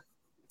 Waka.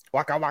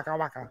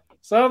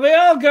 So they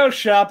all go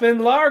shopping.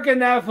 Lark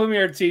and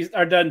Nafumi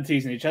are done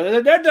teasing each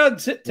other. They're done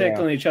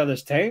tickling each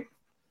other's taint.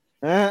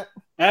 And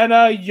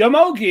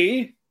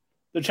Yomogi,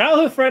 the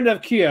childhood friend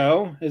of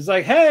Kyo, is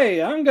like,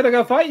 hey, I'm going to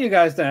go fight you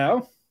guys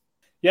now.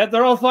 Yet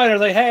they're all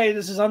fighters like, hey,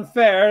 this is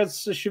unfair. It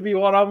should be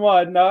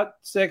 1-on-1, not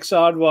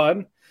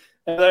 6-on-1.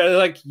 And they're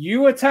like,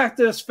 you attacked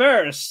us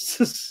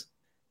first.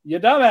 You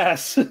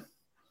dumbass.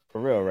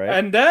 For real, right?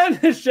 And then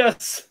it's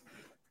just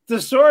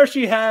the sword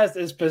she has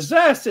is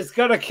possessed. It's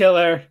going to kill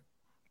her.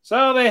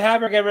 So they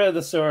have her get rid of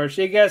the sword.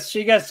 She gets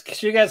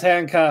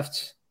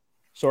handcuffed.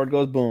 Sword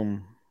goes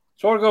boom.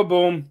 Sword go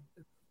boom.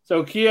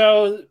 So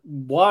Kyo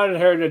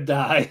wanted her to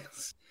die.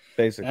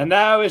 Basically. And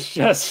now it's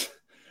just,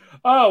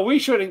 we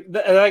shouldn't,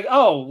 like,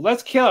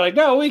 let's kill her. Like,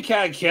 no, we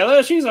can't kill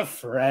her. She's a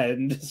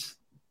friend.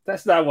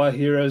 That's not what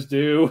heroes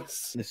do.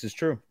 This is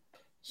true.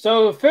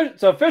 So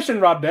fishing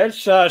rod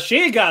bitch,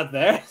 she got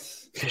there.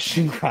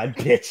 Fishing rod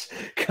bitch.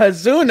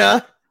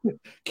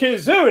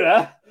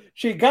 Kazuna,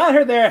 she got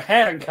her there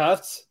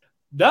handcuffed.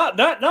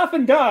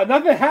 Nothing done.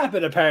 Nothing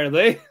happened,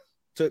 apparently.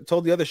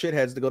 Told the other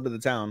shitheads to go to the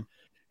town.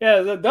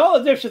 Yeah, the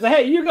whole dipshit's like,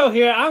 hey, you go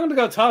here. I'm going to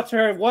go talk to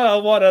her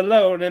one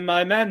alone in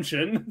my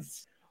mansion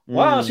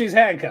while she's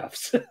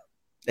handcuffed.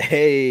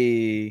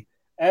 Hey.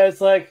 And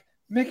it's like,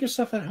 make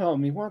yourself at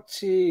home. You want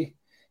tea?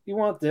 You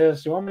want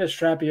this? You want me to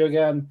strap you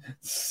again?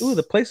 Ooh,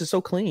 the place is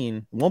so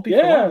clean. Won't be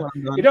for long.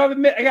 You know,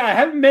 I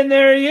haven't been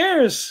there in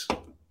years.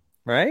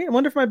 Right? I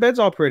wonder if my bed's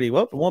all pretty.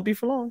 Well, it won't be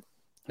for long.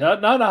 No,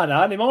 not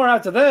anymore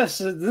after this.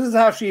 This is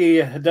how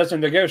she does her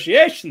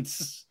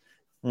negotiations.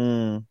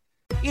 It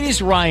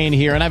is Ryan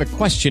here, and I have a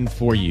question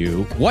for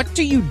you. What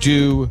do you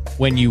do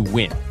when you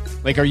win?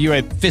 Like, are you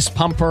a fist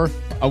pumper,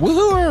 a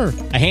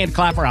woohooer, a hand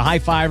clapper, a high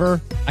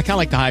fiver? I kind of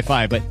like the high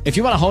five, but if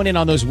you want to hone in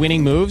on those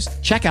winning moves,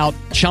 check out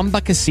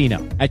Chumba Casino.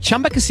 At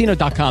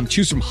ChumbaCasino.com,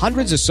 choose from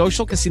hundreds of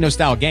social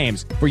casino-style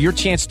games for your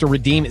chance to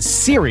redeem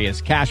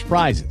serious cash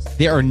prizes.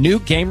 There are new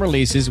game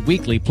releases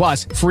weekly,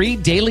 plus free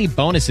daily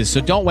bonuses, so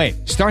don't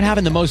wait. Start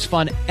having the most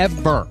fun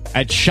ever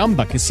at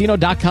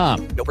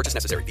ChumbaCasino.com. No purchase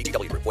necessary.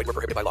 VGW. Void where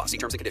prohibited by law. See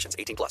terms and conditions.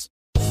 18+.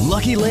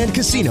 Lucky Land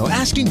Casino,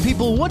 asking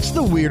people, what's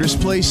the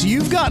weirdest place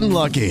you've gotten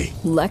lucky?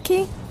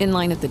 Lucky? In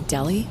line at the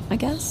deli, I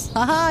guess?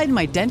 Aha, in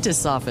my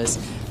dentist's office.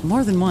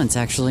 More than once,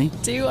 actually.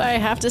 Do I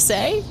have to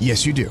say?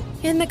 Yes, you do.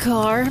 In the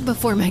car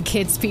before my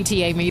kids'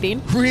 PTA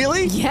meeting.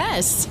 Really?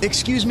 Yes.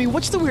 Excuse me,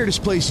 what's the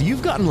weirdest place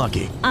you've gotten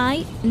lucky?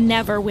 I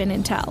never win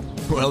and tell.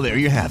 Well, there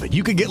you have it.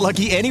 You can get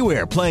lucky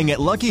anywhere, playing at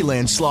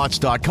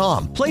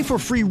LuckyLandSlots.com. Play for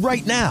free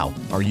right now.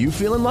 Are you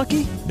feeling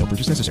lucky? No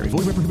purchase necessary. Void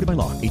where prohibited by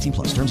law.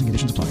 18+. Terms and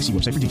conditions apply. See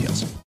website for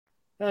details.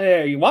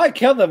 Hey, why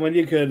kill them when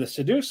you could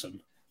seduce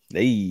them?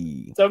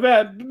 Hey. So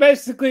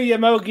basically,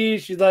 Yomogi,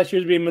 she thought she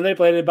was being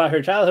manipulated by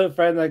her childhood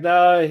friend. Like,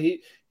 no,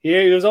 he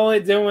was only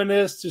doing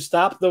this to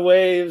stop the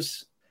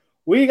waves.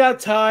 We got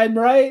time,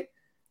 right?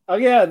 Oh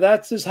yeah,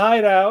 that's his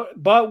hideout.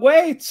 But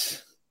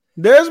wait,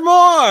 there's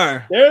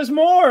more. There's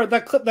more.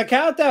 The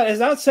countdown is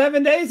not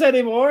 7 days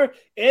anymore.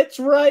 It's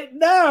right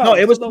now. No,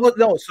 it was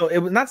no. So it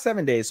was not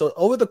 7 days. So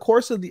over the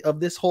course of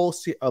this whole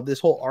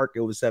arc,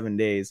 it was 7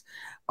 days.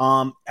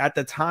 At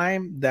the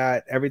time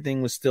that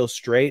everything was still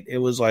straight, it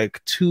was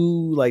like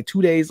 2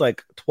 days,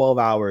 like 12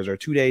 hours, or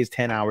 2 days,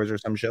 10 hours, or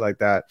some shit like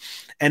that.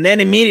 And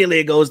then immediately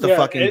it goes to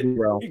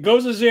zero. It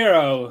goes to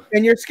zero.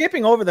 And you're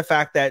skipping over the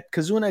fact that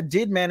Kazuna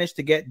did manage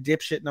to get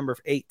dipshit number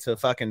 8 to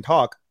fucking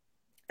talk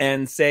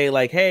and say,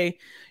 like, hey,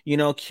 you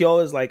know, Kyo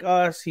is like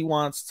us. He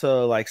wants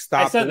to, like,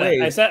 stop the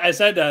waves. I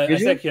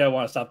said Kyo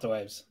wants to stop the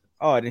waves.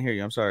 Oh, I didn't hear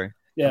you. I'm sorry.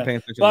 Yeah.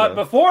 But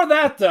before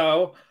that,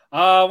 though,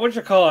 what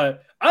you call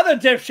it? Other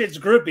dipshits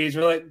groupies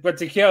were like, but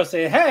to Kyo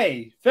say,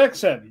 hey, fix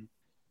him.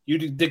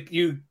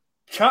 You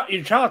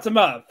chopped him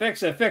up.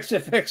 Fix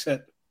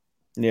it.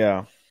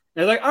 Yeah.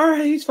 They're like, all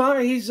right, he's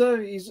fine. He's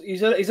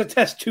a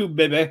test tube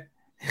baby.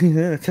 He's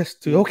a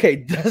test tube. Okay,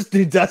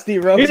 Dusty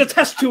Rose. He's a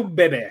test tube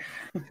baby.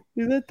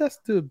 He's a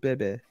test tube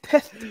baby.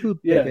 Test tube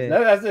baby.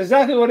 Yeah, that's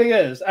exactly what he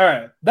is. All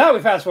right, now we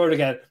fast forward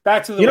again.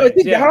 Back to the.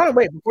 Hold on,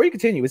 wait. Before you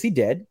continue, is he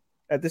dead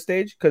at this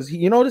stage? Because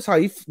you notice how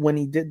when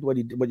he did what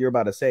you're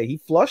about to say, he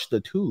flushed the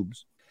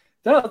tubes.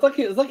 No, it's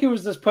like he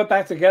was just put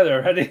back together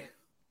already.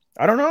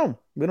 I don't know.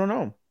 We don't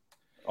know.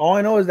 All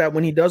I know is that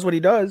when he does what he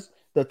does,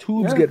 the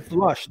tubes get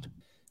flushed.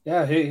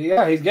 Yeah,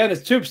 he's getting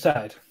his tubes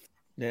tied.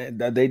 Yeah,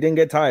 they didn't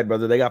get tied,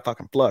 brother. They got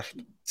fucking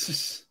flushed.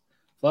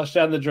 Flushed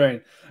down the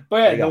drain.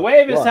 But yeah, the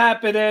wave is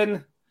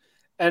happening,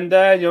 and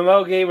then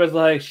Yomogi was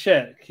like,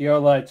 shit, Kyo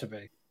lied to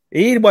me.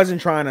 He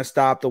wasn't trying to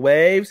stop the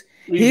waves.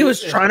 He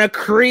was trying to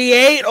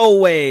create a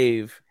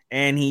wave.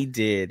 And he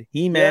did.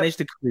 He managed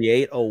to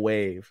create a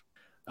wave.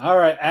 All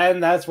right.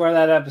 And that's where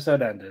that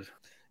episode ended.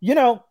 You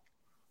know,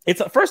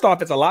 first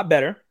off, it's a lot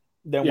better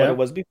than what it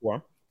was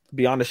before.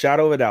 Beyond a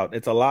shadow of a doubt.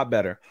 It's a lot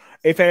better.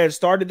 If it had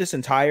started this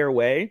entire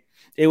way,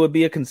 it would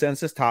be a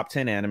consensus top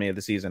 10 anime of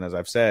the season, as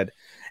I've said.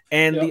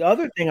 And the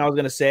other thing I was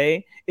going to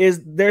say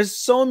is there's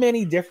so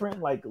many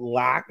different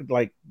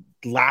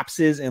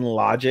lapses in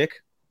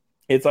logic.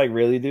 It's like,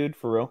 really, dude,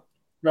 for real?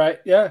 Right.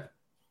 Yeah,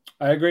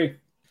 I agree.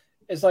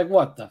 It's like,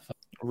 what the fuck?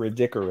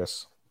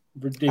 Ridiculous.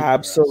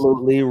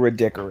 Absolutely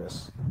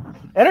ridiculous.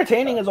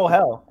 Entertaining as all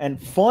hell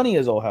and funny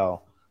as all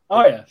hell.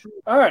 Oh, yeah.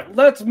 All right,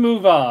 let's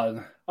move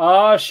on.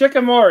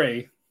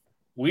 Shikamori.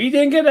 We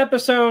didn't get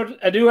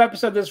a new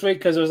episode this week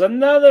because there was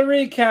another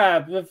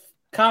recap with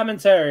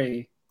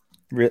commentary.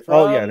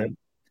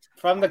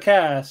 From the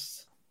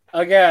cast.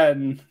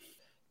 Again.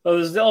 So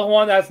there's still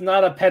one that's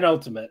not a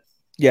penultimate.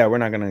 Yeah, we're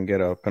not going to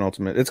get a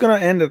penultimate. It's going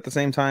to end at the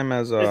same time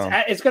as...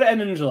 It's going to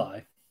end in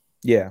July.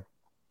 Yeah,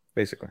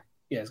 basically.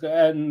 Yeah, it's going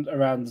to end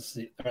around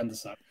the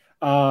summer.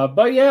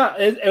 But yeah,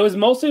 it was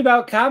mostly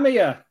about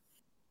Kamiya.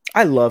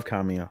 I love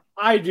Kamiya.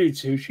 I do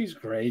too. She's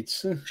great.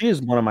 She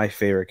is one of my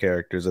favorite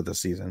characters of the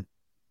season.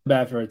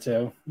 Bad for her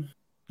too.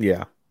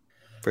 Yeah,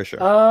 for sure.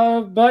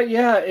 But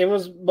yeah, it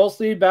was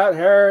mostly about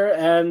her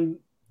and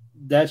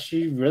that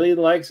she really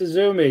likes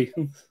Izumi.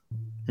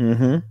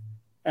 Mm-hmm.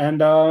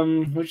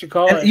 And what you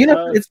call it? You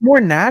know, it's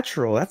more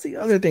natural. That's the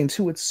other thing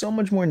too. It's so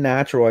much more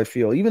natural. I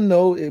feel, even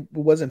though it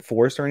wasn't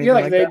forced or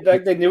anything. Yeah,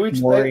 they knew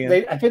each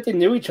other. I think they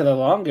knew each other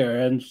longer,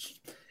 and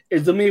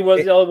Izumi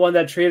was the only one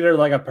that treated her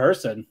like a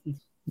person.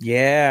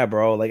 Yeah,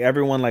 bro. Like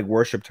everyone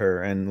worshipped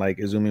her, and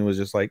Izumi was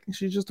just like,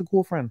 she's just a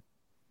cool friend.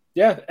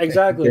 Yeah,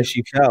 exactly. And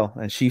she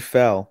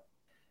fell.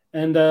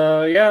 And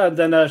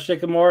then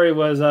Shikamori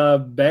was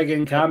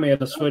begging Kamiya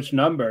to switch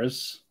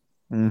numbers.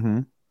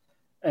 Mm-hmm.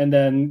 And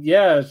then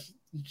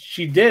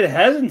she did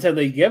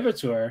hesitantly give it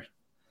to her.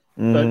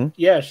 Mm-hmm. But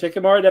yeah,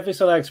 Shikamori definitely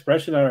saw that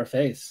expression on her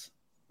face.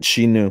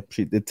 She knew.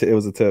 It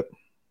was a tip.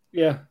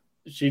 Yeah,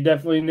 she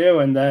definitely knew.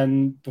 And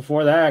then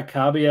before that,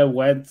 Kamiya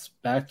went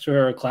back to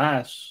her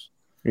class.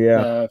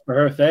 Yeah, for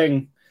her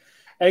thing.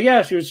 And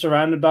yeah, she was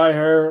surrounded by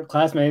her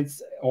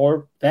classmates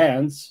or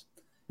fans.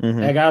 Mm-hmm.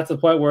 And it got to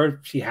the point where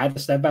she had to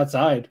step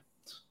outside.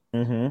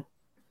 Mm-hmm.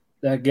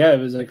 It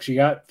was like she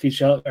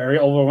felt very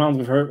overwhelmed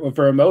with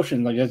her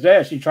emotions.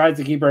 She tried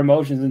to keep her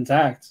emotions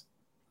intact.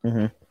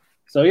 Mm-hmm.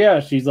 So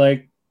yeah, she's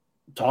like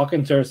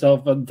talking to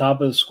herself on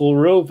top of the school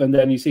roof, and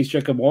then you see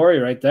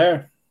Shikamori right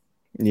there.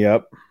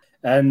 Yep.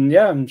 And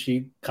yeah,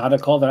 she kind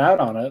of called her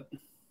out on it.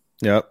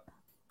 Yep.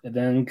 And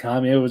then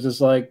Kamiya was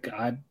just like,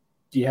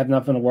 you have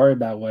nothing to worry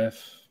about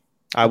with.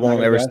 I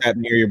won't ever step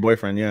near your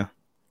boyfriend, yeah.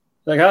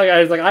 I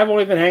was like, I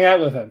won't even hang out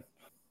with him.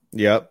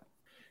 Yep.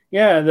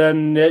 Yeah, and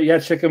then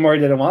Shikamori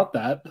didn't want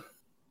that.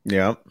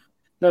 Yep.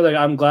 No,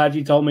 I'm glad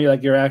you told me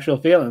your actual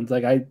feelings.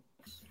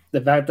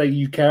 The fact that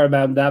you care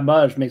about him that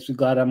much makes me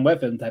glad I'm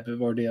with him type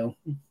of ordeal.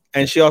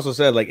 And she also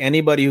said,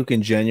 anybody who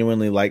can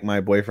genuinely like my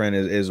boyfriend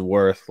is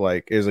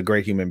a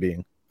great human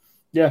being.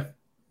 Yeah.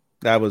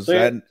 That was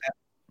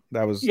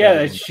that was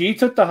she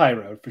took the high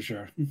road for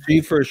sure.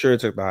 She for sure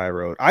took the high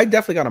road. I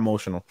definitely got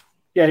emotional.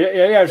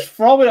 Yeah.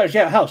 For all that,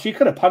 hell, she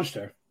could have punched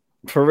her.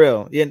 For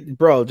real. Yeah,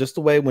 bro, just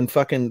the way when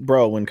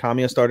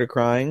Kamiya started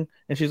crying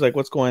and she's like,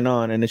 what's going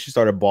on? And then she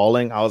started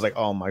bawling. I was like,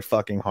 oh, my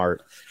fucking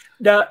heart.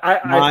 No,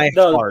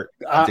 heart.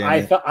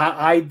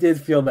 I did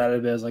feel that a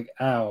bit. I was like,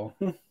 ow.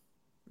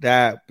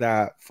 That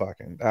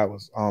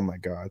was, oh my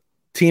God.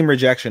 Team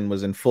rejection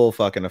was in full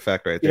fucking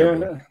effect right there.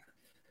 Yeah.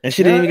 And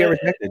she didn't even get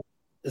rejected.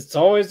 It's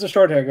always the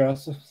short hair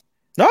girls.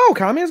 No,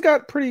 Kamiya's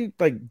got pretty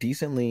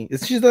decently.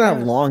 She doesn't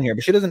have long hair,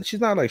 but she's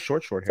not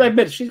short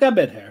hair. She's got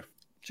mid hair.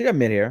 She got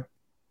mid hair.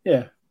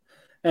 Yeah.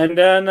 And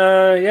then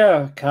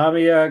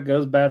Kamiya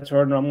goes back to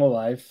her normal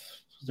life,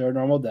 her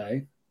normal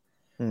day.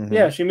 Mm-hmm.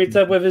 Yeah, she meets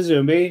up with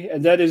Izumi,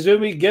 and then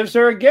Izumi gives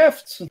her a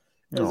gift.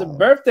 It was a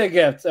birthday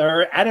gift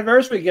or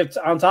anniversary gift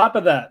on top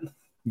of that.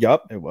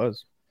 Yup, it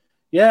was.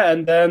 Yeah,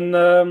 and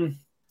then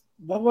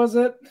what was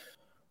it?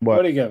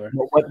 What did he give her?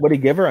 What did he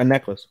give her? A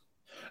necklace.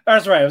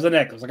 That's right. It was a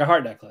necklace, like a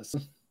heart necklace.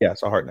 Yeah,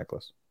 it's a heart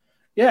necklace.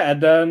 Yeah,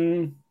 and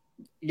then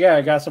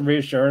I got some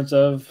reassurance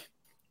of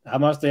how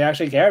much they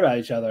actually care about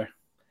each other.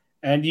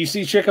 And you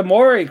see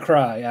Shikamori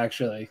cry,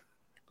 actually.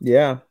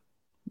 Yeah,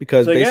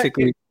 because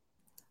basically...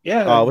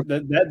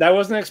 that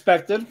wasn't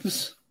expected.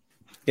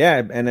 Yeah,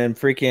 and then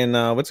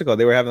freaking... what's it called?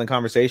 They were having a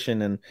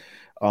conversation, and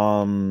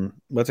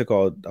what's it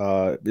called?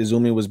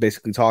 Izumi was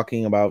basically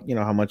talking about,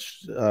 how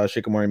much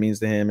Shikamori means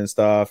to him and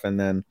stuff, and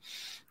then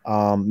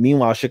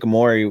meanwhile,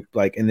 Shikamori,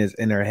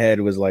 in her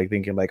head, was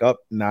thinking oh,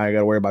 now I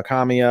gotta worry about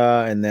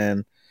Kamiya, and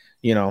then...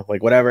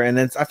 whatever. And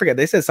then I forget,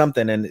 they said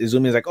something, and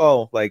Izumi's like,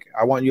 oh, I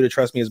want you to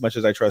trust me as much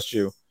as I trust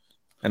you.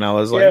 And I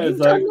was no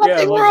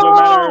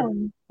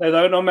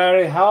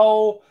matter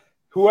how,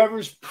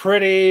 whoever's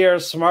pretty or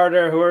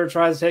smarter, whoever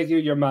tries to take you,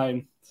 you're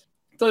mine.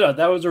 So,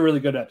 that was a really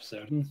good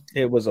episode.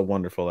 It was a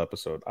wonderful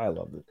episode. I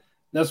loved it.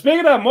 Now,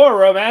 speaking of more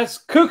romance,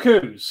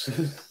 cuckoos.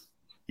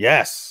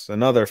 Yes,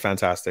 another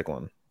fantastic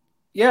one.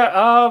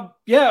 Sachi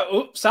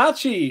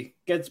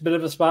gets a bit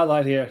of a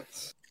spotlight here.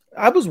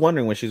 I was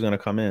wondering when she's going to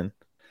come in.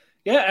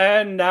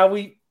 Yeah, and now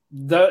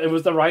it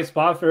was the right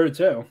spot for her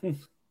too.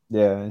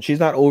 Yeah, and she's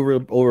not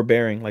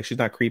overbearing. Like, she's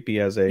not creepy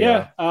as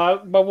a...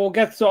 but we'll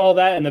get to all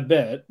that in a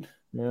bit.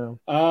 Yeah.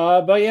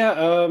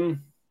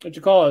 What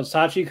you call it?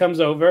 Sachi comes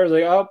over,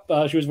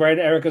 like, she was wearing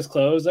Erica's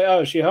clothes. Like,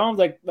 oh, is she home?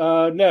 Like,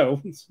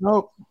 no.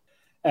 Nope.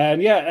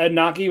 And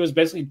Naki was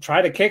basically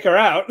trying to kick her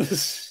out.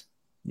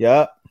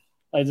 Yeah.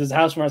 Like, this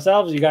house for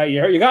ourselves. You got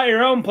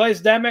your own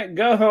place, damn it.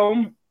 Go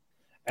home.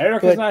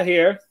 Erica's not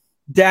here.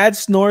 Dad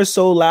snores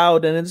so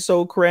loud and it's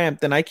so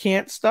cramped and I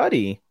can't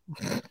study.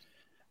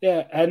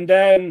 Yeah, and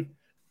then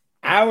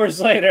hours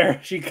later,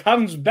 she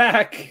comes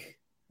back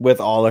with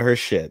all of her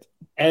shit.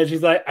 And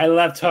she's like, I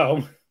left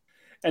home.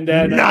 And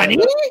then Nani?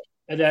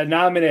 And then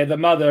Namine, the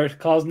mother,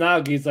 calls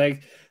Nagi. He's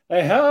like, I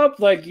help.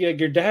 Like,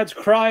 your dad's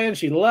crying.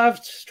 She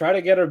left. Try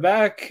to get her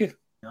back. Yep.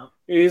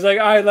 He's like,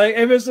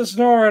 if it's the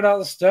snoring,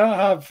 I'll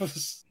stop.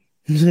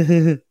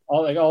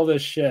 all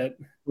this shit.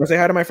 Want to say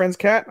hi to my friend's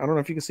cat? I don't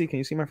know if you can see. Can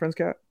you see my friend's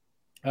cat?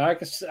 I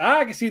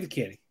can see the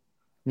kitty.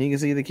 You can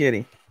see the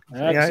kitty.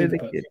 I can see the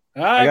kitty.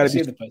 I can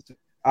see the pussy.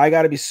 I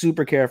got to be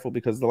super careful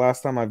because the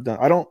last time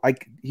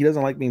he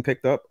doesn't like being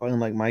picked up,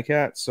 unlike my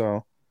cat.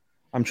 So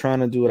I'm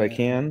trying to do what I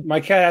can. My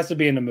cat has to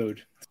be in the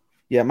mood.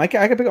 Yeah, my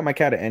cat. I can pick up my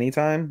cat at any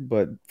time,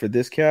 but for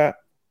this cat,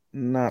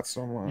 not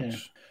so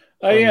much.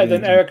 Yeah.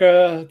 Then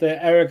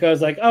Erica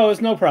is like, oh, it's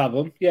no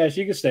problem. Yeah,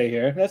 she can stay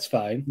here. That's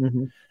fine.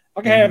 Mm-hmm.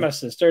 Okay, my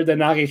sister. Then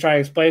Nagi try to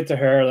explain to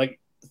her, like,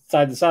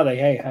 side to side, like,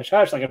 hey, hush,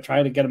 hush, like, I'm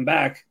trying to get him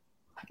back.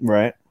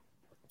 Right.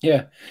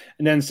 Yeah.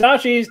 And then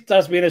Sachi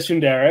starts being a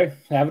tsundere,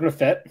 having a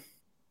fit.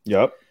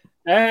 Yep.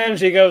 And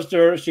she goes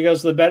to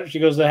the bed. She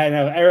goes to hang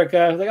out with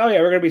Erica. Like, oh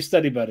yeah, we're gonna be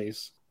study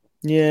buddies.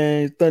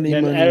 Yeah, study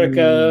buddies. And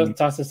Erica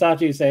talks to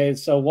Sachi, saying,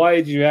 "So why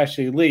did you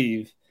actually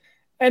leave?"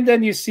 And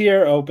then you see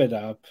her open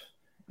up,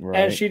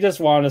 and she just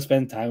wanted to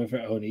spend time with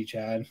her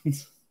Oni-chan.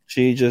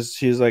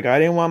 She's like, I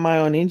didn't want my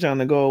Oni-chan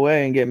to go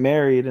away and get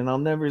married, and I'll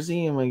never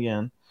see him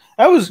again.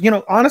 I was,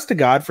 honest to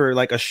God, for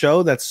like a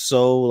show that's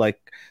so like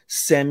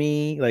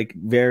semi, like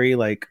very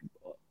like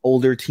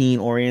older teen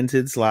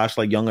oriented /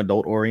 like young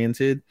adult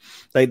oriented,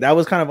 like that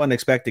was kind of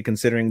unexpected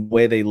considering the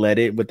way they led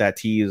it with that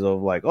tease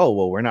of like, oh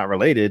well, we're not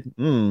related,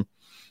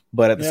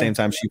 but at the same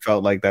time she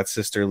felt like that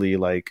sisterly,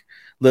 like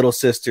little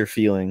sister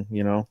feeling,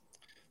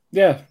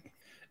 Yeah,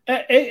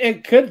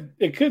 it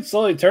could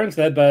slowly turn to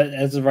that, but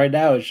as of right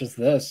now, it's just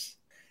this.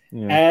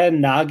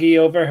 And Nagi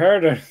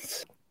overheard her.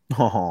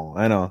 Oh,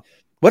 I know.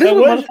 What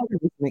is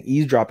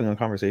eavesdropping on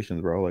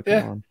conversations, bro? Like,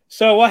 come on.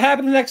 So what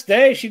happened the next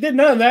day? She did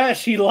none of that.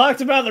 She locked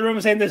him out of the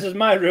room saying, this is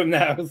my room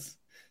now.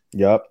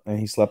 Yep. And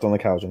he slept on the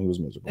couch and he was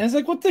miserable. And it's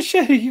like, what the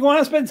shit? You want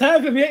to spend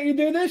time with him, yet you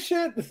do this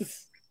shit?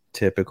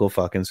 Typical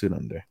fucking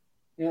Tsunade.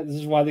 Yeah, this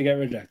is why they get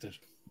rejected.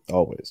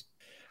 Always.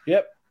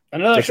 Yep.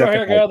 Another short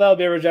hair girl that'll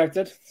be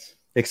rejected.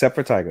 Except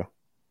for Taiga.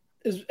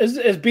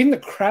 Is being the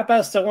crap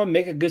out of someone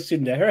make a good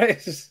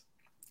tsundere?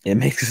 It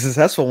makes a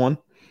successful one.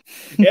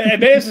 Yeah, it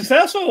made a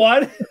successful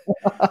one.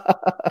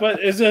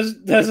 But that's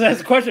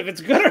the question if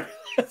it's good or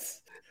not.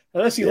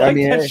 Unless you like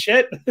that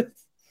shit.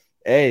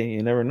 Hey,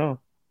 you never know.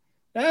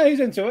 Yeah, he's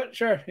into it.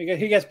 Sure. He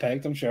gets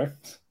pegged, I'm sure.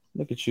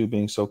 Look at you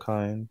being so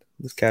kind.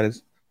 This cat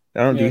is...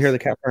 do you hear the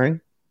cat purring?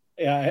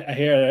 Yeah, I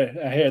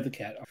hear the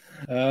cat.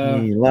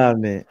 You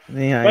love it. But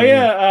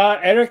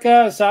Erica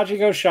and Sachi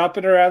go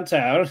shopping around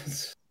town.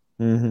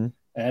 Mm-hmm.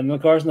 And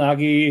of course,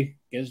 Nagi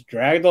gets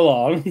dragged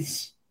along.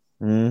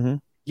 Mm-hmm.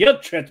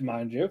 Guilt tripped,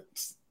 mind you.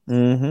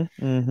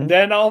 Mm-hmm.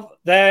 Mm-hmm.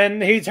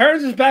 Then he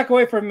turns his back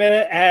away for a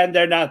minute, and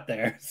they're not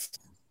there.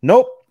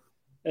 Nope.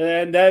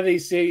 And then he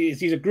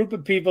sees a group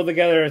of people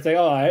together. It's like,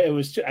 oh,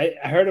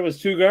 I heard it was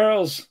two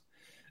girls.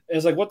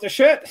 It's like, what the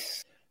shit?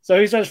 So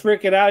he starts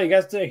freaking out.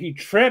 He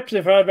trips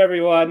in front of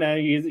everyone,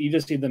 and you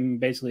just see them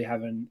basically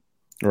having.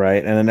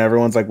 Right, and then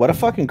everyone's like, "What a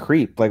fucking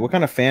creep! Like, what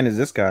kind of fan is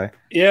this guy?"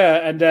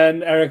 Yeah, and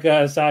then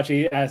Erica and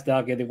Sachi ask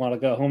Nagi if they want to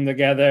go home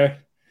together.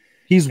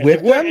 He's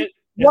with them.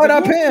 What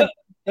a pimp!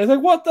 It's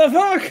like, what the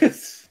fuck?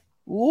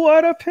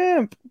 What a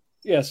pimp!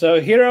 Yeah,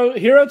 so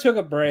Hiro took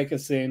a break, it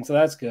seems, so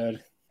that's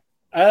good.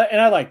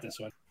 And I like this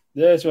one.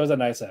 This was a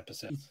nice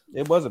episode.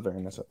 It was a very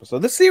nice episode.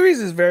 This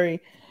series is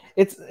very.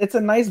 It's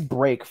a nice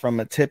break from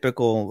a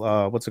typical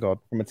what's it called?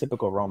 From a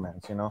typical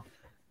romance,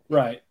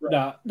 Right.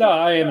 No,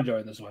 I am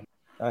enjoying this one.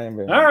 I am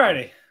very.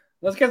 Alrighty,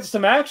 let's get to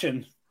some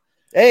action.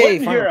 Hey,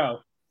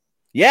 Hiro.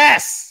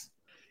 Yes.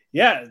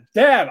 Yeah.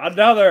 Damn.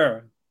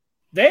 Another.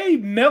 They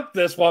milked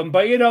this one,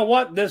 but you know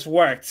what? This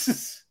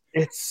works.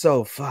 It's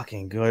so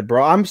fucking good,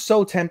 bro. I'm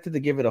so tempted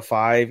to give it a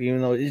 5,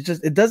 even though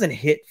it doesn't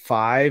hit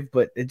 5,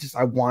 but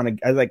I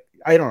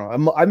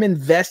don't know. I'm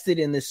invested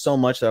in this so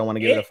much that I want to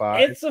give it a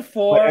 5. It's a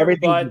 4,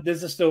 but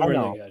this is still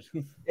really good.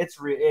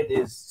 It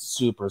is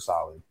super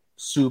solid.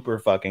 Super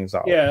fucking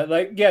solid. Yeah,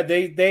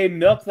 they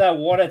milked that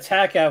one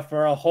attack out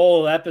for a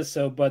whole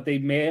episode, but they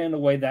made it in a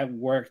way that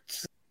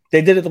worked.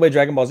 They did it the way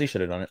Dragon Ball Z should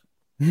have done it.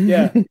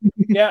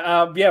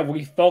 Yeah,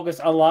 we focus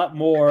a lot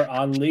more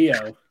on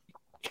Leo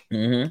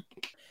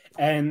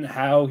and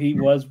how he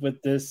was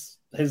with his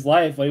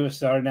life when he was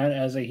starting out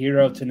as a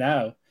hero to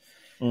now.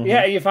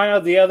 Yeah, you find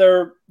out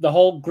the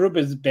whole group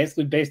is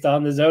basically based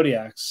on the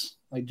Zodiacs,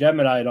 like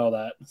Gemini and all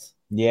that.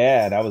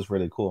 Yeah, that was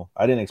really cool.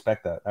 I didn't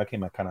expect that. That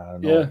came out kind of out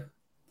of nowhere.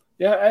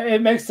 Yeah,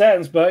 it makes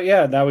sense, but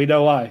yeah, now we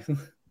know why.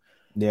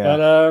 Yeah.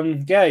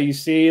 But you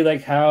see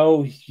like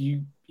how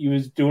he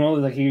was doing all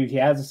like he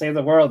had to save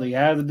the world, he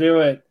had to do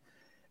it.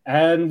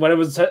 And when it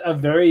was a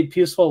very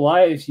peaceful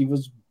life, he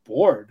was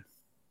bored.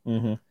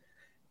 And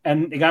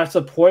it got to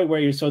the point where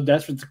you're so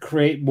desperate to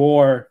create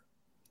more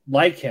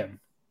like him.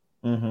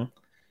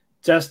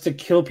 Just to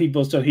kill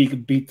people so he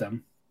could beat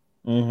them.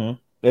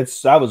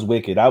 That was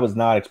wicked. I was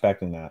not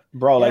expecting that,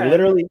 bro. Like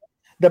literally,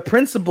 the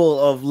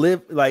principle of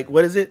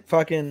what is it?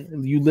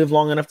 Fucking, you live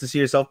long enough to see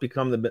yourself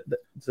become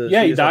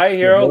you die a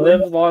hero,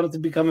 live long enough to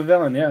become a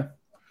villain. Yeah,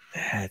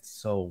 that's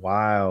so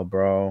wild,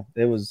 bro.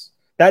 It was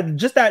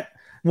that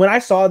when I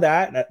saw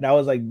that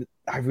was like,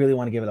 I really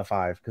want to give it a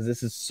 5 because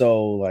this is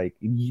so like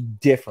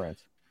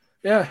different.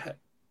 Yeah.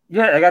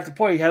 I got the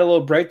point. He had a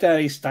little breakdown.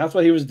 He stopped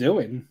what he was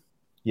doing.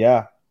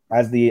 Yeah.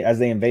 As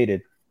they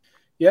invaded.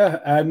 Yeah,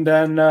 and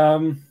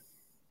then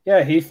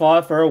he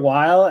fought for a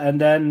while,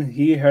 and then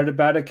he heard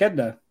about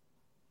Echidna.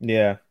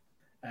 Yeah.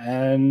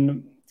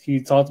 And he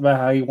talked about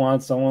how he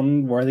wants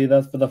someone worthy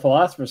for the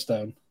Philosopher's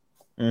Stone.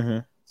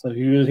 So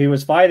he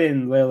was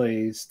fighting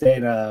Lily,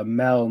 Stana,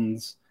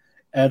 Melns,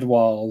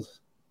 Edwald,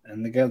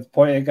 and the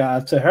point it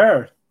got to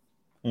her.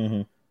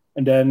 And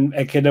then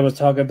Echidna was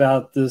talking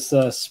about this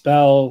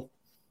spell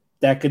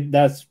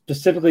that's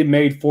specifically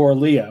made for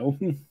Leo.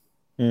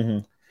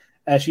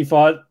 As she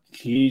thought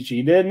she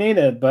didn't need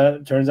it, but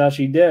it turns out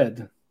she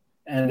did.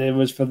 And it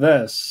was for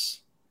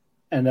this.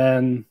 And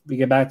then we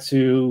get back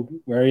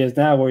to where he is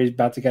now, where he's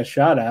about to get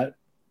shot at.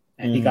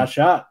 And he got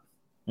shot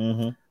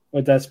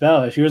with that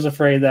spell. She was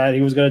afraid that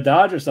he was going to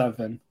dodge or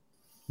something.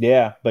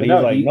 Yeah, but he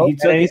was like, nope.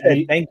 And he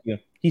said thank you.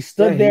 He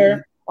stood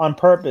there on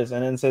purpose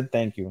and then said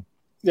thank you.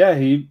 Yeah,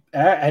 he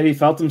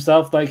felt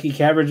himself like he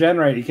can't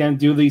regenerate. He can't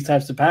do these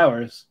types of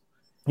powers.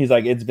 He's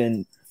like, it's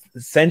been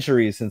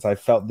centuries since I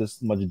felt this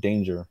much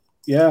danger.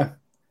 Yeah,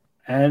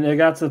 and it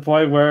got to the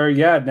point where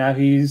now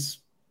he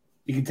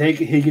can take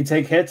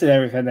hits and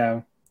everything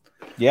now.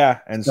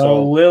 Yeah, and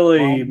so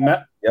Lily,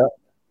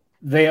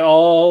 they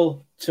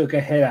all took a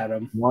hit at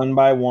him one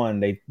by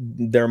one.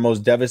 Their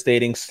most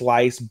devastating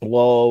slice,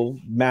 blow,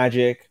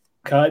 magic,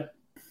 cut.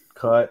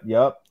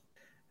 Yep.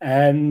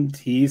 And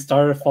he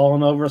started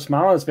falling over, a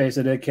smile on his face,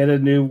 and the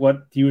kid knew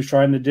what he was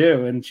trying to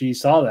do, and she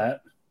saw that.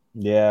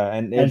 Yeah,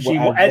 and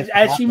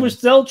she was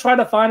still trying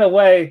to find a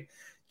way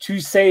to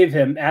save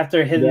him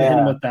after hitting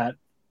him with that.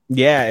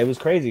 Yeah, it was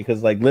crazy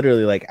because like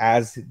literally like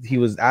as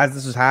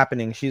this was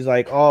happening, she's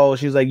like,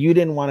 you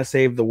didn't want to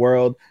save the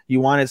world, you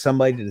wanted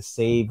somebody to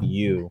save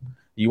you.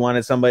 You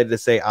wanted somebody to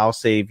say, I'll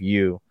save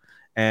you.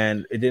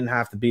 And it didn't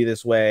have to be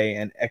this way.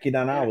 And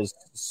Echidna was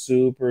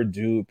super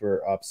duper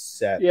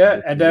upset.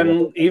 Yeah, and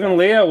then even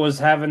Leo was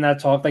having that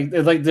talk. Like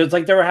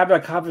they were having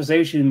a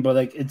conversation, but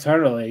like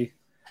internally.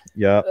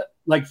 Yeah.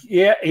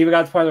 He got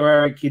to the point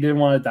where like, he didn't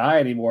want to die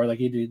anymore. Like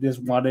he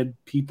just wanted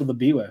people to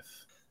be with.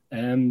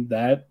 And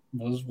that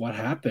was what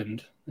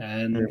happened.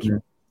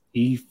 And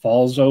he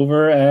falls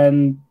over,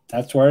 and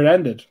that's where it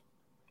ended.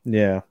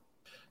 Yeah.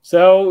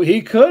 So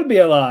he could be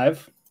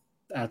alive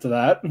after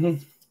that.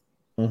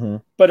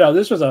 But no,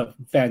 this was a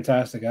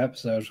fantastic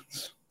episode.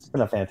 It's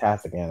been a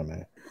fantastic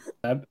anime.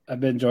 I've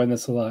been enjoying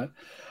this a lot.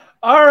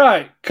 All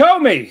right,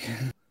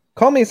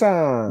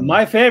 Komi-san.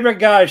 My favorite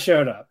guy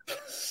showed up.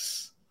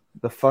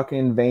 The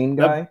fucking vain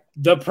guy?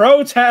 The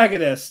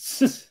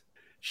protagonist.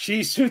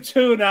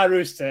 Shisutu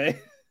Naruse.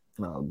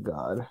 Oh,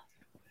 God.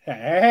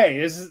 Hey,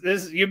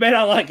 this you may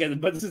not like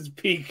it, but this is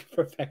peak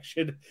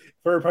perfection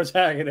for a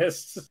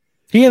protagonist.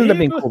 He ended up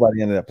being cool by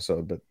the end of the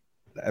episode, but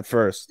at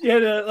first.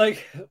 Yeah,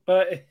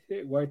 but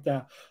it worked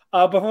out.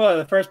 Before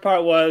the first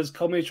part was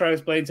Komi trying to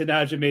explain to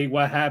Najimi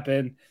what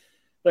happened.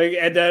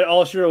 And then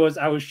all she wrote was,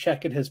 I was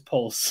checking his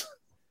pulse.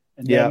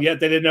 And then, yet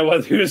they didn't know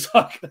what he was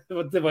talking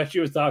what she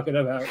was talking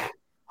about.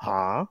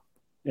 Huh?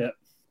 Yeah.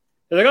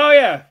 They're like, oh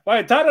yeah.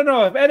 Wait, I don't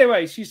know.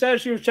 Anyway, she said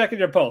she was checking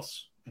your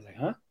pulse. I was like,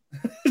 huh?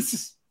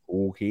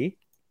 Okay.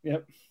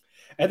 Yep.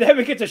 And then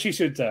we get to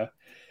Shisuta.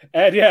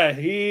 And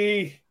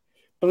he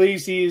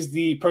believes he's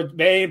the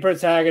main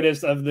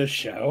protagonist of the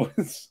show.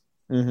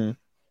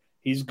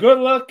 He's good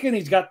looking.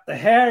 He's got the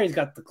hair. He's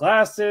got the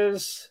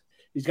glasses.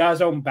 He's got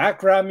his own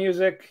background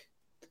music.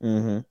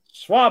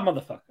 Suave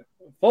motherfucker.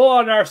 Full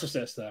on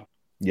narcissist, though.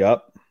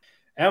 Yep.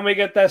 And we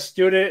get that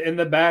student in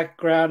the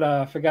background.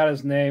 I forgot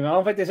his name. I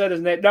don't think they said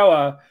his name.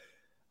 No,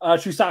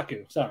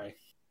 Chusaku. Sorry.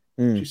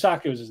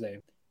 Chusaku is his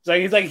name.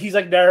 He's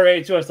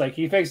narrating to us. Like,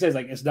 he thinks it's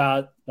like, it's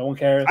not. No one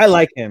cares. I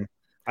like him.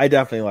 I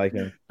definitely like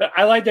him.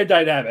 I like their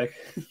dynamic.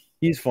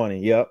 He's funny.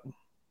 Yep.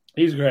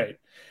 He's great.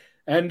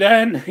 And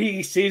then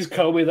he sees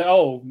Kobe like,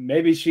 oh,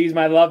 maybe she's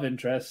my love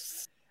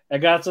interest. It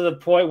got to the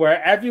point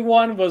where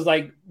everyone was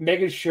like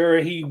making sure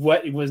he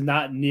was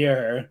not near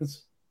her.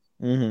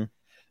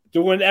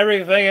 doing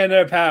everything in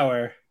their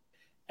power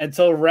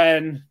until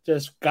Ren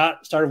just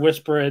started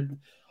whispering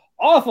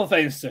awful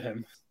things to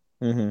him.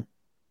 And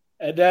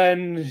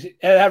then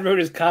that ruined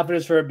his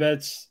confidence for a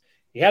bit.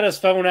 He had his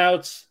phone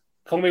out.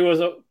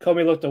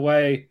 Comey looked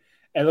away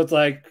and looked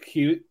like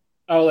he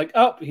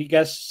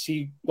guessed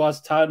he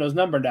wants Tano's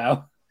number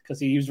now because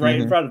he was right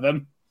in front of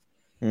him.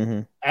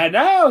 And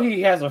now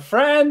he has a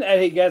friend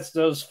and he gets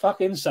those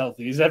fucking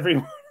selfies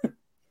everywhere.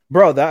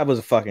 Bro, that was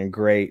a fucking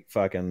great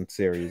fucking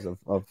series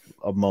of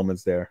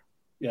moments there.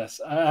 Yes,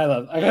 I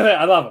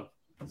love him.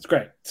 It's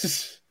great.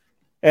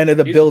 And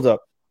the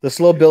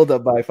slow build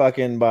up by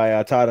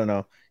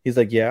Tadano. He's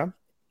like,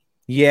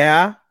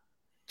 yeah,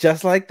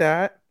 just like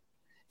that.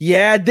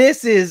 Yeah,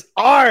 this is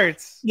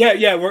art.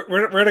 Yeah,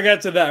 we're gonna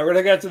get to that. We're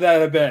gonna get to that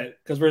in a bit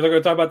because we're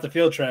gonna talk about the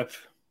field trip.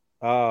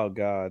 Oh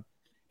God.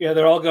 Yeah,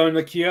 they're all going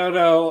to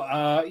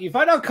Kyoto. You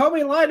find out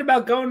Comey lied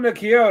about going to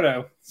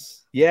Kyoto.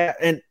 Yeah,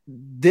 and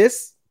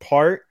this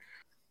part,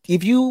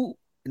 if you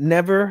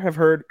never have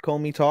heard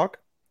Comey talk,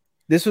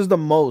 this was the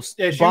most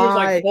she was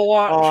like full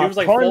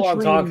on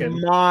talking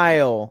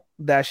mile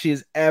that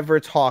she's ever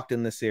talked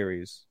in the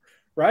series.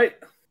 Right.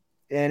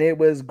 And it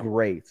was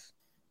great.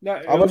 No,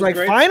 I was like,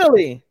 great.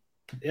 finally.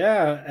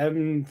 Yeah,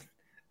 and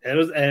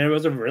it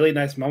was a really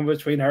nice moment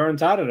between her and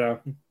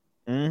Tadano.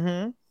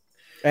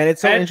 And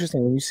it's so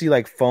interesting when you see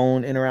like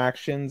phone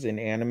interactions in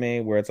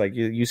anime where it's like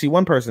you see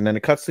one person and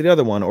it cuts to the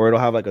other one, or it'll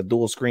have like a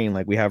dual screen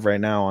like we have right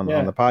now on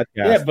the podcast.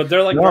 Yeah, but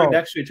they're like right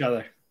next to each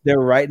other. They're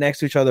right next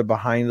to each other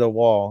behind the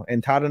wall.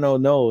 And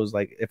Tadano knows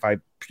like if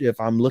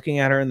I'm looking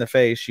at her in the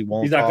face, she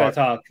won't. He's not going to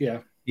talk. Yeah.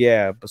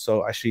 Yeah, but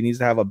so she needs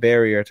to have a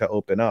barrier to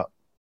open up.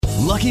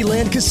 Lucky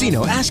Land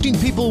Casino, asking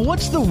people,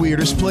 what's the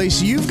weirdest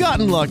place you've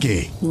gotten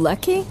lucky?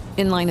 Lucky?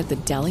 In line at the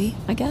deli,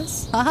 I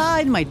guess? Aha,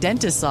 in my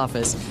dentist's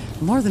office.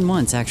 More than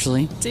once,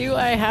 actually. Do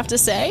I have to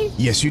say?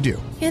 Yes, you do.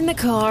 In the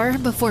car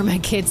before my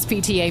kids'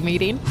 PTA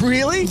meeting.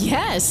 Really?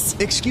 Yes.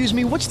 Excuse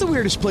me, what's the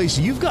weirdest place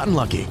you've gotten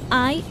lucky?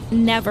 I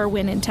never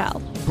win and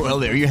tell. Well,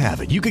 there you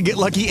have it. You can get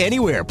lucky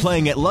anywhere,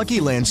 playing at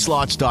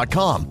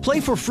LuckyLandSlots.com.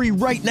 Play for free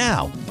right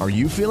now. Are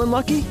you feeling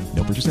lucky?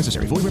 No purchase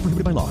necessary. Void where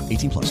prohibited by law.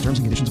 18+. Terms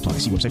and conditions apply.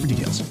 See website for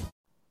details.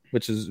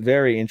 Which is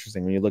very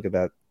interesting when you look at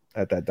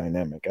that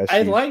dynamic.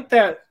 I like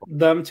that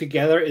them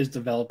together is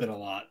developing a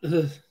lot.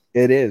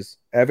 It is.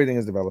 Everything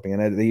is developing,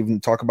 and they even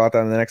talk about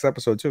that in the next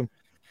episode too.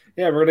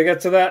 Yeah, we're gonna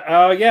get to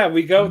that.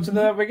 We go to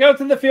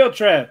the field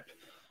trip.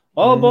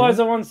 All boys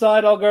on one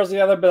side, all girls on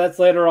the other, but that's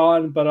later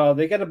on. But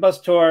they get a bus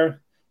tour.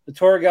 The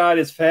tour guide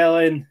is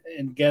failing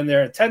and getting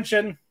their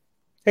attention.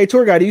 Hey,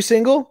 tour guide, are you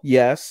single?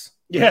 Yes.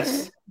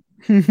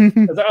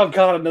 Oh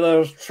God,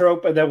 another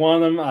trope, and then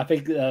one of them, I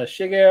think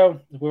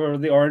Shigeo, who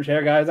the orange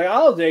hair guy, is like,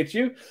 "I'll date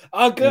you."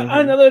 I'll get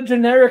another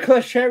generic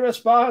cliche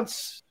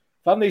response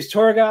from these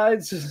tour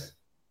guides.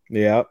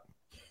 Yeah.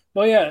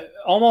 Well, yeah,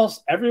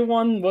 almost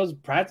everyone was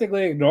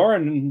practically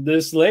ignoring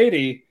this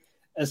lady,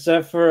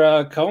 except for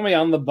Comey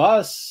on the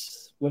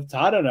bus with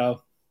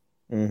Tadano.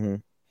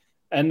 And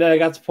then I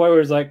got to the point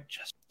where he's like,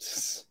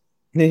 just.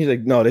 And he's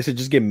like, no, they should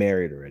just get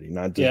married already,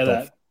 not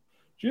just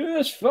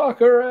just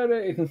fuck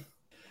already.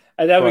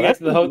 And then we get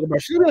to the hotel.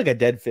 She'll be like a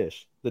dead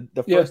fish.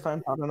 The first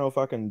time Tadano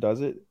fucking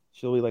does it,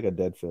 she'll be like a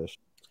dead fish.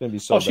 It's gonna be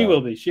so. She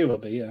will be. She will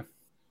be. Yeah,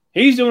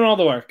 he's doing all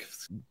the work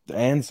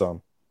and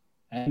some,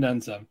 and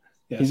then some.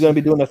 Yes. He's gonna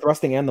be doing the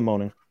thrusting and the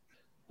moaning.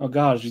 Oh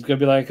gosh, he's gonna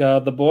be like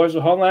the boys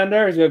with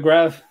Homelander. He's gonna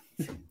grab.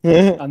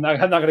 I'm not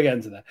gonna get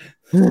into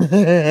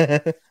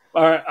that.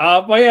 All right,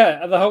 but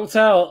yeah, at the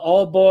hotel,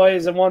 all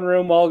boys in one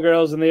room, all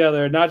girls in the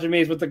other.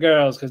 Najimi's with the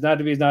girls because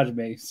Najimi's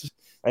Najimi.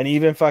 And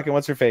even fucking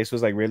what's her face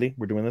was like, really?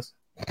 We're doing this?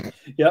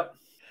 Yep.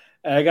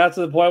 And I got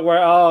to the point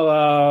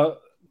where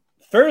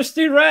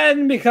thirsty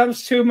Ren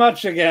becomes too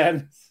much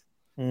again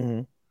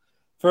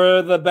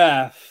for the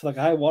bath. Like,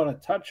 I want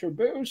to touch her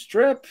boob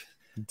strip,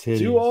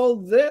 do all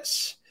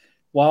this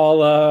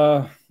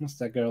while what's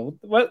that girl?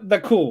 What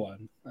the cool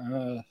one?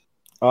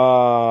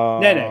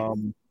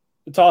 Nene.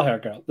 The tall hair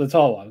girl. The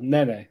tall one.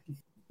 Nene.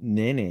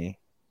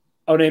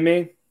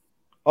 Onemi?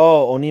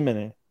 Oh,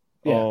 Onimene.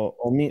 Yeah. Oh,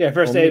 her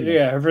first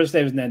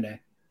name is Nene.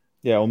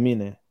 Yeah,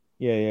 Omine.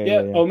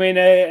 Yeah. Omine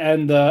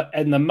and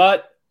the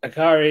mutt,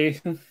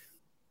 Akari.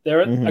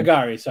 They're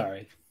Agari,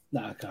 sorry.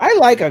 Not Akari. I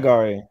like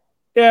Agari.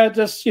 Yeah,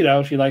 just she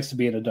likes to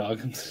be in a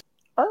dog.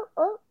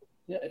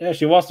 Yeah,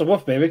 she wants the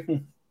wolf,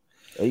 baby.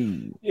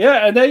 Hey.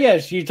 Yeah, and then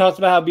she talks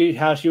about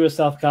how she was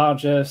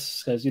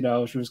self-conscious because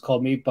she was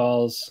called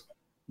meatballs.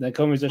 Then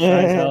Comey's just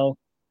shy as hell.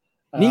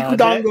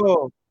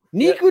 Nikudango.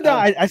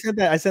 Nikuda. I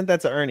sent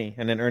that to Ernie,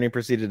 and then Ernie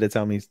proceeded to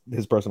tell me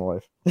his personal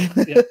life.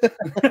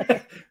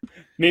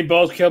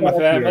 Meatballs killed my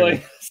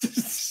family.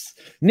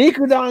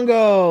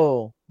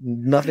 Nikudango.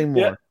 Nothing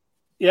more.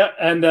 Yeah,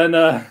 and then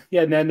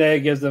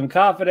Nene gives them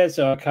confidence,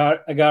 so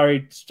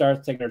Agari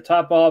starts taking her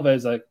top off, and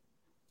it's like,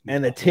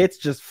 and the tits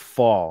just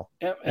fall.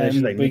 Yeah, and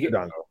she's like,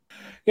 Nikudango.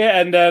 Yeah,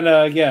 and then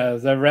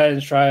the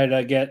Reds try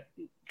to get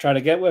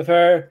with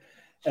her.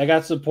 I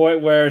got to the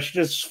point where she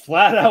just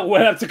flat out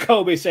went up to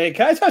Kobe saying,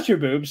 "Can I touch your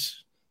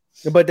boobs?"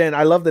 But then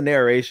I love the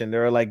narration. They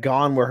were like,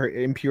 gone were her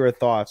impure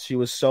thoughts. She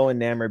was so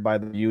enamored by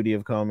the beauty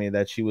of Comey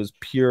that she was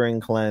pure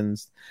and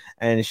cleansed.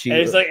 And she, and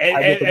it's like,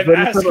 with the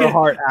goodness of her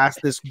heart,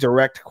 asked this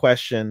direct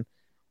question.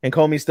 And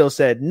Comey still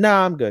said,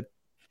 "Nah, I'm good."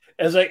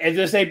 It's like, it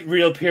just ain't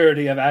real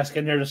purity of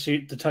asking her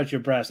to touch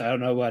your breast. I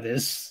don't know what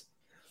is.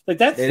 Like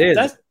that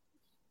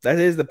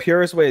is the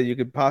purest way you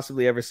could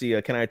possibly ever see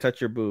a "Can I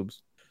touch your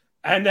boobs?"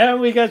 And then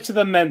we get to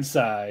the men's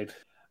side.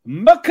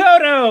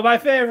 Makoto, my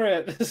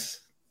favorite.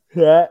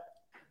 Yeah.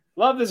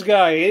 Love this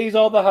guy. He's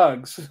all the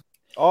hugs.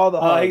 All the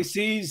hugs. He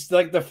sees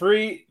like the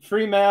free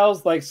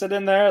males like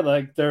sitting there,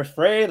 like they're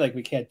afraid, like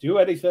we can't do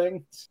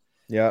anything.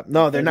 Yeah.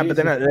 No, they're not, but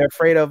they're not. They're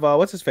afraid of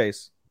what's his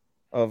face?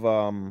 Of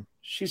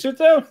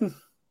Shisuto?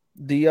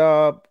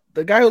 The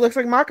guy who looks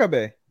like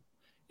Makabe.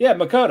 Yeah,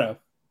 Makoto.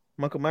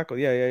 Mako.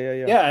 Yeah.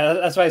 Yeah,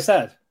 that's what I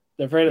said.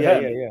 They're afraid of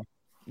him.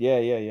 Yeah.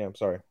 I'm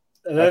sorry.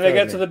 And then they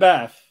get to the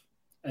bath.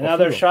 And now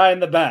they're shy in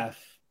the bath.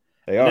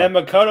 They are. And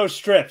then Makoto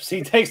strips.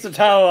 He takes the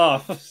towel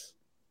off.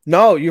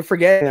 No, you're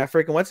forgetting that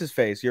freaking what's his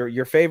face?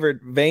 Your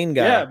favorite vain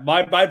guy. Yeah,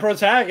 my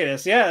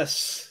protagonist,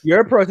 yes.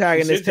 Your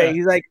protagonist,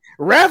 he's like,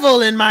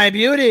 revel in my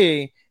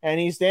beauty. And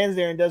he stands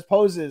there and does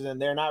poses,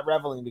 and they're not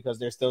reveling because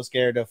they're still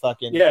scared of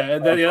fucking. Yeah,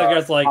 and then the other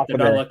guy's like, Makabe. they're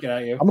not looking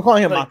at you. I'm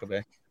calling him like,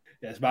 Makabe.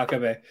 Yes,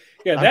 Makabe.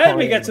 Yeah, then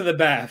we get to the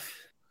bath.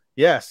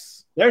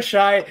 Yes. They're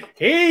shy.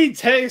 He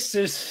takes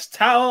his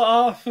towel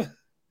off.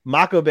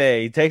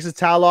 Makabe, he takes his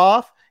towel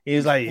off.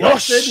 He's like,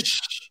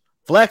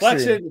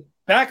 flexing.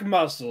 Back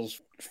muscles,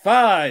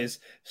 thighs,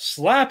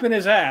 slapping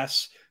his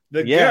ass,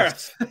 the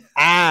girth.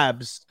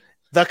 Abs,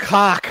 the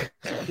cock.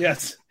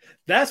 Yes.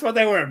 That's what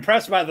they were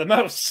impressed by the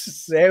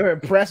most. They were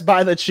impressed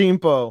by the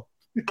chimpo.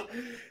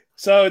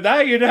 So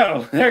now you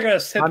know they're going to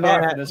sit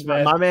hard for this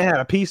man. My man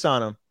had a piece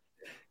on him.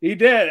 He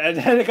did. And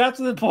then it got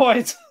to the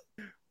point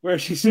where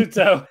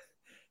Shisuto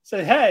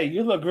said, "Hey,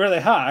 you look really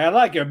high. I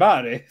like your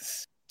body.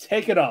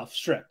 Take it off,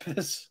 strip."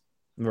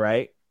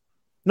 Right.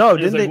 No,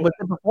 didn't they? But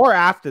before or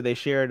after they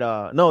shared?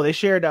 They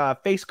shared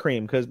face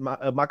cream because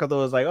Makoto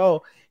was like,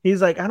 "Oh,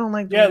 he's like, I don't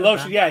like." Yeah,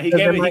 lotion. Yeah, he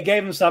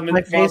gave him some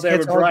while they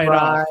were drying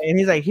off, and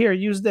he's like, "Here,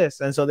 use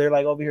this." And so they're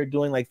like over here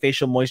doing like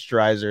facial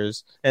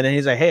moisturizers, and then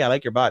he's like, "Hey, I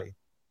like your body.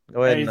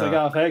 Go ahead." And he's like,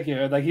 "Oh, thank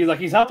you." Like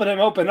he's helping him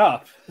open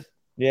up.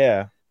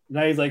 Yeah.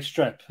 Now he's like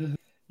strip.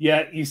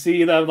 Yeah, you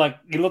see them like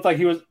he looked like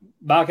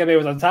Makabe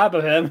was on top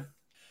of him,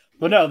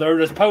 but no, they were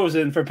just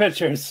posing for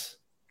pictures.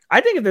 I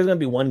think if there's gonna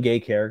be one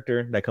gay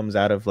character that comes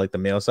out of like the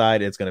male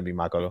side, it's gonna be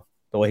Makoto.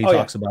 The way he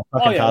talks about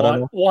fucking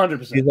Tadano.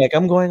 100%. He's like,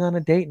 I'm going on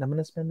a date and I'm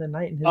gonna spend the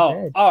night in his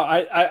bed.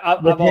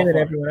 I'm with all him and for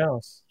everyone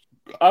else.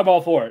 I'm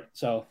all for it,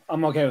 so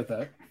I'm okay with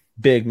that.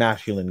 Big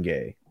masculine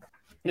gay.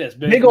 Yes,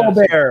 big old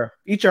bear.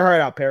 Eat your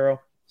heart out,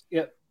 Pero.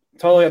 Yep,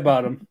 totally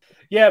about him.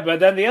 Yeah, but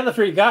then the other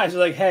three guys are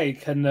like, "Hey,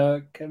 can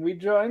we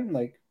join?"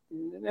 Like,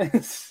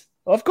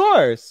 of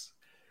course.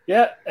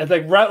 Yeah, and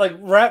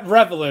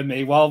revel in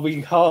me while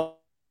we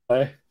call.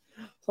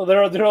 So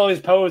they're doing all these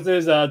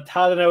poses.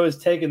 Tadano is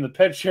taking the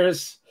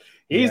pictures.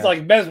 He's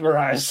like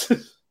mesmerized.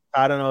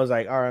 Tadano is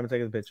like, all right, I'm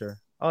taking the picture.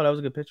 Oh, that was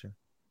a good picture.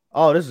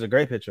 Oh, this is a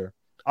great picture.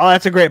 Oh,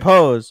 that's a great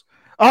pose.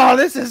 Oh,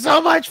 this is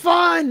so much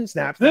fun.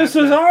 Snap. This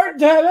is art,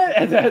 damn it.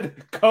 And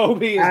then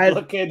Kobe is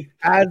looking.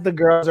 As the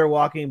girls are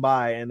walking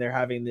by and they're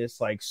having this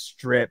like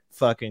strip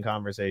fucking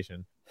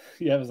conversation.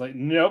 Yeah, I was like,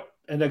 nope.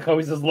 And then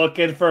Kobe's just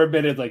looking for a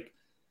minute, like,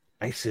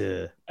 I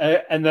see.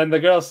 And then the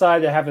girls'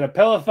 side, they're having a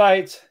pillow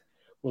fight.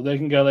 Well, they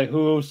can go like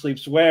who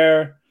sleeps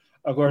where.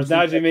 Of course,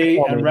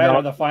 Najimi and Red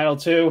are the final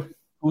two.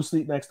 Who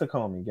sleep next to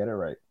Comey? Get it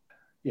right.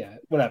 Yeah,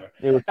 whatever.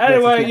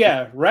 Anyway,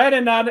 yeah, Red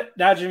and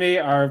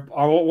Najimi are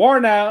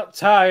worn out,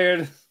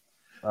 tired.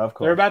 Of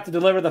course. They're about to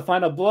deliver the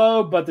final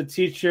blow, but the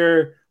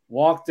teacher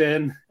walked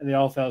in and they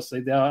all fell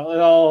asleep. They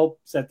all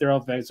set their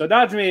own thing. So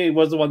Najimi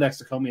was the one next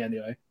to Comey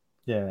anyway.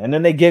 Yeah, and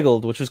then they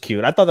giggled, which was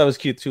cute. I thought that was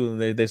cute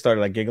too. They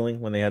started like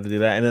giggling when they had to do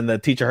that, and then the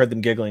teacher heard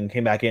them giggling,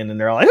 came back in, and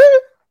they're all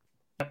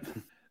like,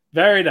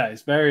 very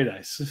nice, very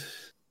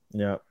nice.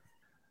 Yeah.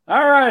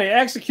 All right,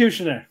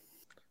 Executioner.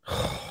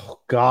 Oh,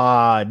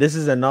 God, this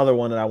is another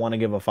one that I want to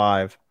give a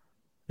 5.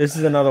 This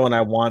is another one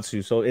I want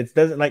to. So it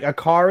doesn't like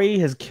Akari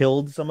has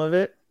killed some of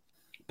it,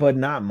 but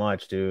not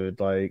much, dude.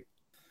 Like,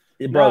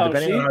 bro,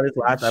 depending on how this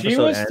last episode she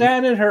was ends,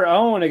 standing her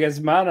own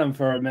against Manam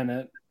for a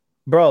minute.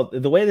 Bro,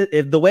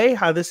 the way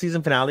how this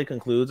season finale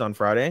concludes on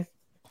Friday,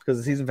 because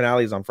the season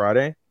finale is on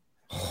Friday.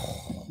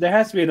 There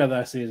has to be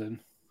another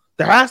season.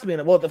 There has to be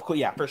well, of course,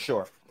 yeah, for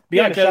sure.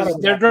 Yeah, because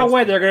there's no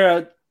way they're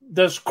gonna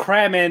just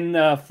cram in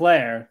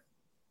Flair.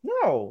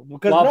 No,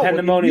 because while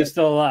Pandemonium is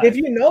still alive. If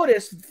you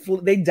notice,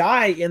 they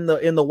die in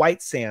the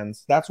White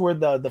Sands. That's where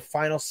the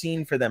final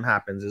scene for them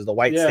happens. Is the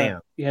White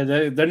Sands? Yeah,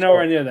 they're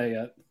nowhere near that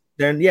yet.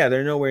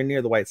 They're nowhere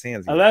near the White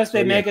Sands yet. Unless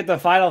they make it the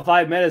final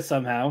 5 minutes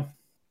somehow.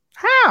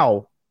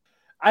 How?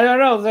 I don't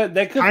know.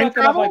 They could fuck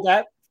it up like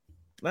that.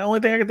 The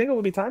only thing I can think of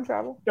would be time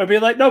travel. It'll be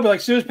like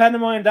as soon as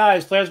Pandemonium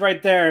dies, Flair's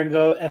right there and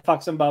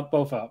fucks them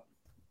both up.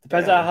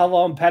 Depends on how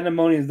long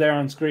Pandemonium is there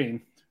on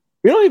screen.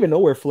 We don't even know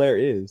where Flair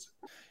is.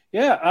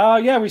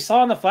 Yeah, we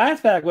saw in the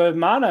flashback with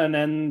Mana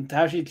and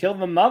how she killed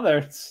the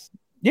mother.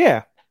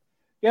 Yeah.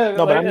 Yeah,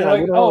 No, but I mean,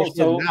 like, we don't know where she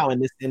so is now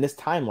in this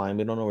timeline.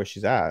 We don't know where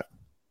she's at.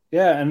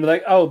 yeah, and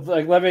like,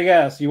 like let me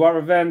guess, you want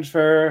revenge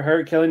for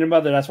her killing your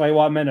mother? That's why you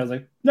want men. I was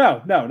like,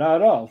 no, not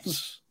at all.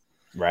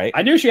 Right.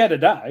 I knew she had to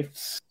die.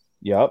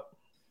 Yep.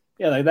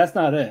 Yeah, like that's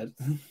not it.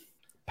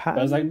 But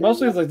I was like,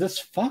 mostly it's like this.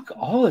 Fuck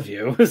all of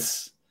you.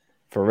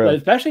 For real. Like,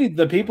 especially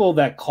the people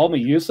that called me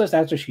useless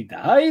after she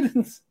died.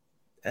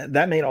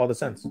 That made all the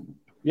sense.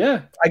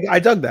 Yeah, I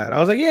dug that. I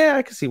was like, yeah,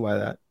 I can see why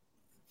that.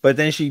 But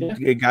then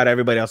it got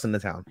everybody else in the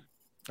town,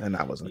 and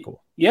that wasn't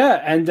cool.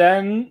 Yeah, and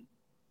then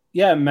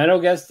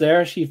Menno gets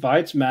there. She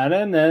fights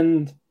Madden,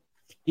 and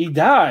he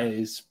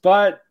dies.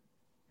 But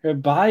her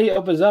body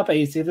opens up, and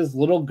you see this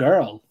little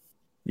girl.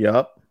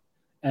 Yep.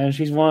 And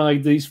she's one of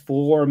like these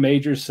 4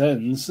 major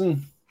sins.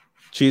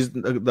 She's she's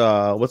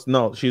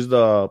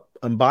the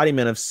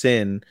embodiment of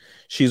sin.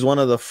 She's one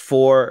of the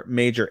 4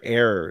 major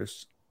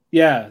errors.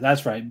 Yeah,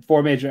 that's right.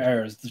 4 major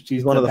errors.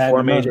 She's one of the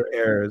 4 major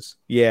errors.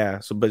 Yeah.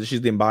 So, but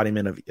she's the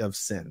embodiment of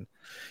sin.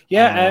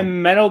 Yeah,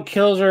 and Menno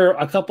kills her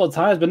a couple of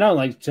times, but no,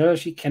 like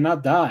she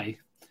cannot die.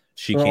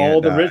 She for can't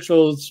all die. the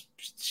rituals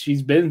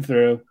she's been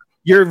through.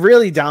 You're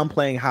really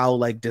downplaying how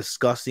like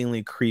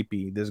disgustingly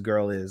creepy this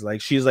girl is.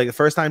 Like she's like the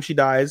first time she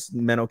dies,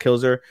 Menno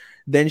kills her.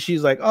 Then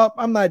she's like, "Oh,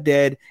 I'm not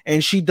dead,"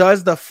 and she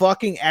does the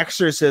fucking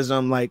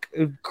exorcism. Like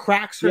it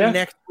cracks her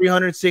neck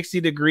 360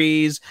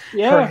 degrees.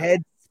 Her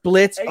head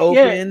splits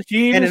open,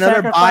 and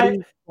another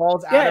body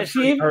falls out.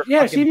 She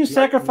even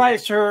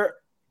sacrificed her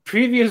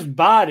previous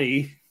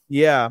body.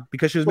 Yeah,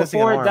 because she was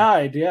missing an arm. Before it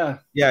died.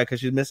 Yeah, because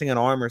she's missing an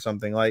arm or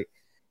something. Like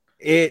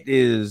it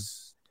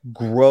is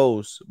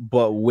gross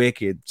but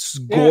wicked. It's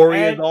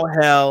gory as all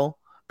hell.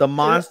 The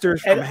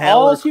monsters from hell.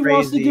 All is she crazy.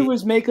 wants to do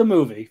is make a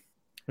movie.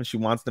 And she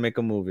wants to make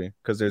a movie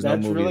because there's no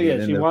That's movie. really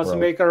it. She wants to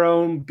make her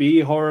own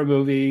B horror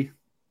movie.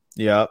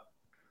 Yep.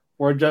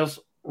 Where just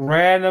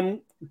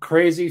random,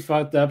 crazy,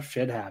 fucked up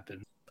shit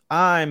happens.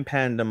 I'm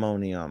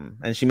Pandemonium.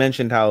 And she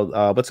mentioned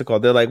how what's it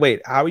called? They're like,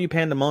 wait, how are you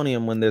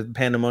Pandemonium when the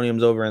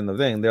Pandemonium's over in the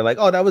thing? They're like,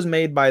 oh, that was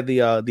made by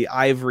the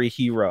Ivory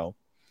Hero.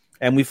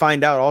 And we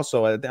find out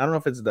also, I don't know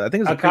if it's I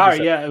think it's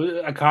Akari. Yeah,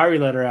 Akari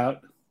let her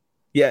out.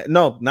 Yeah,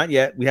 no, not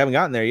yet. We haven't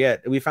gotten there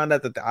yet. We found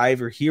out that the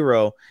Ivory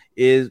Hero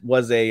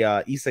was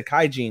a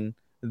isekai gene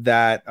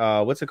that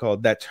what's it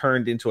called? That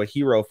turned into a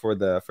hero for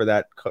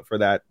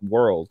that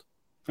world.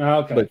 Oh,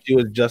 okay. But she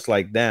was just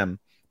like them.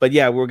 But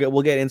yeah,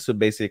 we'll get into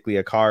basically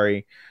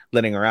Akari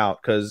letting her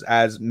out because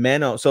as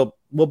Menno, so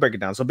we'll break it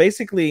down. So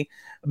basically,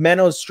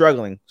 Menno's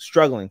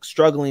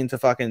struggling to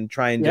fucking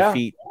try and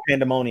defeat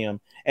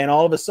Pandemonium, and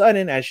all of a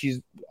sudden, as she's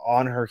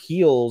on her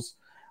heels,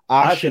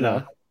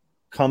 Ashina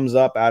comes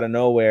up out of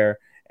nowhere,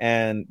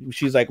 and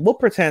she's like, "We'll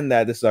pretend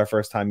that this is our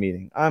first time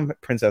meeting. I'm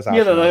Princess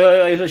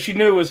Ashina." Yeah, she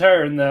knew it was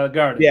her in the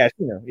garden. Yeah,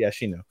 she knew. Yeah,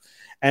 she knew.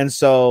 And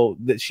so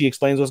she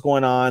explains what's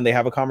going on. They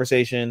have a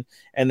conversation.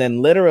 And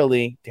then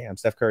literally, damn,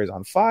 Steph Curry's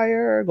on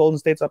fire. Golden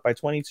State's up by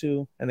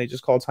 22. And they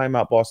just called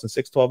timeout. Boston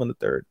 6-12 in the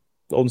third.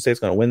 Golden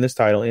State's going to win this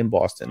title in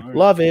Boston. Right.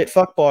 Love it.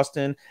 Fuck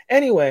Boston.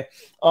 Anyway,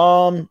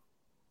 so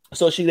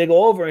they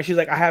go over and she's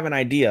like, I have an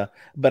idea,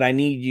 but I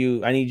need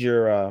your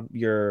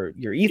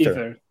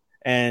ether.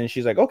 And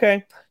she's like,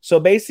 okay.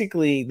 So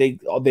basically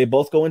they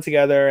both go in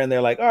together and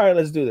they're like, all right,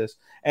 let's do this.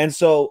 And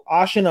so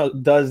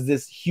Ashina does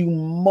this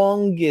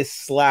humongous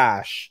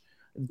slash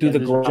through the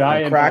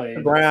ground, crack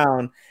the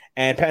ground,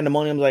 and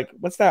Pandemonium's like,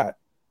 what's that?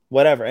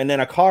 Whatever. And then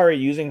Menno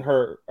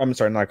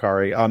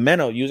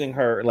using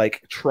her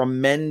like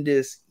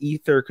tremendous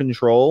ether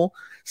control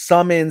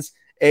summons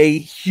a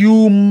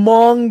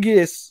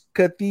humongous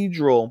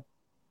cathedral.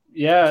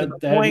 Yeah, and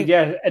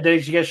then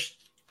she gets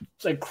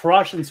like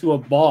crushed into a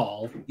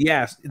ball.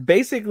 Yes,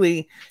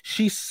 basically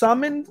she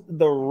summoned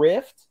the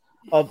rift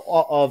of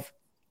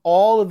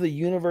all of the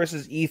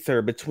universe's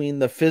ether between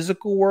the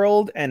physical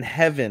world and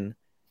heaven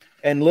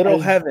and little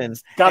heaven,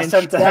 got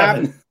sent to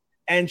heaven,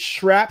 and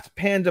trapped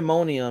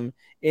Pandemonium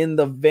in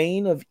the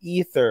vein of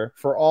ether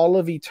for all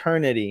of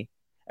eternity.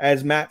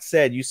 As Matt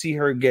said, you see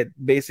her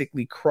get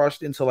basically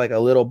crushed into like a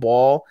little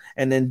ball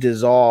and then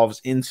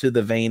dissolves into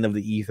the vein of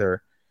the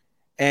ether.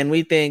 And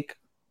we think,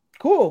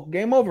 cool,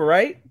 game over,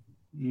 right?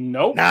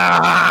 Nope.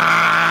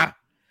 Nah.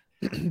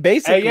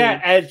 Basically,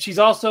 and she's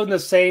also in the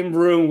same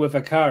room with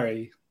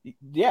Akari.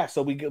 Yeah,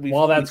 so we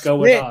while that's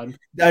going on,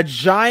 a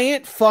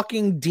giant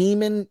fucking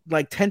demon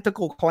like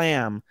tentacle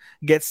clam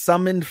gets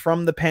summoned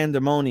from the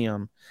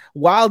Pandemonium.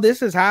 While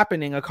this is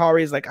happening,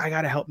 Akari is like, I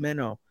gotta help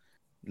Menno.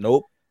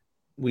 Nope.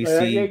 We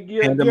see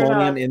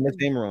Pandemonium in the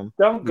same room.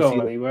 Don't go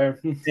anywhere.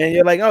 And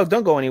you're like, oh,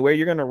 don't go anywhere.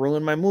 You're gonna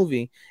ruin my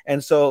movie.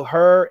 And so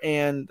her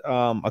and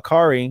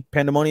Akari,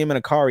 Pandemonium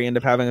and Akari, end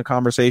up having a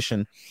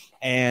conversation.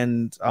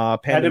 And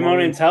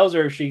Pandemonium tells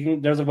her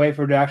there's a way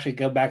for her to actually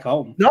go back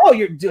home. No,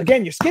 you're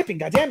skipping.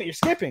 God damn it, you're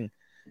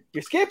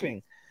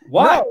skipping.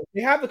 What? No,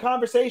 they have the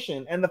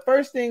conversation, and the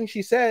first thing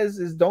she says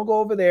is, "Don't go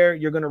over there.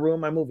 You're gonna ruin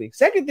my movie."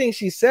 Second thing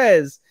she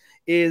says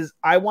is,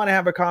 "I want to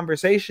have a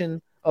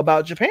conversation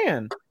about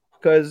Japan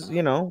because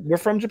we're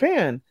from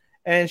Japan."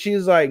 And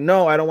she's like,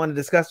 no, I don't want to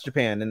discuss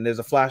Japan. And there's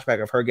a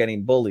flashback of her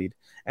getting bullied.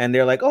 And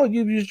they're like, oh,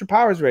 you used your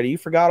powers already. You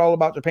forgot all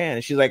about Japan.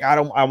 And she's like, I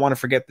want to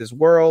forget this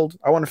world.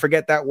 I want to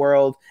forget that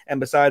world. And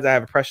besides, I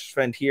have a precious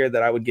friend here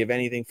that I would give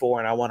anything for.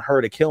 And I want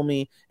her to kill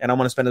me. And I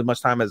want to spend as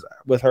much time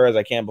with her as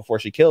I can before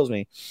she kills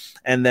me.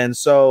 And then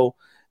so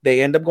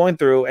they end up going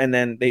through, and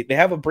then they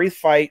have a brief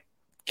fight.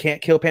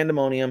 Can't kill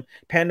Pandemonium.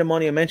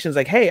 Pandemonium mentions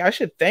like, hey, I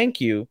should thank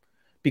you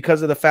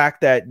because of the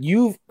fact that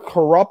you've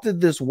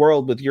corrupted this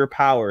world with your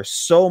power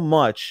so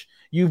much.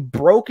 You've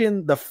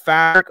broken the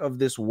fabric of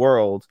this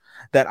world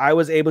that I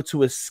was able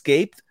to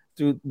escape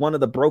through one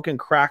of the broken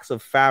cracks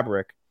of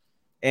fabric.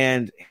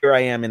 And here I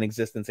am in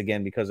existence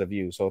again because of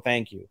you. So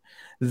thank you.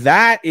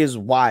 That is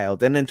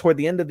wild. And then toward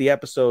the end of the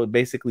episode,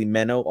 basically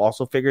Menno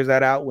also figures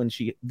that out when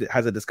she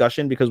has a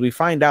discussion, because we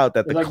find out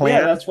that the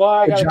clam, that's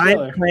why the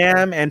giant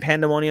clam and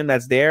Pandemonium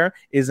that's there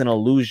is an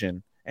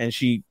illusion. And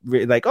she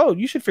like, oh,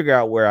 you should figure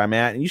out where I'm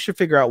at, and you should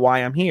figure out why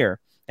I'm here.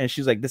 And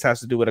she's like, this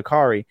has to do with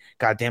Akari.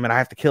 God damn it, I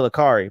have to kill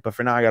Akari. But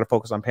for now, I got to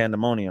focus on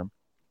Pandemonium.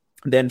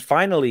 Then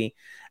finally,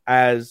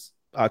 as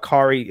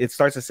Akari, it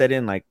starts to set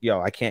in like,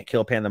 yo, I can't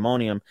kill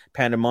Pandemonium.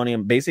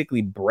 Pandemonium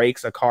basically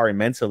breaks Akari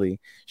mentally.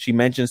 She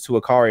mentions to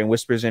Akari and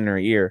whispers in her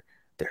ear,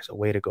 there's a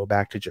way to go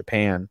back to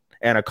Japan.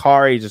 And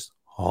Akari just,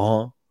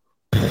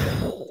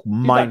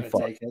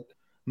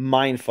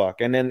 mindfuck.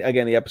 And then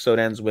again, the episode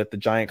ends with the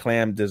giant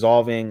clam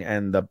dissolving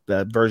and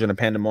the version of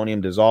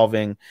Pandemonium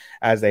dissolving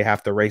as they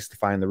have to race to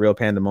find the real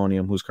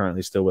Pandemonium, who's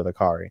currently still with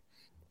Akari.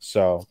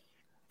 So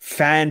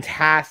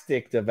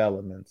fantastic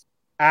developments.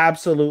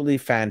 Absolutely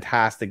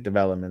fantastic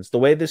developments. The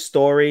way this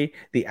story,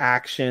 the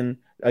action,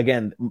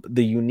 again,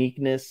 the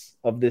uniqueness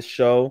of this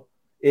show,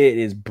 it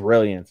is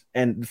brilliant.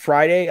 And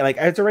Friday, like,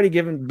 it's already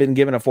been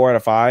given a 4 out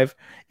of 5.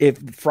 If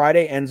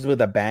Friday ends with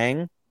a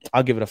bang,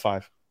 I'll give it a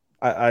 5.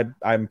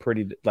 I'm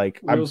pretty like,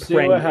 we'll I'm see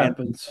praying what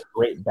happens.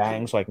 Great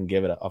bang, so I can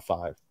give it a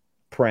 5.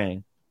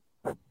 Praying.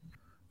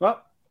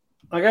 Well,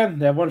 again,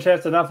 they have one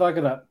chance to not fuck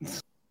it up.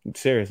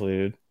 Seriously,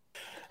 dude.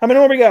 How many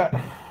more we got?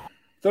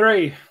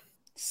 3.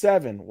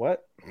 7.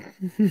 What?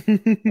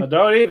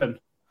 Don't even.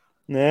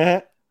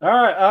 Nah. All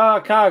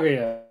right,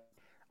 Kaguya.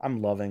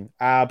 I'm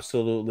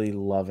absolutely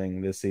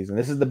loving this season.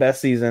 This is the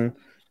best season.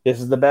 This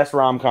is the best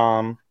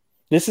rom-com.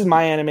 This is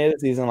my animated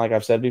season, like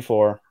I've said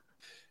before.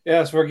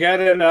 Yes, we're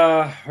getting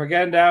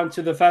down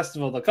to the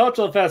festival, the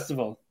cultural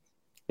festival.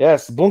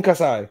 Yes,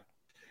 Bunkasai.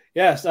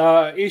 Yes,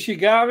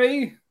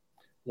 Ishigami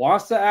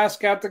wants to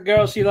ask out the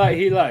girl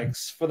he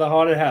likes for the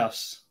haunted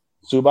house.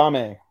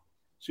 Tsubame.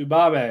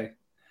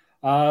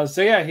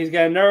 So yeah, he's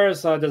getting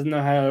nervous. Doesn't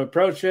know how to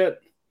approach it.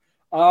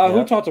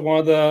 Who talked to one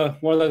of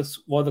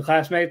the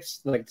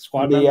classmates, like the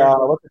squad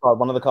member? What's it called?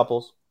 One of the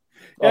couples.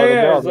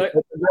 The girl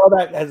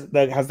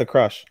that has the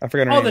crush. I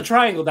forget her name. The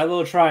triangle, that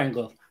little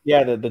triangle.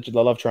 Yeah, the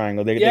love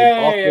triangle. They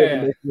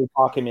basically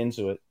talk him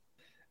into it.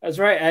 That's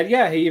right. And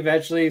yeah, he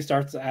eventually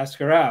starts to ask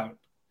her out.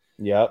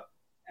 Yep.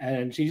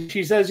 And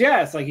she says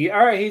yes. Like,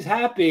 he's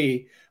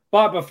happy.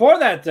 But before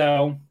that,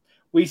 though,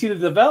 we see the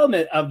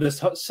development of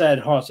this said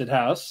haunted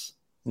house.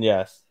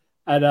 Yes.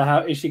 And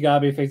how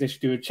Ishigami thinks they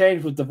should do a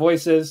change with the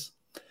voices.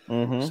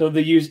 Mm-hmm. So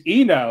they use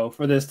Ino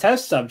for this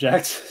test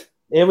subject.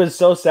 It was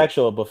so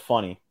sexual, but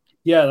funny.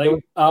 Yeah,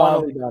 like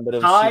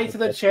tied to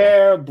the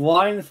chair,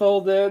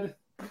 blindfolded.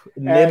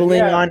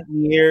 Nibbling on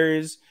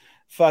ears,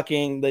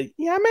 fucking the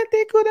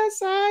Yamete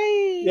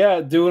Kudasai. Yeah,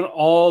 doing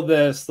all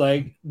this,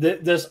 like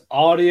this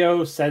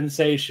audio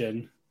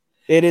sensation.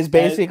 It is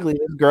basically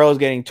this girl is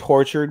getting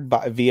tortured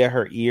via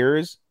her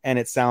ears, and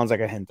it sounds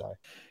like a hentai.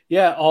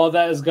 Yeah, all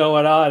that is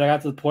going on. I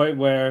got to the point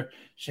where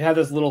she had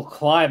this little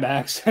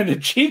climax, and the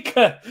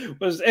chica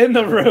was in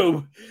the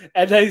room,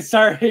 and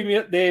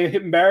they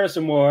embarrass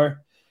him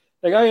more.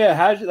 Like, oh yeah,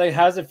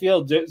 how's it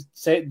feel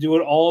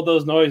doing all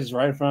those noises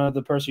right in front of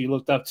the person you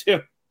looked up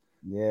to?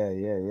 Yeah.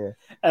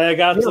 And it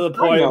got to the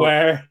point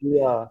where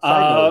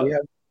I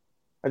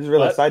just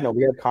realized. Side note,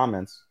 we have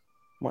comments.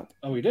 What?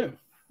 Oh, we do.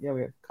 Yeah,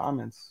 we have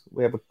comments.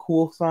 We have a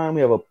cool sign.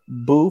 We have a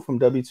boo from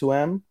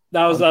W2M.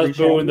 That was us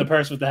booing the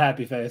person with the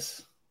happy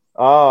face.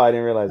 Oh, I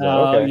didn't realize that.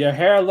 Okay. Your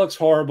hair looks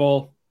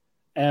horrible.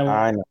 And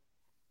I know.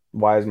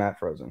 Why is Matt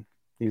frozen?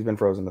 He's been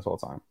frozen this whole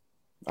time.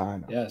 I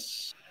know.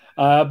 Yes.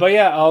 But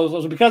yeah,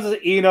 also because of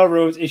the Ino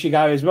rooms,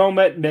 Ishigami's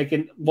moment,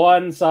 making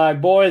one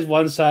side boys,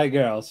 one side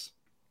girls.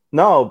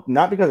 No,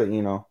 not because of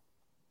Ino.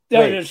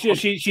 Yeah,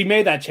 she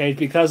made that change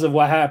because of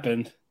what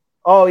happened.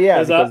 Oh yeah,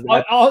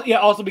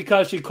 also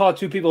because she caught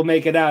 2 people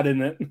making out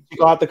in it. She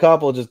caught the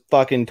couple just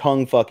fucking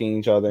tongue fucking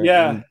each other.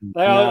 Yeah,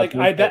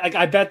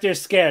 I bet they're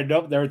scared.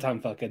 Nope, they were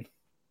tongue fucking.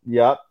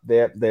 Yep,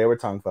 they were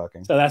tongue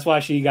fucking. So that's why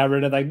she got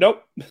rid of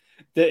nope.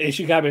 The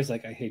Ishigami's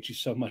like, I hate you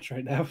so much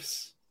right now.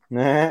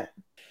 Nah.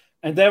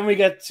 And then we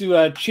get to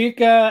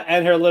Chika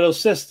and her little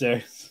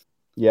sister.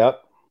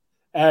 Yep.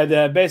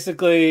 And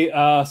basically,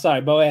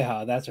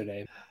 Moeha, that's her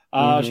name.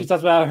 She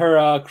talks about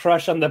her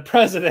crush on the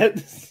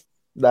president.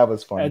 That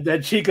was funny. And then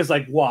Chika's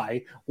like,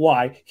 why?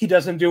 He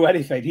doesn't do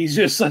anything. He's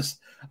just...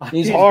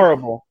 he's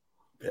horrible.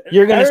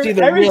 You're going to see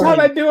the every time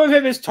I do with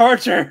him is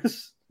torture.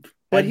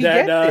 But And he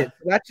then, gets it.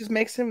 That just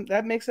makes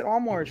it all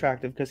more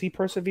attractive because he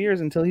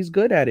perseveres until he's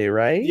good at it,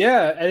 right?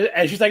 Yeah,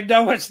 and she's like,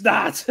 no, it's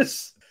not.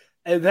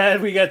 And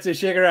then we get to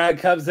Shigaraki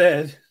comes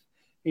in.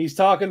 He's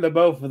talking to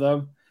both of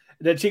them.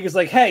 And then Chica's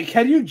like, hey,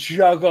 can you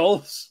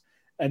juggle?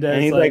 And then And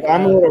it's he's like,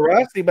 I'm a little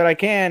rusty, but I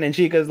can. And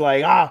Chica's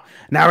like, now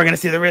we're going to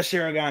see the wrist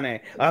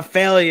Shirogane. A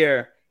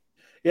failure.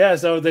 Yeah,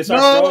 so they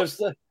start throwing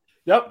stuff.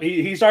 Yep,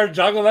 he started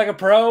juggling like a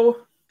pro.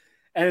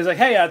 And he's like,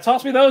 hey,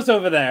 toss me those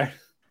over there.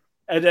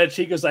 And then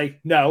Chica's like,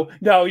 no,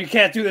 you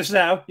can't do this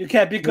now. You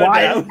can't be good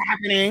Why now. is it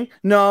happening?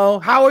 No.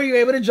 How are you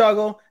able to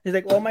juggle? He's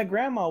like, well, my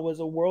grandma was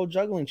a world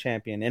juggling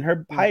champion. In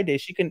her high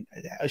days, she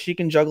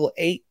can juggle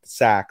 8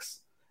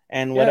 sacks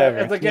and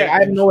whatever. Like,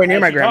 I'm nowhere near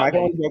my grandma. I can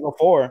only juggle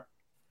 4.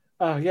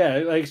 Oh, yeah.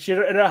 Like, she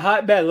in a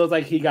hotbed, it looked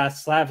like he got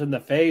slapped in the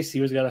face.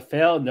 He was going to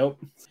fail.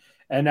 Nope.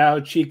 And now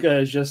Chica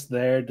is just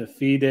there,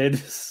 defeated.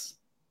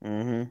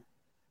 Mm-hmm.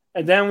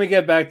 And then we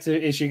get back to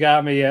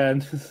Ishigami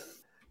and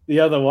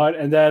the other one.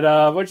 And then,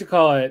 what'd you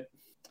call it?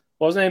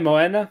 What was her name?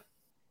 Moena?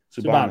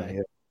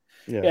 Tsubame.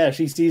 Yeah,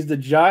 she sees the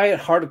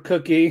giant heart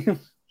cookie.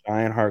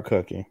 Giant heart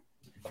cookie.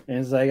 And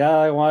it's like,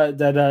 I want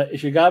that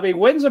Ishigami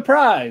wins a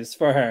prize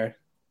for her.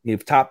 You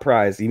have top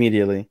prize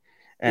immediately.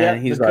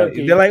 And he's like,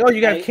 cookie. they're like, oh,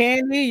 you got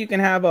candy? You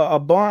can have a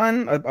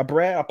bun, a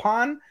bread, a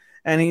pan.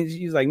 And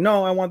he's like,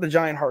 no, I want the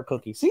giant heart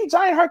cookie. See,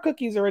 giant heart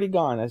cookie is already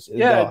gone. As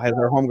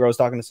her homegirl's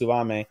talking to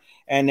Tsubame.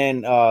 And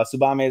then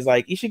Tsubame is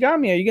like,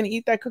 Ishigami, are you going to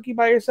eat that cookie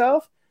by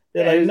yourself?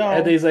 They're like, no.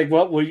 And he's like,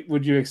 what,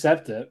 would you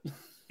accept it?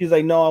 He's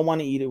like, no, I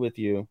want to eat it with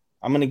you.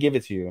 I'm going to give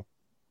it to you.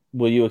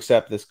 Will you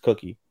accept this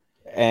cookie?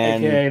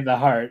 And AKA the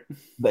heart.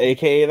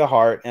 AKA the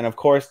heart. And of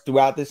course,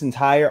 throughout this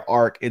entire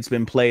arc, it's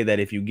been played that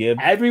if you give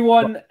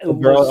everyone a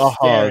girl a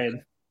hug,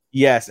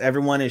 yes,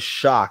 everyone is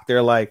shocked.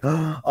 They're like,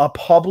 a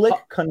public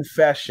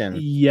confession.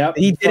 Yep.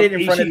 He did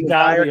it in front of the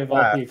entire of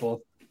all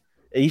people.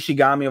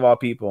 Ishigami of all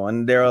people.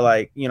 And they're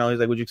like, he's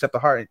like, would you accept the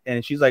heart?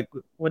 And she's like,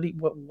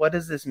 what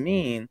does this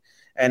mean?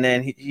 And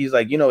then he's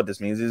like, you know what this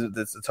means?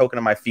 It's a token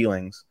of my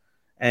feelings.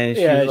 And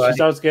she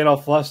starts getting all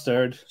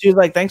flustered. She's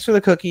like, thanks for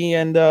the cookie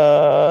and give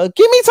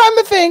me time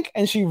to think.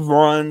 And she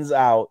runs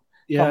out.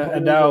 Yeah,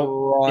 and now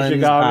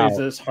Ishigami is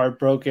just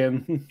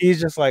heartbroken.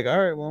 He's just like, all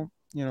right, well,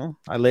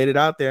 I laid it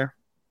out there.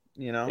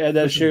 And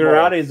then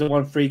Shigaraki is the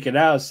one freaking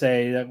out,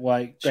 saying that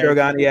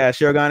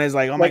Shirogane is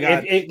like, oh my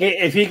god,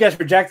 if he gets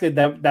rejected,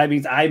 that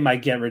means I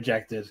might get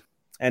rejected.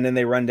 And then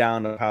they run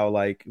down of how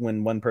like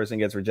when one person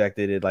gets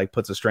rejected, it like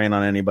puts a strain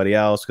on anybody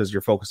else because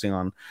you're focusing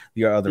on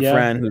your other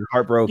friend who's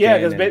heartbroken. Yeah,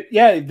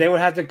 because they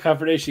would have to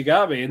comfort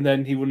Ishigami, and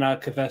then he would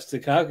not confess to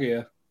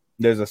Kaguya.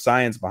 There's a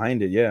science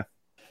behind it, yeah.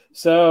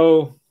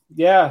 So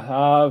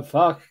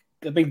fuck.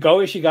 I mean, go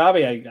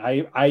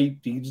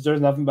Ishigami. He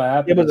deserves nothing but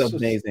happiness. It was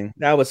amazing.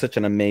 That was such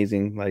an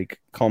amazing like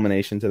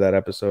culmination to that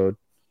episode,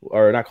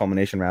 or not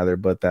culmination rather,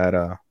 but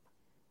that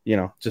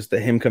just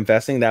him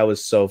confessing. That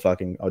was so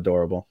fucking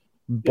adorable.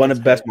 One of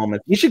the best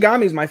moments.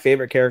 Ishigami is my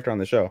favorite character on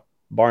the show,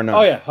 bar none.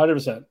 Oh yeah,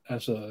 100%,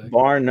 absolutely,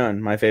 bar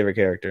none. My favorite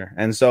character.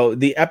 And so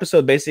the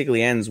episode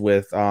basically ends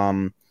with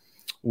Shirogane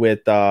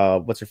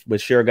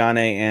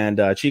and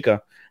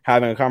Chika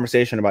having a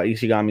conversation about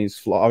Ishigami's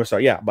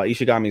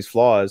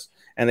flaws.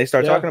 And they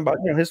start talking about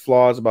his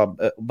flaws, about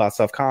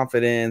self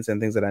confidence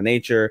and things of that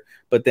nature.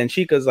 But then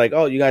Chika's like,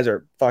 "Oh, you guys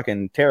are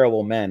fucking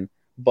terrible men."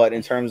 But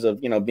in terms of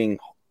being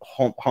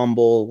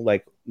humble,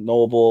 like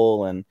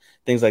noble and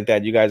things like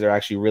that, you guys are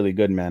actually really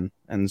good men.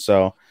 And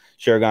so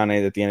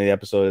Shirogane at the end of the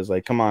episode is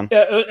like, "Come on."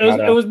 Yeah,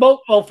 it was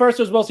both. Well, first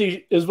it was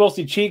mostly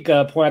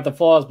Chika point out the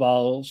flaws,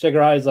 while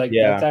Shigaraki's like,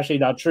 "That's actually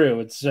not true.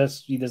 It's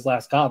just he just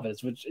lacks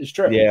confidence," which is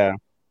true. Yeah, and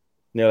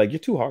they're like, "You're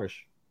too harsh."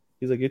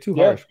 He's like, "You're too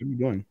harsh. What are you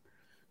doing?"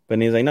 But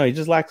he's like, "No, he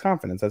just lacks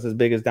confidence. That's his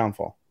biggest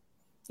downfall."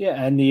 Yeah,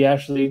 and he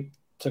actually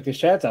took his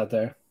chance out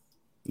there.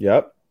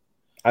 Yep,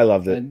 I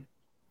loved it. And,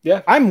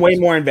 I'm way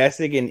more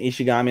invested in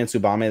Ishigami and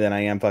Tsubame than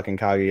I am fucking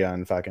Kaguya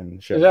and fucking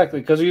shit.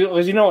 Exactly, because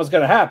you know what's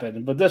gonna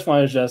happen. But this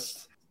one is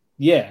just,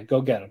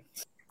 go get him.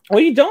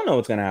 Well, you don't know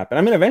what's gonna happen.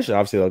 I mean, eventually,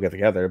 obviously, they'll get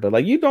together, but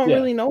like, you don't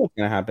really know what's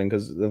gonna happen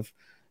because of,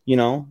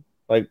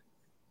 like,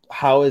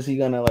 how is he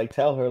gonna like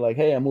tell her like,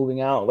 "Hey, I'm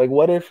moving out"? Like,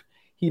 what if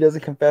he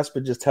doesn't confess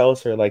but just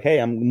tells her like, "Hey,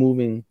 I'm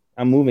moving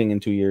in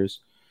 2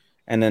 years,"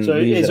 and then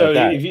leaves it at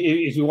that.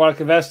 If you want to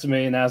confess to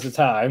me, now's the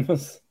time.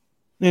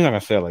 He's not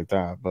gonna say it like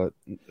that, but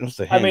it's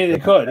the hint. I mean, he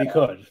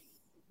could.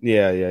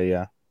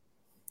 Yeah.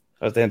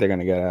 That's the hint they're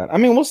gonna get at. I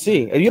mean, we'll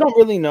see. You don't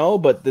really know,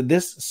 but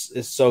this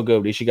is so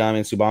good with Ishigami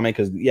and Tsubame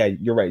because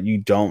you're right. You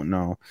don't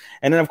know,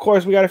 and then of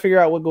course we got to figure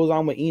out what goes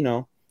on with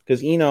Ino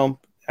because Ino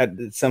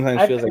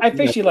sometimes feels like I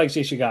think she likes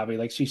Ishigami,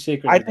 like she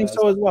secretly. I think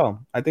so as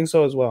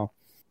well.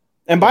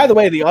 And by the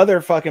way, the other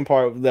fucking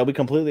part that we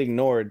completely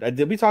ignored,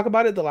 did we talk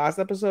about it the last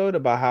episode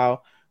about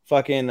how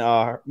fucking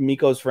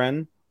Miko's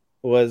friend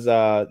was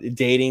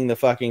dating the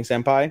fucking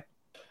senpai?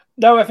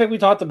 No, I think we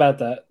talked about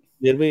that.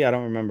 Did we? I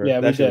don't remember. Yeah,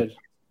 we did.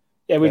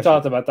 Yeah, we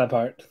talked about that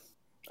part.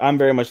 I'm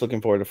very much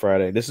looking forward to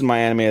Friday. This is my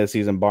anime of the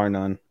season, bar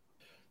none.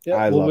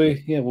 Yeah,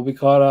 we'll be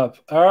caught up.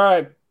 All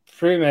right,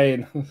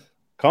 pre-made.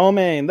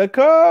 The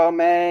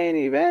co-main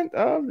event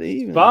of the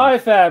evening. Spy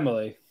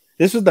Family.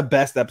 This was the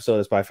best episode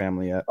of Spy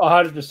Family yet.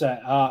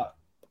 100%.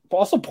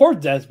 Also, poor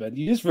Desmond.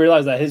 You just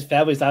realize that his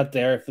family's not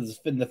there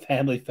in the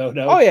family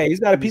photo. Oh yeah,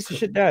 he's got a piece of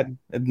shit dad.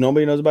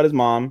 Nobody knows about his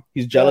mom.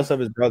 He's jealous of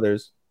his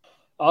brothers.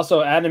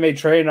 Also, anime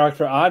train arc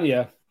for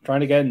Anya, trying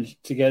to get in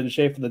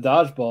shape for the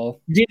dodgeball.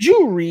 Did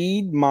you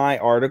read my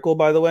article,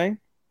 by the way,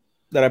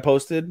 that I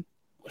posted?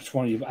 Which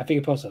one of you? I think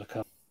you posted a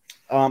couple.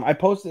 I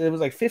posted, it was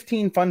like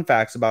 15 fun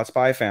facts about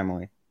Spy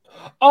Family.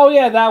 Oh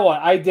yeah, that one.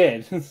 I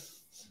did.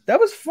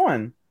 That was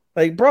fun.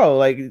 Like, bro,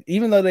 like,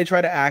 even though they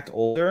try to act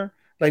older,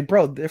 like,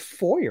 bro, they're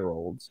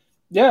 4-year-olds.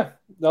 Yeah.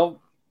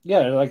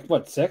 They're like,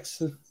 what,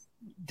 6?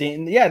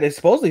 They're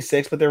supposedly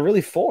 6, but they're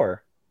really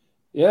 4.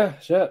 Yeah,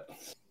 shit.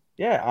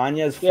 Yeah,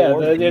 Anya's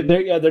 4.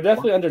 Yeah, they're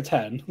definitely under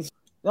 10.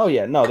 Oh,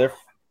 yeah, no, they're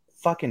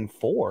fucking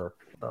 4.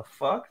 The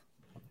fuck?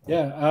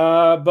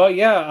 Yeah, but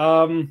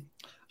yeah,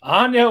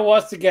 Anya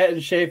wants to get in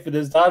shape for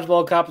this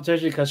dodgeball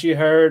competition because she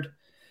heard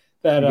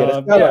that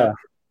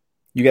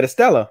you get a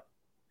Stella.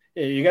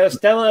 Yeah, you got a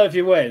Stella if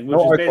you win, which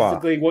is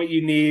basically what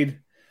you need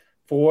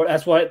for.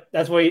 That's what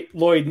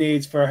Lloyd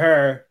needs for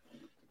her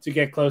to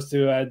get close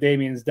to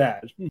Damien's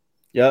dad.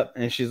 Yep,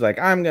 and she's like,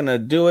 "I'm gonna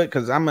do it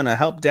because I'm gonna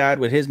help Dad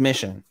with his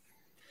mission."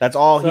 That's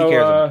all he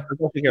cares about. That's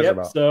all he cares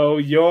about. So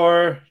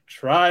Yor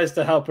tries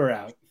to help her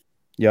out.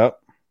 Yep,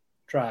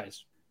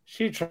 tries.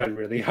 She tried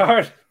really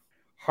hard.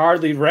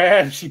 Hardly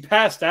ran. She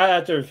passed out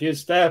after a few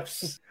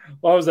steps.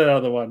 What was that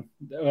other one?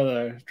 The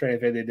other training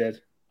thing they did?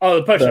 Oh,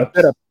 the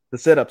push-ups. The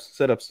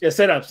sit-ups. Yeah,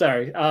 sit-ups.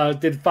 Sorry.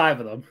 Did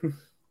 5 of them.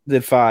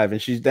 Did 5,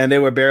 and they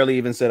were barely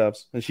even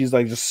sit-ups, and she's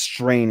like just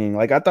straining.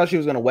 Like I thought she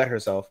was gonna wet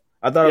herself.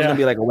 I thought it was gonna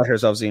be like a wet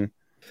herself scene.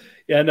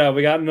 Yeah, no,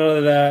 we got none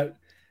of that.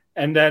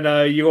 And then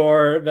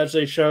Yor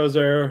eventually shows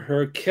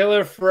her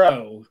killer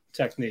throw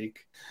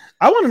technique.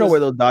 I want to know where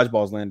those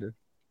dodgeballs landed.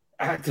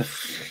 I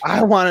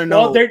want to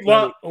know.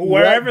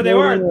 Wherever they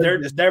were,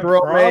 they're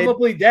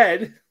probably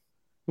dead.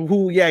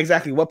 Who? Yeah,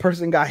 exactly. What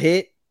person got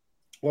hit?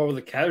 What were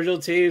the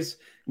casualties?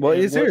 Well,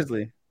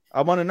 seriously,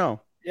 I want to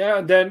know. Yeah,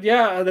 and then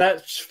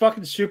that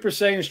fucking Super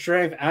Saiyan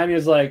strength.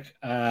 Anya's like,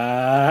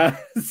 right?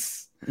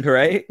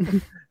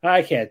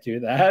 I can't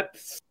do that.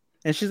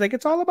 And she's like,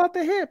 it's all about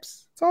the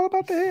hips. It's all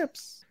about the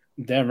hips.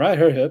 Damn right,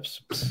 her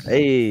hips.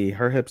 Hey,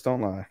 her hips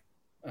don't lie.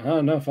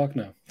 Oh no, fuck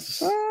no.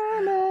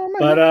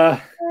 But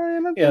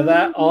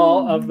that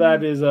all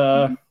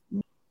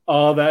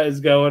that is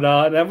going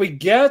on, and we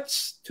get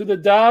to the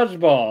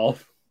dodgeball.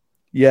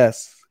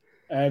 Yes.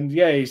 And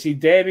yeah, you see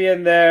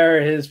Damien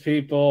there, his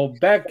people,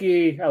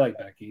 Becky. I like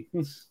Becky.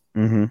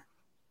 Mm-hmm.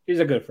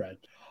 He's a good friend.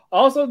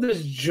 Also,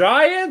 this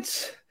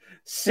giant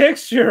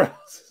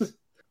 6-year-old.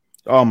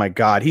 Oh my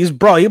god, he was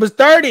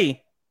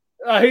 30.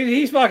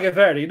 He's fucking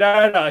 30.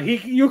 No.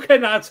 You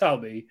cannot tell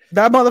me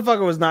that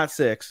motherfucker was not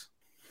 6.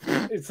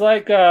 It's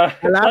like this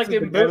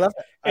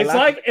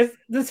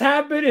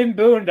happened in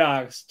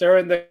Boondocks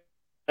during the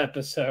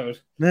episode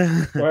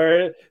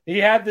where he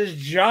had this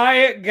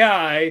giant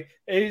guy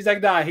and he's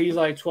like, nah, he's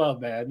like 12,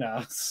 man.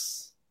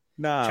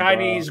 Nah,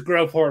 Chinese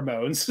growth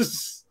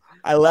hormones.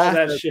 I laughed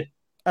at that shit.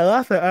 I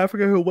laughed at, I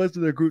forget who it was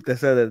in the group that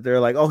said that. They're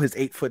like, oh, his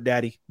 8-foot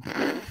daddy.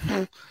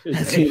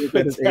 As he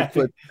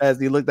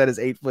looked at his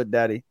 8-foot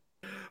daddy.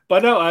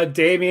 But no,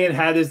 Damien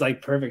had his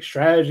like perfect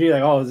strategy.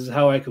 Like, oh, this is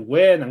how I could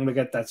win. I'm gonna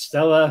get that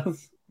Stella.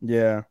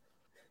 Yeah.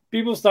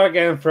 People start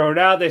getting thrown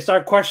out. They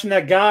start questioning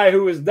that guy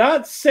who is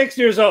not 6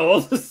 years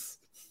old.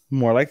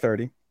 More like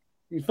 30.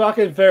 He's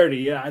fucking 30.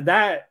 Yeah,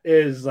 that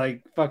is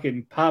like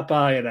fucking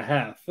Popeye and a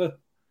half.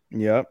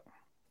 Yep.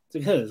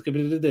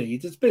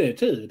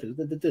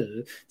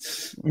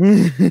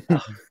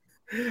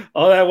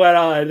 All that went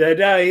on. And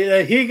now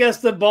he gets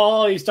the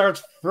ball. He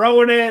starts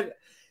throwing it,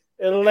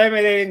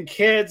 eliminating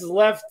kids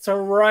left to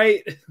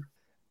right.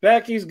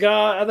 Becky's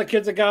gone. Other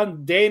kids are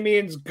gone.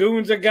 Damien's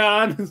goons are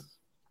gone.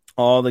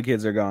 All the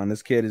kids are gone.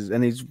 This kid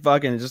he's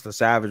fucking just a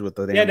savage with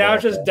the damn now ball.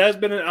 it's just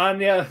Desmond and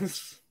Anya.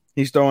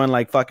 He's throwing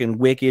like fucking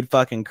wicked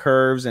fucking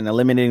curves and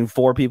eliminating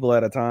 4 people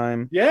at a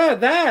time. Yeah,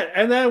 that.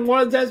 And then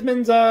one of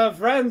Desmond's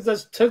friends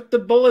just took the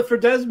bullet for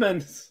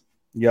Desmond.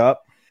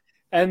 Yup.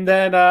 And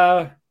then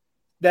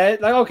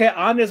okay,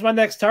 Anya's my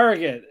next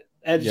target.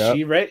 And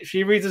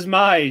she reads his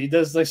mind. He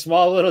does like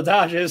small little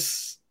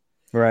dodges.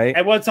 Right.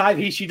 At one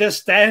time she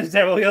just stands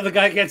there while the other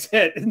guy gets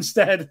hit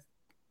instead.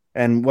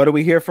 And what do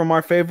we hear from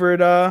our favorite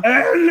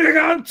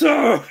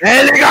Eleganto?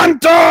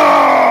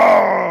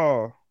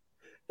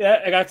 Yeah,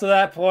 it got to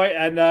that point,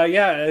 and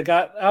it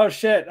got, oh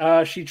shit,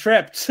 she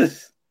tripped.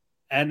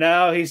 And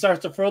now he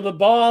starts to throw the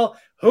ball.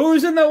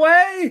 Who's in the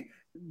way?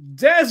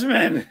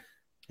 Desmond.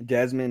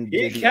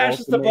 He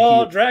catches the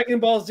ball, Dragon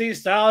Ball Z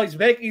style.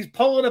 He's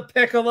pulling a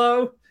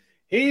Piccolo.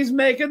 He's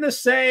making the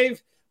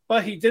save,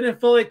 but he didn't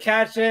fully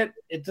catch it.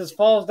 It just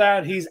falls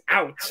down. He's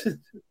out.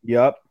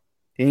 Yep.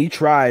 And he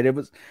tried. It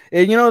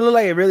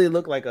really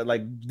looked like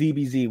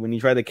DBZ when he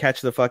tried to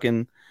catch the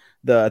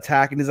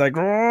attack, and he's like,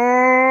 so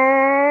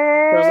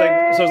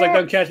it's like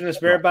them catching a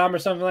spirit bomb or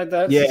something like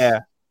that. Yeah,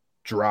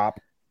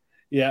 drop.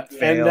 Yeah,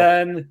 fail. And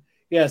then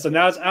Yeah, so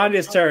now it's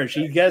Anya's turn.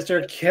 She gets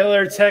her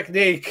killer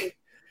technique.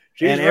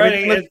 She's and ready.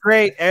 everything looks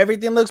great.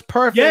 Everything looks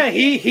perfect. Yeah,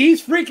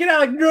 he's freaking out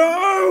like,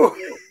 no.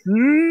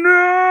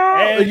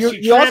 And And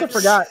you also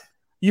forgot.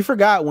 You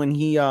forgot when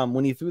he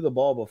threw the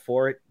ball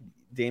before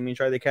Damien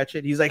tried to catch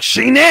it. He's like,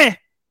 Shine!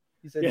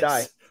 He said,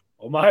 die.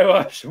 Omae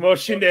wa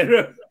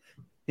shimoshineru.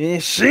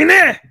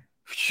 Shine!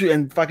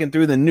 And fucking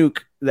threw the nuke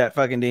that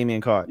fucking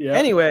Damien caught. Yeah.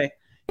 Anyway.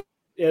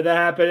 Yeah, that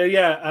happened.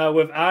 Yeah,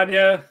 with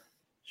Anya,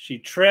 she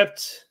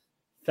tripped,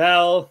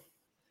 fell.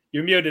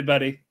 You're muted,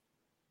 buddy.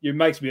 Your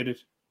mic's muted.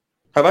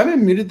 Have I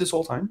been muted this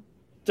whole time?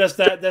 Just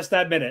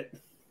that minute.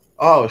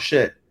 Oh,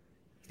 shit.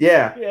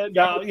 Yeah.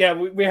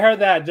 We heard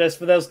that just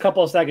for those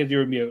couple of seconds you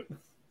were mute.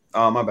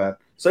 Oh, my bad.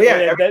 So,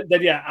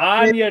 yeah.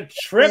 Anya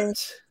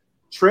tripped.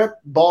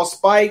 Ball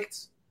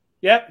spiked.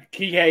 Yep.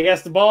 Keki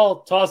gets the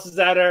ball, tosses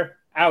at her,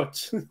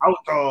 out.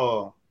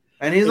 Oh.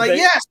 And he's like,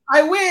 yes,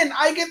 I win.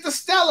 I get the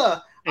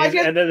Stella. And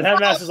then the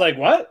headmaster's like,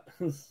 what?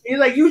 He's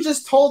like, you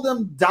just told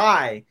them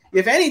die.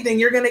 If anything,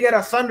 you're going to get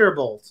a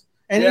Thunderbolt.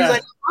 And he's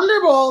like,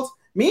 Thunderbolt?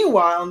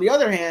 Meanwhile, on the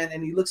other hand,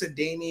 and he looks at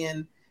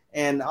Damien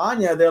and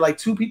Anya, they're like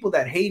two people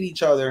that hate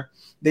each other.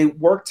 They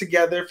work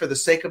together for the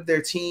sake of their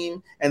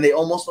team, and they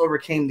almost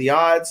overcame the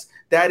odds.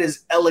 That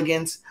is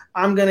elegant.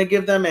 I'm going to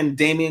give them, and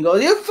Damien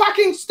goes, you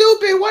fucking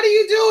stupid. What are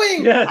you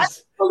doing?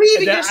 Yes. I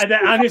believe and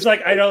then Anya's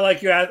like, I don't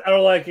like you. I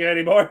don't like you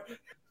anymore.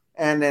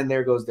 And then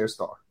there goes their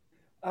star.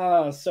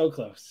 Oh, so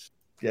close.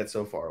 Yet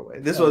so far away.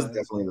 This was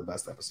definitely the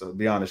best episode,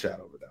 beyond a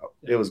shadow of a doubt.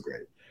 It was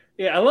great.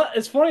 Yeah,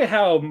 it's funny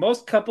how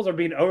most couples are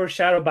being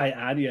overshadowed by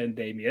Anya and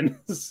Damien.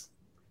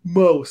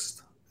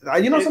 Most.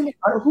 Something.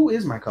 Who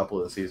is my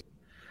couple this season?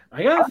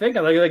 I gotta think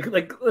of like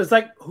it's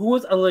like who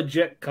was a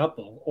legit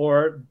couple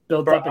or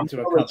built up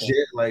into a couple.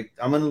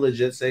 I'm gonna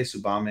legit say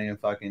Tsubame and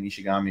fucking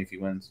Ishigami if he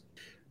wins.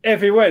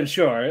 If he wins,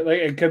 sure. Like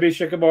it could be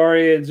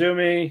Shikimori and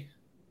Zumi.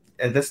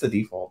 And that's the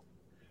default.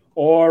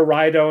 Or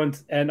Raido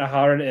and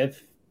Aharon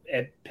if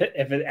it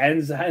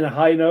ends in a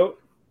high note.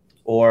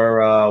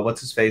 Or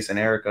what's his face and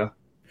Erica.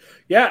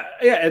 Yeah,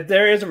 if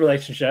there is a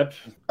relationship.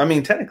 I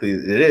mean, technically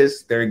it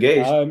is. They're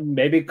engaged.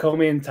 Maybe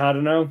Komi and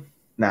Tadano.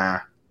 Nah.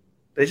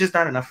 There's just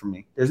not enough for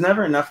me. There's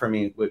never enough for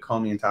me with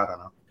Komi and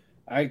Tadano.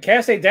 I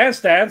can't say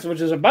Dance,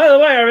 which is, by the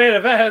way, our main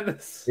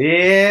event.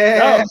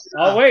 Yeah. No.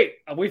 Oh, wait.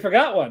 We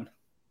forgot one.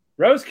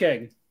 Rose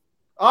King.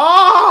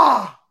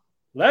 Oh!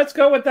 Let's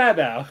go with that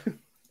now.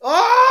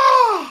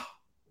 Oh!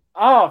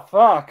 Oh,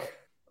 fuck.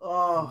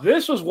 Oh.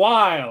 This was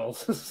wild.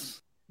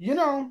 This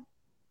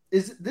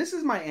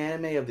is my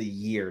anime of the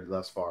year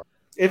thus far.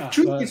 If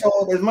truth be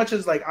told, as much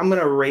as like I'm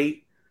gonna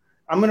rate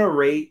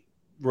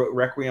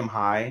Requiem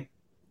high,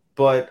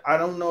 but I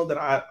don't know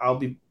that I'll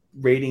be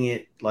rating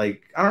it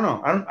like I don't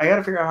know. I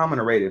gotta figure out how I'm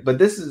gonna rate it. But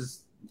this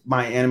is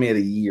my anime of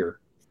the year.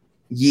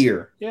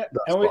 Yeah,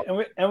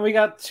 and we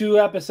got 2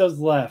 episodes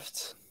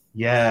left.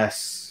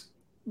 Yes.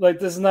 Like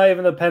this is not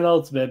even the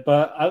penultimate,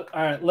 but all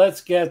right,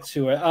 let's get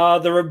to it.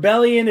 The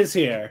rebellion is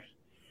here.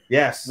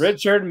 Yes.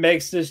 Richard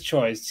makes his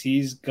choice.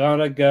 He's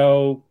gonna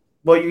go.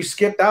 Well, you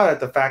skipped out at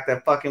the fact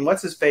that fucking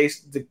what's his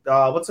face?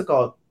 What's it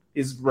called?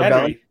 Is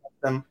rebellion?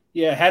 Henry.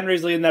 Yeah,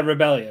 Henry's leading that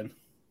rebellion.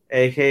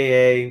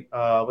 AKA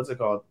what's it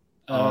called?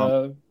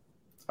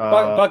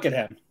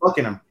 Buckingham.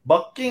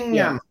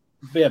 Buckingham.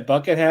 Yeah,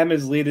 Buckingham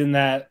is leading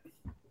that.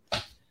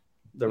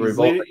 The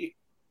revolt.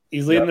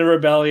 He's leading the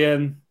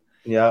rebellion.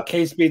 Yeah.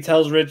 KSB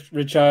tells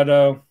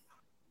Richardo,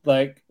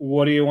 like,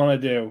 what do you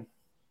want to do?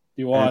 Do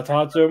you want to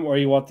talk to him or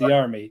you want the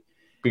army?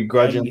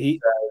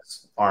 Begrudgingly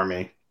says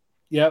army.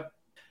 Yep.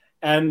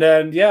 And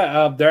then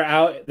they're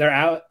out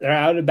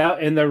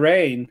about in the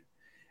rain,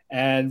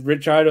 and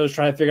Richardo is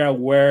trying to figure out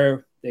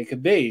where they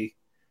could be.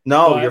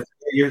 No, but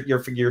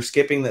you're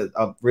skipping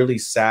a really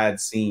sad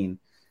scene,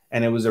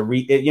 and it was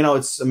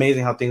it's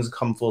amazing how things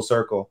come full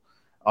circle.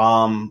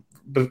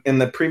 But in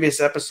the previous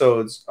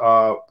episodes,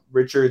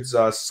 Richard's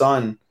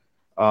son,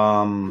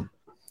 Edward.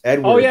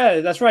 Oh yeah,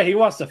 that's right. He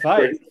wants to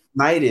fight.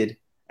 Knighted,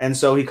 and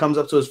so he comes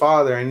up to his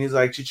father and he's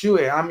like,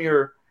 "Chichue,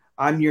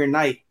 I'm your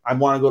knight. I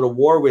want to go to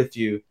war with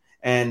you."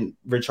 And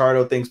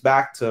Richardo thinks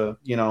back to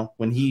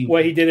when he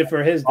did it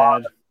for his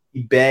dad.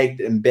 He begged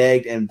and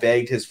begged and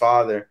begged his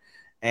father,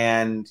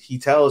 and he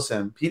tells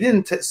him he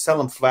didn't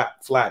tell him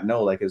flat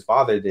no like his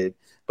father did,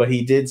 but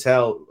he did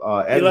tell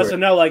Edward. He lets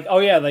him know like, oh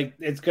yeah, like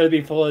it's gonna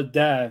be full of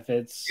death.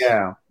 It's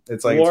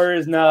like war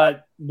is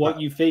not what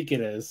you think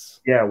it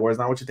is. Yeah, war is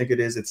not what you think it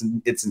is. It's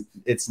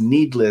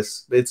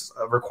needless. It's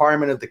a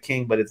requirement of the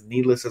king, but it's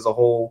needless as a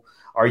whole.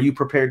 Are you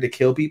prepared to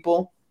kill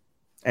people?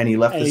 And he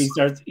left. And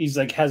he's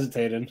like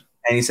hesitating.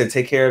 And he said,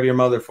 "Take care of your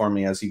mother for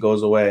me," as he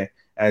goes away.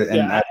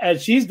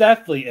 And she's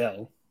definitely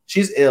ill.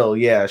 She's ill,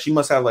 yeah. She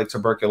must have like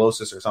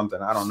tuberculosis or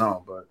something. I don't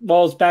know, but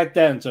it's back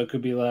then, so it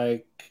could be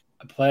like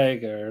a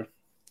plague or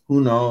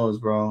who knows,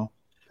 bro.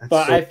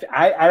 But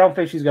I don't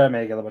think she's gonna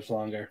make it that much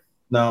longer.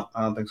 No,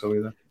 I don't think so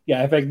either.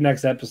 Yeah, I think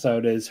next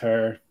episode is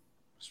her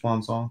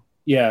swan song.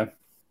 Yeah,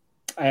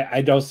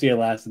 I don't see it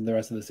lasting the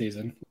rest of the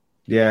season.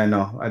 Yeah,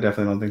 no, I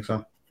definitely don't think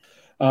so.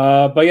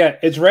 But yeah,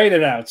 it's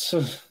raining out.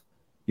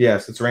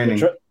 Yes, it's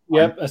raining.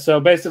 Yep. So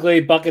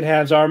basically,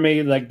 Buckingham's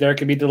army, like, there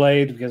can be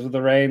delayed because of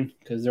the rain,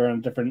 because they're in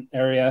a different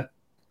area.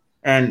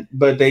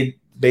 But they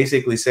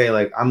basically say,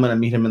 like, I'm gonna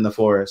meet him in the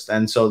forest,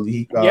 and so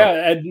that's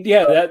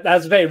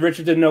the thing.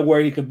 Richard didn't know where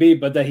he could be,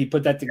 but then he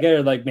put that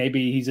together, like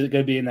maybe he's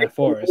gonna be in that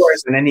forest.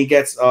 And then he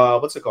gets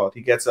what's it called?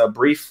 He gets a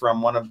brief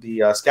from one of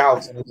the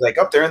scouts, and he's like,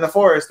 up there in the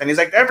forest, and he's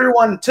like,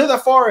 everyone to the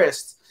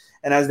forest.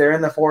 And as they're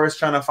in the forest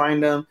trying to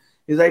find him,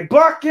 he's like,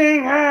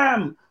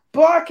 Buckingham,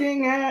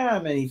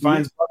 and he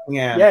finds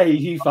Buckingham. Yeah,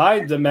 he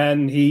finds him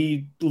and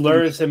he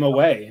lures him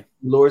away.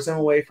 He lures him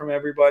away from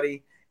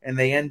everybody, and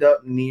they end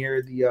up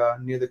near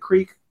the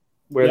creek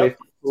where they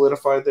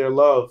solidified their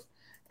love.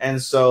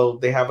 And so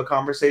they have a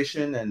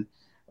conversation, and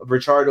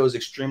Ricciardo is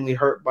extremely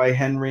hurt by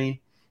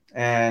Henry,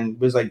 and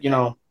was like,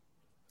 what's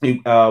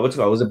it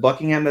called? Was it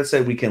Buckingham that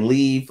said we can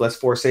leave? Let's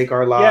forsake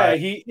our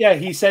lives.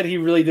 He said he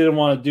really didn't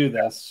want to do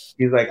this.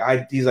 He's like,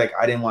 I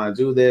didn't want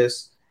to do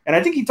this. And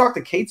I think he talked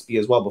to Catesby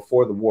as well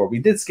before the war. We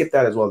did skip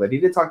that as well. That he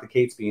did talk to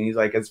Catesby, and he's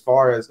like, as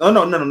far as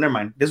no, never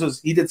mind.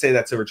 He did say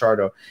that to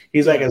Ricciardo.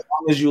 He's like, as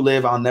long as you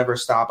live, I'll never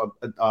stop.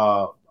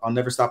 I'll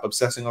never stop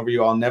obsessing over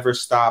you. I'll never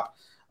stop.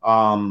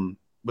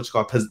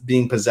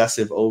 Being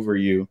possessive over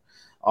you.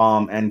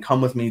 And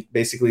come with me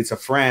basically to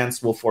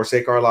France. We'll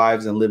forsake our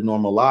lives and live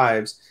normal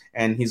lives.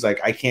 And he's like,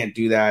 I can't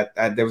do that.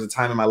 There was a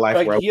time in my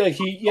life where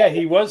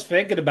he was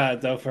thinking about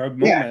it though for a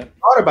moment. Yeah, he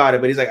thought about it,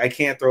 but he's like, I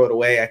can't throw it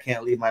away. I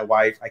can't leave my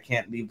wife. I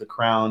can't leave the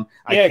crown.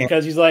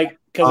 Because he's like,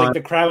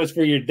 the crown is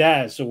for your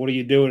dad. So what are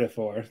you doing it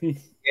for?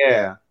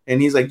 Yeah. And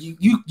he's like,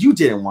 you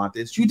didn't want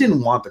this. You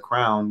didn't want the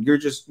crown. You're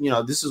just,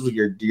 this is what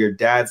your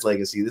dad's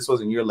legacy. This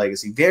wasn't your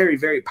legacy. Very,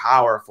 very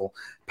powerful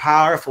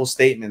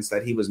statements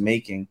that he was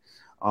making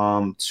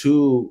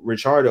to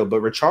Ricciardo.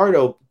 But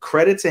Ricciardo,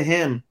 credit to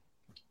him,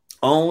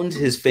 owned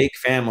his fake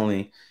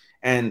family.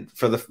 And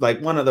for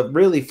one of the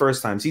really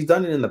first times, he's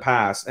done it in the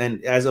past.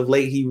 And as of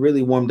late, he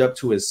really warmed up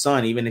to his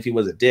son, even if he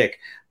was a dick.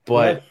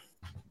 But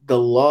the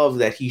love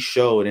that he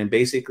showed, and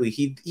basically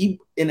he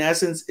in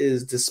essence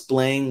is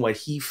displaying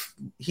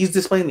he's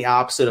displaying the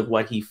opposite of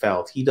what he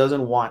felt. He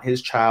doesn't want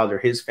his child or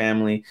his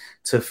family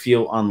to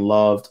feel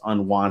unloved,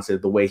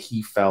 unwanted, the way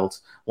he felt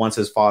once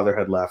his father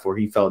had left, where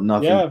he felt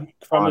nothing. Yeah,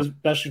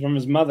 especially from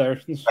his mother.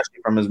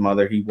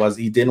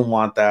 He didn't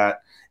want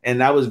that. And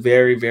that was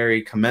very,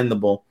 very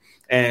commendable.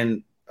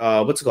 And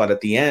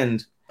at the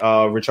end,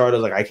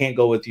 Ricciardo's like, I can't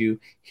go with you.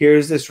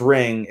 Here's this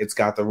ring. It's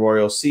got the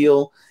royal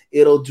seal.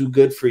 It'll do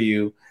good for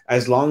you.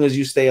 As long as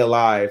you stay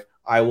alive,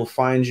 I will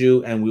find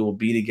you and we will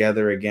be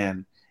together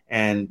again.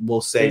 And we'll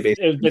say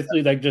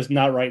basically like just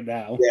not right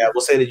now. Yeah,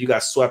 we'll say that you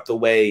got swept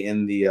away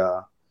in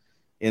the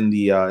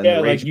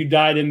like you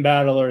died in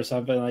battle or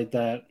something like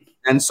that.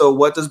 And so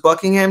what does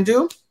Buckingham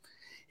do?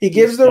 He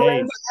gives the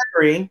ring to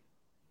Henry.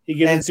 He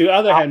gives it to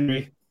other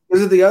Henry.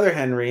 Gives it to the other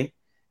Henry,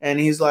 and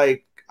he's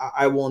like,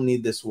 I won't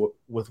need this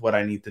with what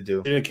I need to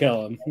do. To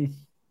kill him.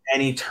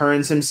 And he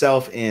turns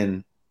himself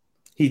in.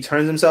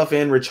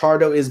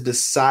 Ricciardo is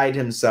beside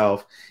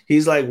himself.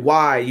 He's like,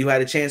 why? You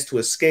had a chance to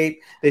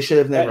escape. They should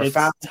have never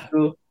found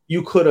you.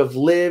 You could have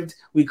lived.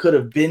 We could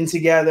have been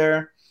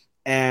together.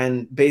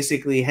 And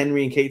basically,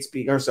 Henry and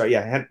Catesby,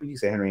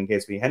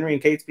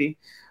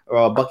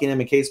 Buckingham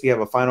and Catesby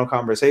have a final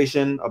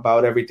conversation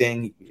about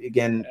everything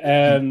again.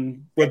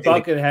 And with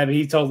Buckingham,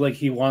 he told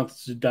he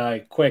wants to die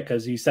quick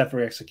because he's set for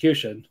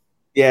execution.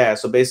 Yeah,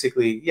 so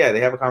basically, they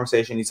have a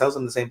conversation. He tells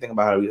him the same thing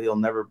about how he'll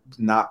never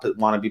not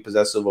want to be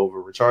possessive over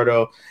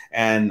Ricciardo.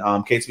 And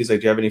Catesby's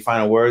like, do you have any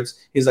final words?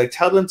 He's like,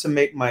 tell them to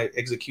make my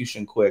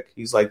execution quick.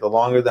 He's like, the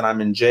longer that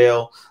I'm in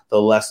jail,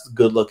 the less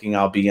good looking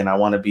I'll be. And I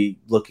want to be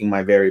looking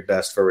my very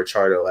best for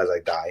Ricciardo as I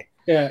die.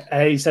 Yeah,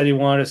 and he said he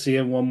wanted to see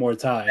him one more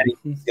time.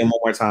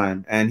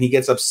 And he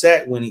gets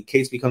upset when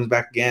Catesby comes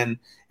back again.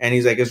 And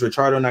he's like, is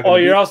Ricciardo not going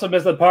to you're also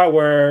missing the part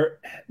where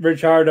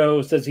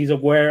Ricciardo says he's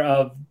aware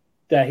of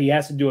that he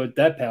has to do a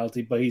death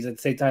penalty, but he's at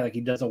the same time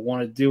he doesn't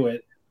want to do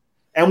it.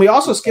 And we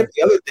also skipped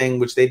the other thing,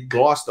 which they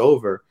glossed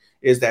over,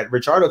 is that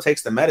Ricciardo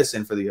takes the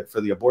medicine for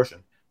the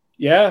abortion.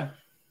 Yeah,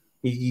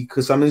 he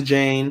summons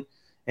Jane,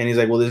 and he's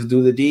like, "Well, let's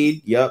do the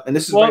deed." Yep, and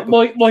this is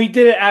he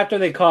did it after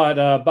they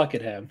caught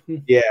Buckingham.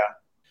 Yeah,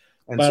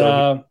 and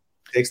so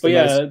he takes the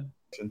medicine.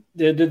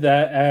 They did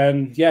that,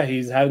 and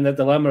he's having that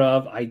dilemma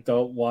of I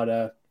don't want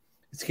to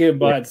escape,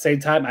 but at the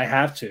same time I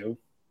have to.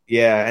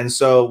 Yeah, and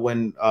so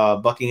when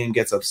Buckingham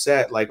gets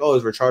upset, like, oh,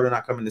 is Ricciardo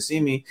not coming to see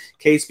me?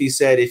 Catesby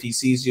said if he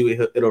sees you,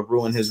 it'll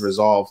ruin his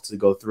resolve to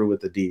go through with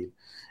the deed.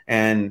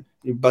 And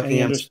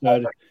Buckingham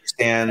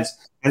understands.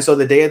 And so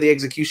the day of the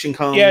execution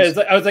comes. Yeah,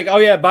 I was like, oh,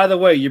 yeah, by the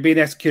way, you're being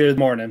executed in the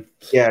morning.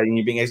 Yeah, and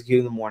you're being executed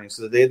in the morning.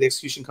 So the day of the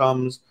execution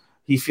comes,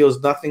 he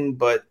feels nothing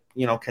but,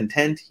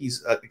 content.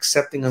 He's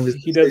accepting of his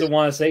decision. He doesn't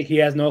want to say, he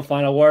has no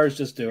final words,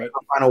 just do it.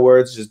 No final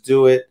words, just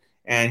do it.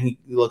 And he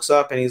looks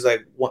up and he's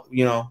like,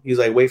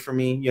 wait for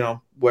me,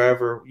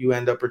 wherever you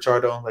end up,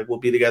 Ricciardo, we'll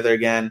be together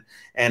again.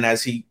 And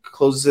as he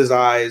closes his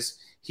eyes,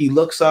 he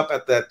looks up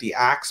at the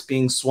axe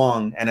being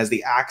swung. And as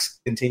the axe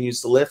continues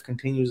to lift,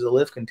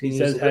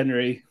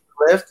 Henry.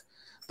 Lift,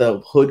 the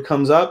hood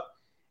comes up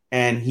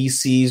and he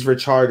sees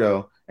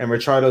Ricciardo. And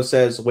Richardo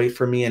says, "Wait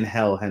for me in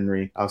hell,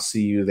 Henry. I'll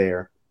see you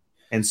there."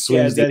 And Yeah,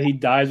 swings. then he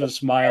dies with a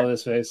smile on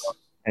his face.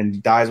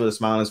 And dies with a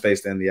smile on his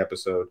face to end the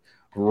episode.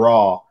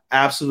 Raw.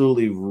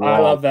 Absolutely raw. I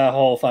love that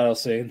whole final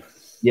scene.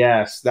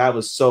 Yes, that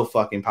was so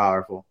fucking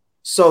powerful.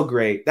 So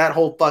great. That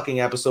whole fucking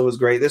episode was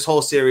great. This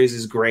whole series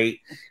is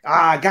great.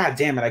 God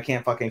damn it. I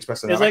can't fucking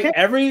express it. It's like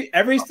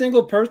every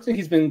single person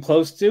he's been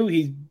close to,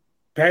 he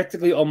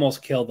practically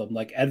almost killed them.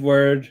 Like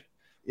Edward,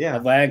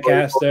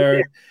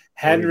 Lancaster,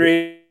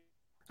 Henry.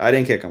 I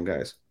didn't kick him,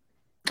 guys.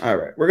 All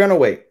right. We're going to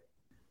wait.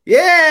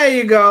 Yeah,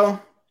 you go.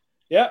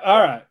 Yeah, all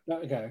right.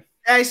 Okay.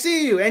 I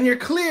see you, and you're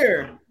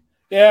clear.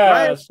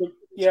 Yeah, right?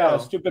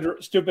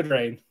 Stupid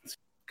rain.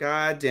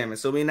 God damn it.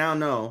 So we now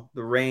know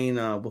the rain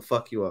will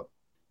fuck you up.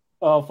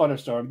 Oh,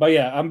 thunderstorm. But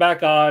yeah, I'm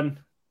back on.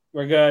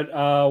 We're good.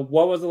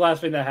 What was the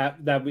last thing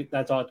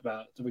that talked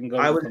about? So we can go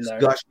from there.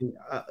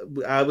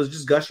 I was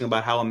just gushing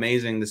about how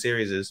amazing the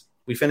series is.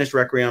 We finished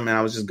Requiem, and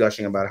I was just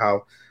gushing about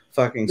how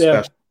fucking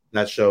special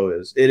that show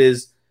is. It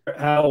is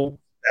how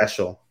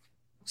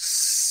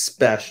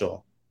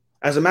special.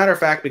 As a matter of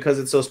fact, because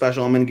it's so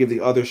special, I'm going to give the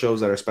other shows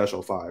that are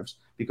special 5s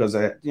because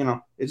it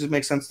just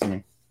makes sense to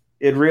me.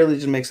 It really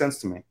just makes sense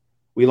to me.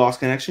 We lost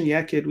connection,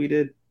 yeah, kid. We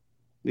did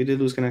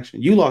lose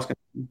connection. You lost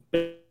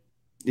connection.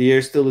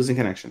 You're still losing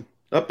connection.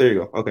 Oh, there you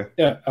go. Okay.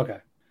 Yeah. Okay.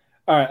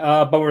 All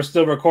right. But we're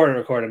still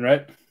recording,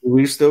 right?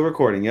 We're still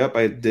recording. Yep.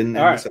 I didn't.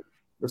 All right. All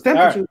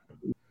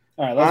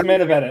right. Let's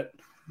make a edit.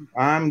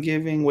 I'm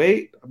giving.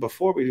 Wait.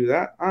 Before we do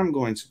that, I'm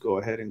going to go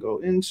ahead and go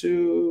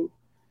into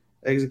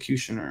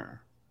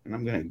Executioner, and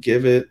I'm going to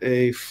give it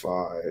a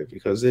 5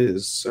 because it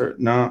is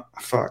certain. No,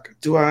 fuck.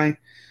 Do I?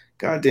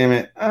 God damn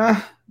it.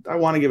 I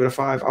want to give it a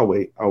 5. I'll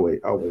wait.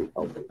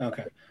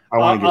 Okay.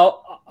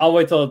 I'll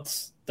wait till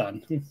it's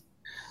done.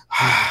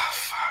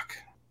 Fuck.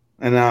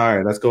 And now, all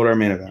right, let's go to our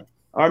main event.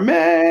 Our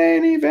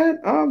main event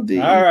of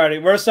the. All righty,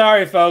 we're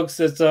sorry, folks.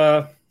 It's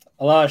a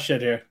lot of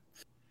shit here.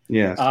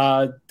 Yes.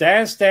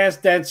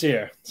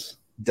 Danseur.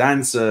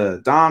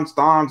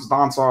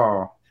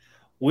 Danseur.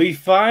 We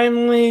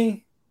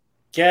finally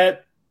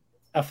get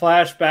a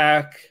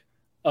flashback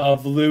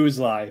of Lou's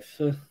life.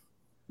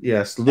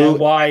 Yes, Lou, and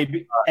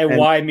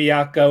why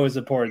Miyako is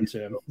important to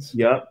him.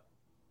 Yep,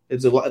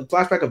 it's a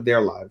flashback of their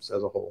lives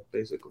as a whole,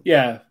 basically.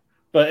 Yeah,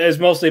 but it's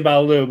mostly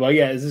about Lou. But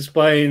yeah, it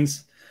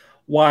explains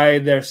why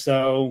they're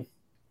so,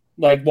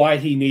 like, why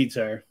he needs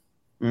her.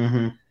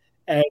 Mm-hmm.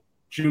 And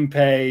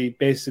Junpei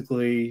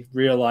basically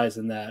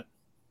realizing that.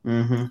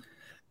 Mm-hmm.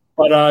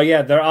 But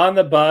yeah, they're on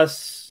the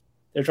bus.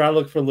 They're trying to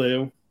look for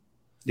Lou.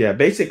 Yeah,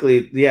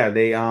 basically, yeah.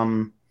 They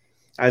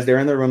as they're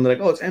in the room, they're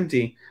like, "Oh, it's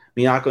empty."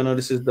 Miyako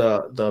notices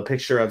the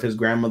picture of his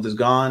grandmother's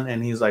gone,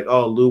 and he's like,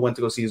 "Oh, Lou went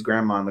to go see his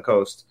grandma on the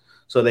coast."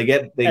 So she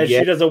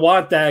doesn't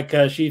want that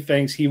because she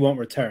thinks he won't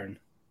return.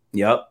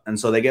 Yep, and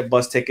so they get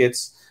bus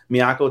tickets.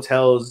 Miyako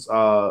tells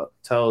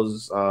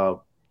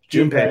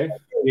Junpei,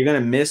 "You're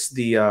gonna miss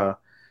the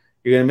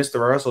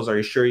rehearsals. Are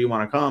you sure you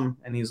want to come?"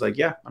 And he's like,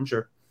 "Yeah, I'm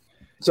sure."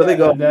 So they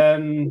go. And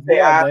then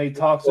they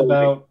talks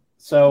about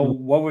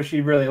what was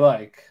she really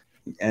like?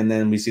 And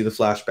then we see the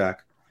flashback.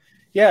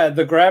 Yeah,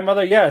 the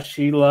grandmother,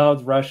 she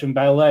loved Russian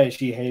ballet.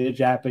 She hated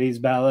Japanese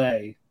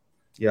ballet.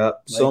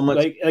 Yep, so much.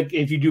 Like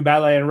if you do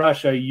ballet in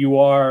Russia, you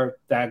are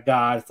that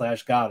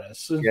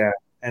god/goddess. Yeah,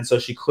 and so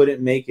she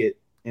couldn't make it.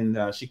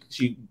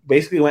 She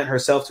basically went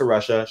herself to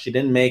Russia. She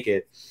didn't make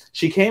it.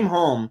 She came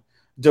home,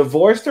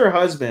 divorced her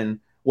husband,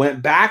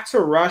 went back to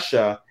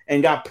Russia,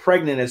 and got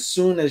pregnant as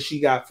soon as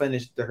she got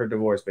finished her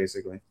divorce,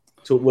 basically,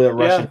 with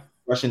a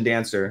Russian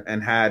dancer,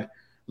 and had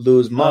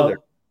Lou's mother.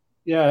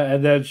 Yeah,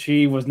 and then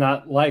she was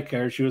not like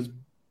her. She was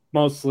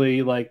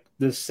mostly like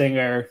this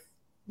singer.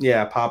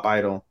 Yeah, pop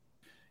idol.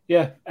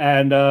 Yeah,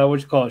 and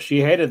she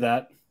hated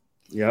that.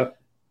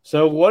 Yep.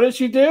 So what did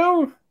she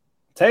do?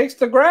 Takes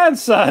the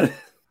grandson.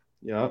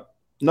 Yep.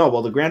 No,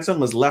 well, the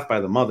grandson was left by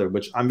the mother,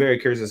 which I'm very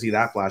curious to see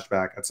that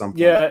flashback at some point.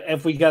 Yeah,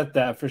 if we get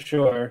that, for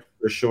sure.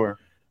 For sure.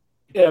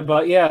 Yeah,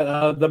 but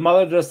the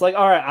mother just like,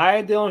 all right, I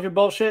ain't dealing with your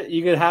bullshit.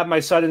 You can have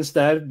my son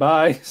instead.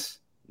 Bye.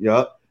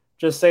 Yep.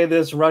 Just say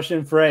this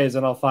Russian phrase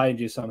and I'll find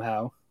you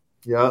somehow.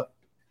 Yep.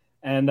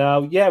 And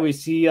we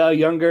see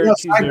younger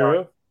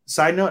Chizuru.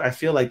 Side note, I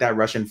feel like that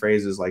Russian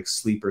phrase is like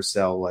sleeper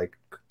cell, like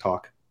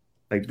talk.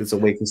 Like it's a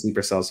waking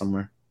sleeper cell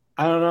somewhere.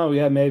 I don't know.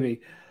 Yeah,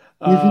 maybe.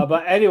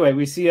 But anyway,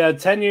 we see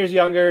 10 years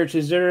younger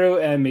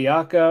Chizuru and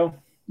Miyako.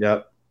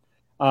 Yep.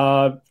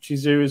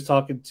 Chizuru is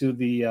talking to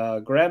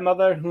the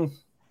grandmother.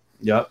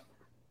 Yep.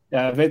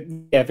 Yeah, I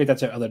think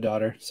that's her other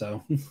daughter.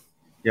 So.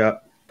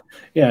 Yep.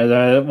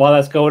 Yeah, while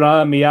that's going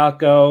on,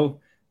 Miyako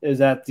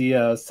is at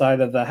the side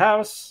of the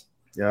house.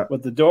 Yeah.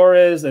 What the door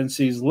is, and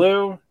sees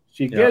Lou.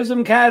 She gives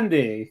him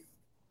candy.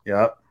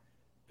 Yep.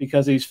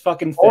 Because he's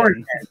fucking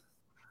thin.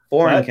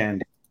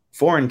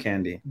 Foreign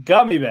candy.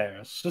 Gummy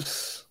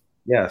bears.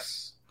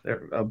 Yes.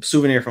 They're a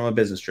souvenir from a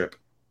business trip.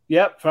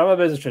 Yep, from a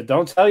business trip.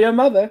 Don't tell your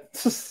mother.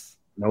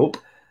 Nope.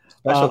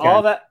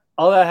 All that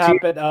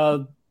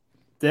happened.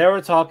 They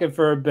were talking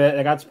for a bit.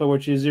 I got to the point where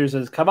Chizuru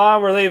says, "Come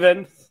on, we're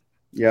leaving."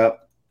 Yep.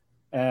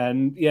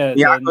 And I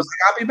was like,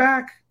 "I'll be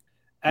back."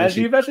 And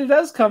she eventually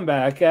does come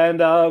back,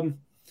 and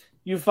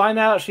you find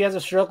out she has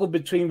a struggle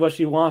between what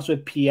she wants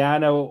with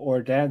piano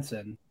or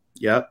dancing.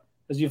 Yep.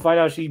 Because you find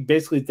out she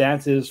basically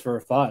dances for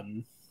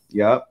fun.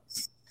 Yep.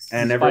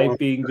 And despite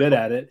being good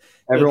at it.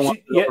 Everyone,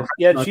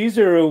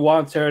 Chizuru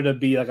wants her to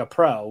be like a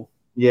pro.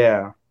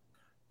 Yeah.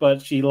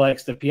 But she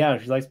likes the piano.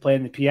 She likes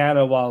playing the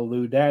piano while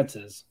Lou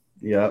dances.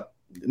 Yep.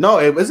 No,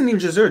 it wasn't even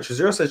Chizuru.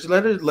 Chizuru said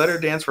let her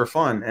dance for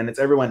fun, and it's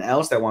everyone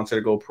else that wants her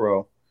to go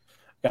pro.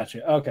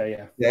 Gotcha. Okay,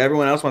 yeah. Yeah,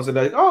 everyone else wants to be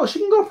like, oh, she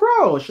can go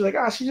pro. She's like,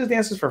 she just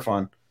dances for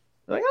fun.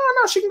 They're like,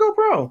 oh no, she can go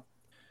pro.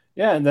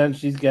 Yeah, and then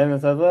she's getting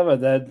into that level.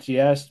 Then she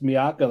asked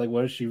Miyako, like,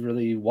 what does she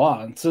really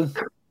want?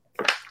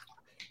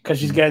 Because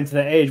she's getting to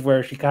the age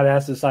where she kind of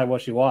has to decide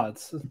what she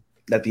wants.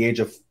 At the age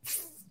of,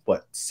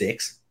 what,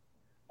 6?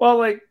 Well,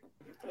 like,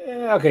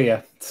 okay,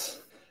 yeah.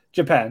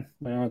 Japan.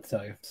 I don't know what to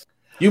tell you.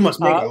 You must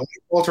make an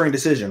altering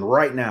decision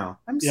right now.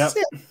 I'm 6.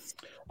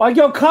 Like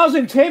your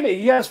cousin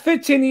Timmy, he has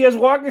 15 years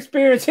work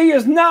experience. He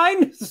is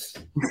 9.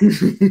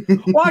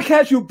 Why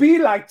can't you be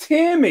like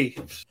Timmy?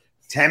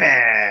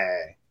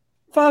 Timmy.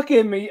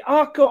 Fucking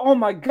Miyako. Oh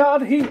my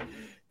God, he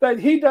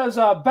does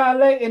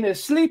ballet in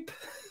his sleep.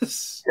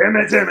 Timmy.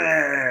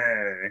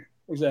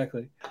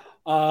 Exactly.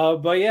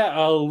 But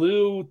yeah,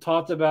 Lou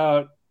talked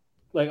about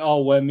like,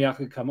 when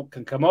Miyako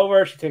can come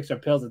over. She takes her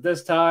pills at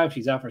this time.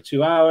 She's out for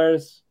 2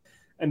 hours.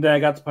 And then I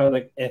got to the point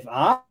like, if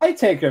I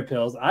take her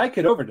pills, I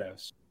could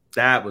overdose.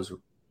 That was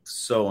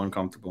so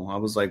uncomfortable. I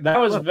was like, that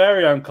was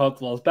very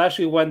uncomfortable,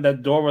 especially when the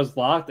door was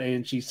locked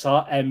and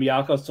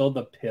Miyako saw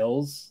the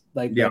pills,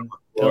 like the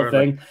pill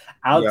thing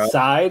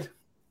outside.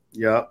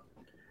 Yep.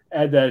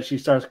 And then she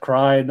starts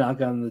crying,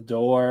 knocking on the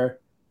door.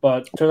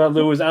 But turns out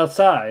Lou was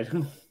outside.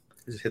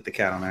 Just hit the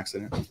cat on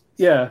accident.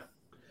 Yeah.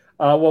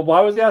 Well,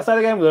 why was he outside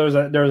again? There was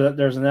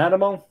an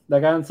animal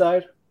that got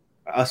inside.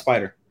 A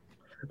spider.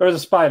 There was a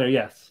spider.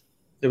 Yes.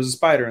 There was a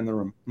spider in the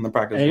room, in the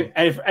practice room.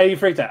 And he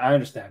freaked out. I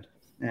understand.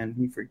 And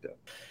he freaked out.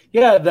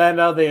 Yeah. Then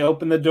they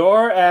open the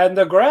door and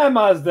the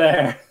grandma's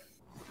there.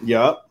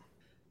 Yup.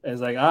 It's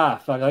like,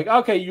 fuck. Like,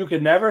 okay, you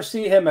can never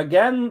see him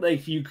again.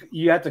 Like, you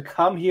have to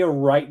come here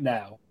right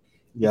now.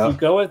 Yeah. If you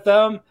go with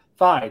them,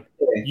 fine.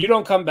 You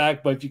don't come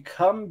back, but if you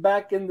come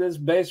back in this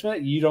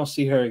basement, you don't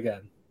see her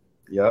again.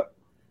 Yep.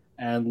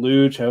 And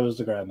Lou chose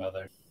the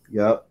grandmother.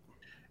 Yep.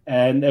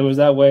 And it was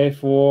that way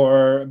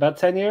for about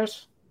 10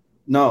 years?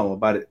 No,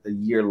 about a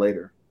year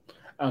later.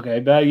 Okay,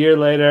 about a year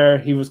later,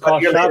 he was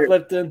caught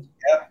shoplifting.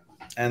 Yep.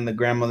 And the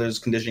grandmother's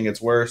condition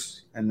gets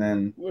worse, and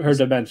then her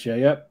dementia.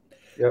 Yep.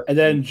 Yep. And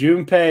then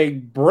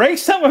Junpei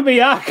breaks up with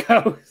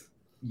Miyako.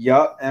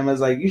 Yep. And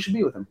was like, you should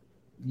be with him.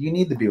 You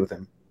need to be with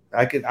him.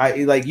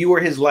 You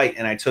were his light,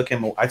 and I took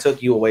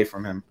you away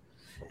from him.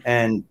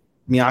 And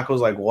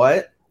Miyako's like,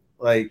 what?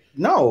 Like,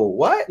 no,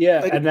 what? Yeah.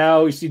 Like, and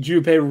now we see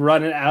Junpei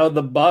running out of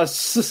the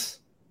bus.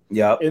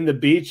 Yep. In the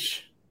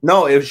beach.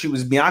 No, if she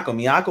was Miyako.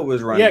 Miyako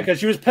was running. Yeah, because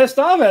she was pissed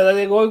off at it.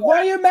 Like, well, why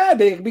are you mad?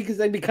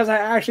 Because I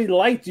actually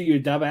liked you,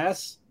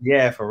 dumbass.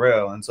 Yeah, for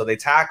real. And so they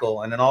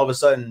tackle, and then all of a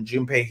sudden,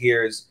 Junpei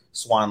hears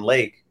Swan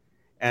Lake,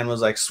 and was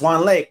like,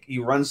 Swan Lake. He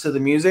runs to the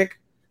music,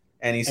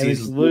 and he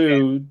sees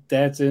Lou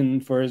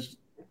dancing for his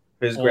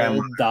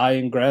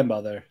dying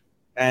grandmother.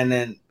 And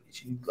then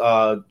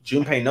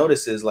Junpei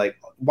notices, like,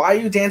 why are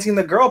you dancing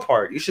the girl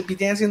part? You should be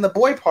dancing the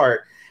boy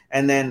part.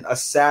 And then a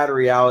sad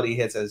reality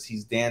hits as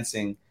he's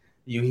dancing.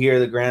 You hear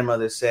the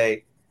grandmother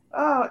say,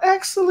 oh,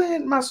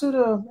 excellent,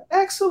 Masudo.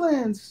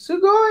 Excellent.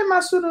 Sugoi,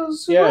 Masudo.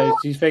 Sugoi. Yeah,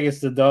 she thinks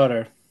it's the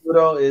daughter.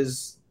 Masudo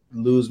is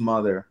Lou's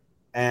mother.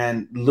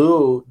 And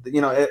Lou,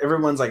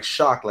 everyone's like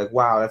shocked, like,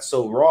 wow, that's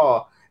so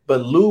raw.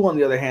 But Lou, on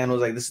the other hand,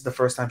 was like, this is the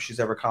first time she's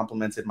ever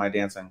complimented my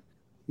dancing.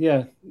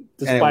 Yeah,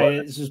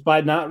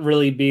 despite not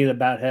really being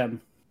about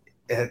him.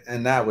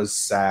 And that was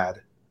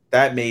sad.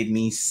 That made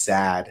me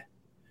sad.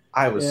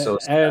 I was so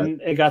sad.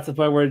 And it got to the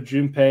point where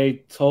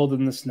Junpei told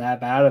him to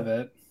snap out of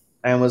it.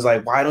 And was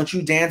like, why don't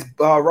you dance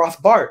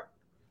Rothbart?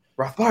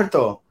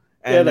 Rothbarto.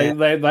 And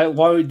why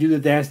don't we do the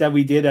dance that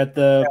we did at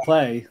the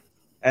play?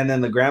 And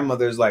then the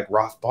grandmother's like,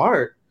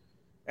 Rothbart?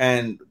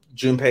 And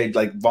Junpei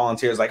like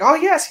volunteers like, oh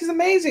yes, he's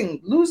amazing.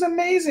 Lou's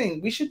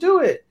amazing. We should do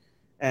it.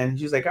 And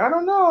she's like, I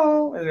don't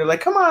know. And they're like,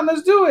 come on,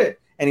 let's do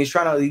it. And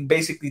he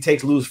basically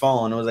takes Lou's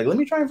phone and was like, let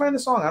me try and find the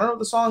song. I don't know what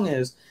the song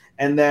is.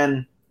 And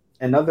then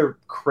another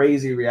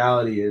crazy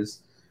reality is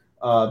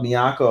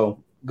Miyako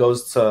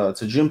goes to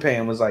Junpei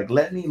and was like,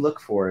 let me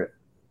look for it.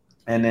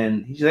 And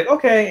then he's like,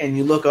 okay. And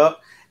you look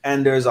up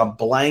and there's a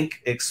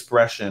blank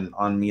expression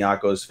on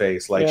Miyako's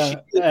face. Like,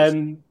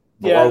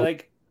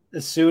 like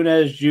as soon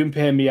as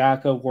Junpei and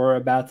Miyako were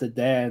about to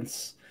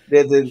dance.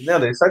 They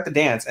start to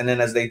dance. And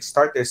then as they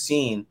start their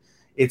scene,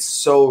 it's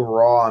so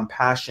raw and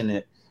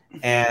passionate.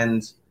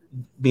 And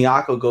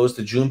Miyako goes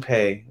to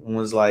Junpei and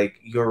was like,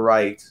 you're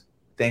right.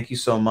 Thank you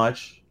so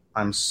much.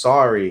 I'm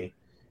sorry.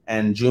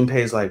 And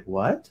Junpei's like,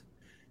 what?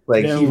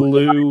 Like,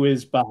 Lou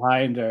is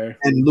behind her.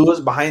 And Lou is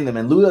behind them.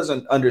 And Lou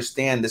doesn't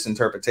understand this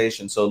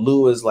interpretation. So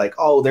Lou is like,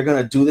 oh, they're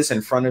going to do this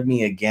in front of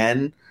me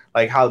again?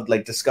 Like, how,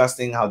 like,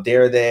 disgusting. How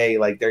dare they?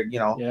 Like, they're,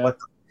 what?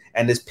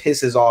 And this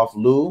pisses off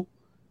Lou.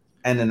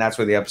 And then that's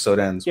where the episode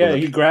ends. Yeah,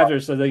 he grabs her,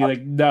 so they're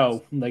like,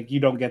 no, like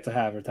you don't get to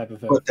have her type of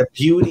thing. But the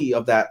beauty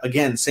of that,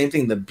 again, same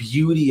thing, the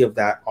beauty of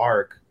that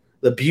arc,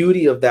 the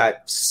beauty of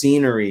that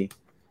scenery,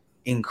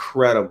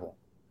 incredible,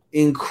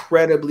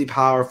 incredibly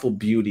powerful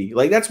beauty.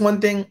 Like that's one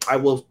thing I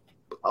will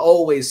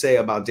always say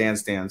about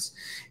Dance Dance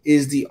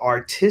is the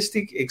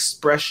artistic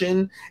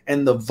expression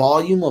and the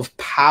volume of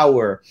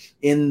power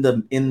in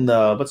the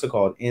what's it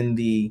called? In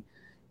the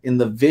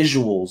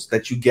visuals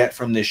that you get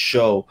from this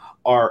show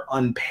are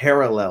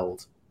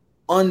unparalleled.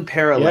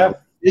 Yeah.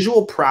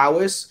 Visual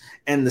prowess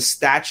and the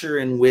stature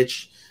in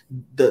which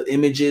the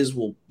images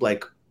will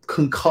like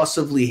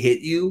concussively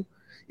hit you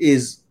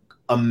is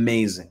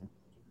amazing.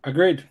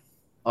 Agreed.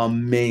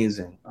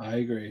 Amazing. I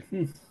agree.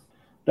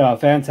 No,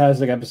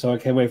 fantastic episode. I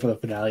can't wait for the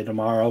finale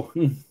tomorrow.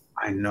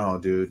 I know,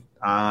 dude.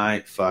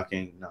 I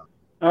fucking know.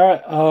 All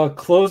right.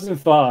 Closing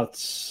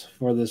thoughts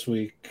for this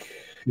week.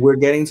 We're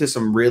getting to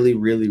some really,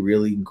 really,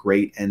 really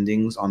great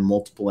endings on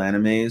multiple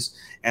animes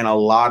and a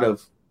lot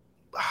of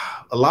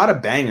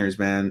bangers,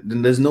 man.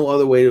 There's no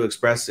other way to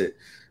express it.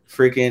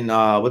 Freaking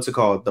what's it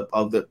called?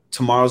 The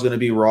tomorrow's gonna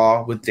be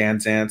Raw with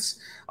Dance Dance.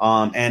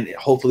 And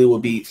hopefully will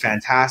be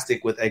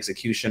fantastic with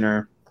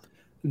Executioner.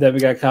 Then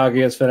we got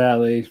Kaguya's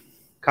finale.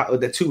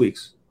 The 2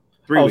 weeks.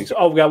 3 weeks.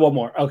 Oh, we got one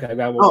more. Okay, we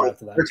got one more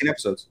after that. 13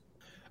 episodes.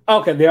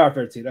 Okay, they are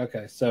 13.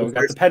 Okay, so we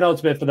got the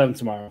penultimate for them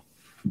tomorrow.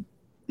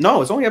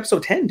 No, it's only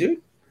episode 10, dude.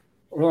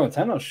 We're on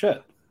 10? Oh,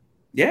 shit.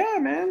 Yeah,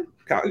 man.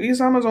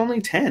 Kaguya-sama's only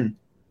 10.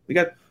 We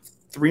got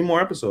 3 more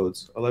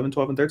episodes, 11,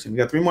 12, and 13. We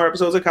got 3 more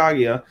episodes of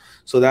Kaguya,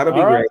 so that'll be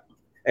All great. right.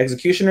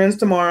 Executioner ends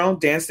tomorrow.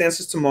 Dance Dance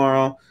is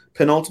tomorrow.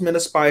 Penultimate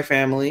of Spy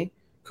Family.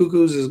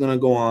 Cuckoo's is going to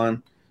go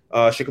on.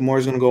 Shikimori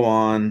is going to go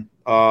on.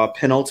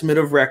 Penultimate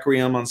of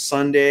Requiem on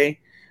Sunday.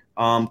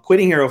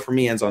 Quitting Hero for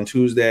me ends on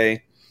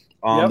Tuesday.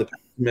 The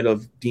penultimate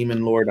of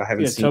Demon Lord I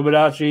haven't seen.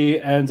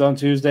 Tomodachi ends on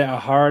Tuesday.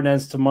 Ahara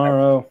ends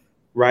tomorrow.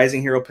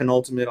 Rising Hero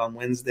penultimate on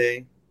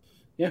Wednesday.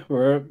 Yeah,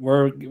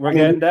 we're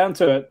getting down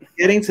to it.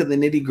 Getting to the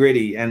nitty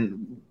gritty,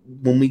 and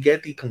when we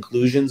get the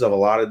conclusions of a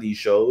lot of these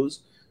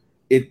shows,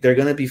 they're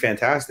going to be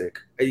fantastic.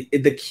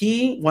 The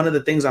key, one of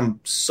the things I'm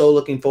so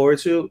looking forward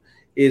to,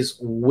 is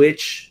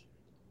which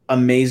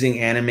amazing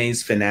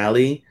anime's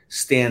finale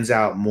stands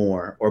out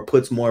more, or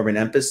puts more of an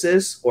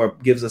emphasis, or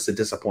gives us a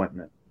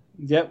disappointment.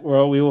 Yep,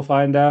 well, we will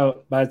find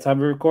out by the time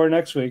we record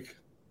next week.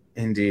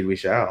 Indeed, we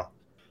shall.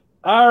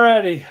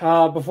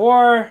 Alrighty,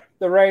 before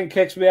the rain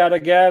kicks me out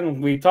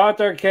again, we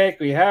talked our cake,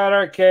 we had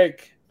our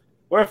cake.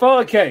 We're full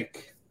of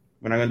cake.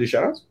 We're not going to do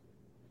shoutouts?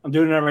 I'm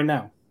doing it right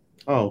now.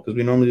 Oh, because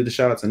we normally do the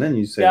shoutouts and then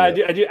you say I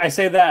do. I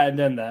say that and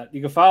then that.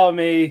 You can follow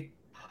me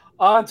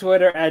on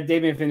Twitter at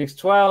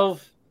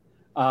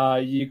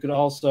DamianPhoenix12. You can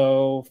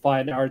also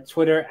find our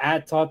Twitter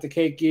at Talk to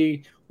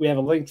Keki. We have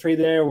a link tree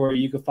there where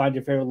you can find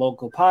your favorite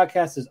local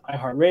podcasts. There's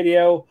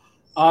iHeartRadio,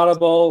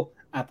 Audible,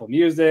 Apple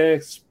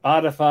Music,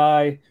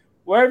 Spotify.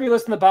 Wherever you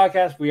listen to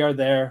podcasts, we are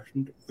there.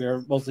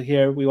 We're mostly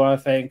here. We want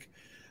to thank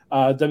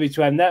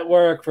W2M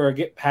Network for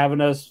having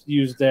us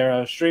use their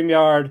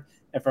StreamYard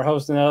and for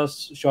hosting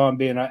us, Sean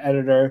being our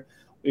editor.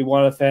 We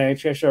want to thank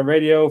Cheshire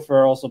Radio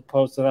for also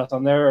posting us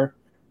on their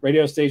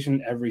radio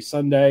station every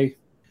Sunday.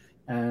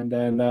 And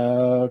then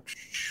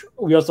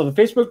we also have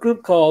a Facebook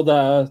group called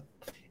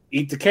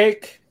Eat the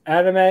Cake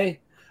Anime.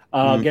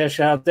 Get a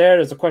shout out there.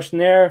 There's a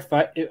questionnaire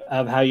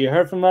of how you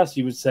heard from us.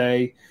 You would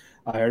say,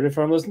 I heard it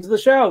from listening to the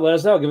show. Let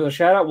us know. Give us a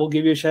shout out. We'll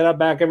give you a shout out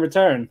back in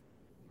return.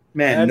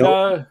 Man,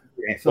 no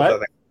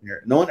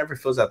one ever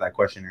fills out that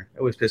questionnaire. It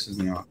always pisses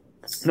me off.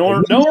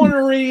 No one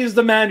reads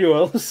the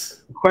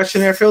manuals.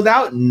 Questionnaire filled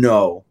out?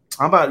 No.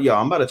 I'm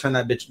about to turn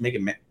that bitch, make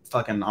it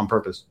fucking on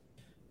purpose.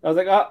 I was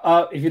like,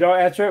 if you don't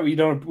answer it, we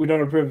don't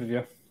approve of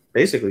you.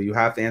 Basically, you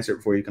have to answer it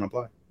before you can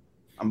apply.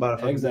 I'm about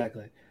to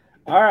exactly.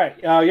 All right,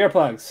 your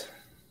plugs.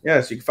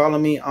 Yes, you can follow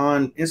me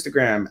on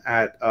Instagram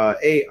at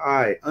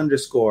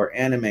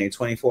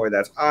AI_anime24.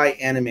 That's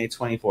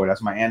iAnime24.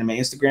 That's my anime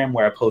Instagram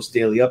where I post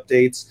daily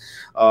updates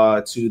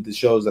to the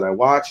shows that I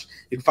watch.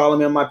 You can follow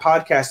me on my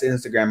podcast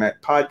Instagram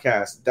at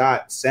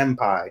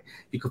podcast.senpai.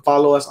 You can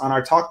follow us on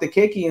our Talk to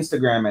Keki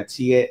Instagram at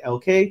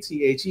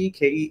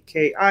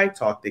TalkTheKeki,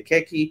 Talk to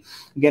Keki.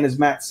 Again, as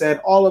Matt said,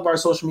 all of our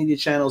social media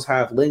channels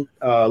have link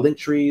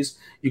trees.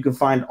 You can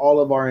find all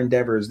of our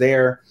endeavors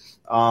there.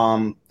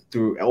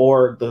 Through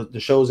the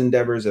show's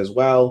endeavors as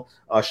well.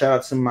 Shout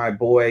out to my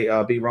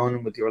boy B.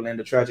 Ronan with the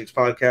Orlando Tragics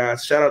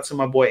podcast. Shout out to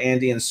my boy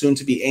Andy and soon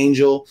to be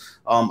Angel.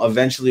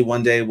 Eventually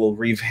one day we'll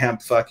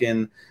revamp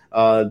fucking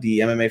the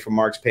MMA for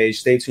Mark's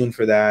page. Stay tuned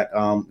for that.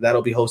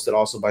 That'll be hosted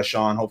also by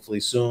Sean hopefully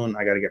soon.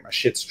 I got to get my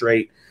shit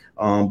straight.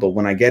 But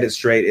when I get it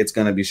straight, it's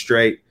going to be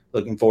straight.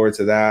 Looking forward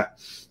to that.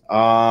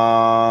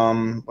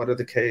 What are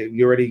the cake?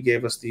 You already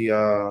gave us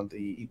the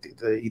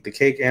Eat the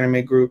Cake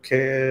anime group.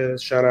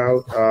 Shout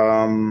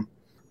out.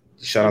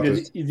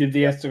 You did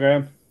the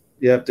Instagram.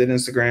 Yep, did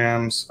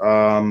Instagrams.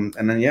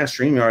 And then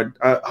StreamYard.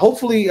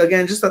 Hopefully,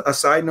 again, just a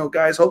side note,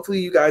 guys.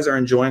 Hopefully, you guys are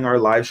enjoying our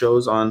live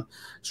shows on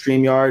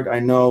StreamYard. I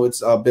know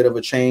it's a bit of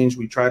a change.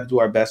 We try to do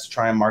our best to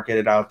try and market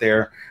it out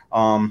there.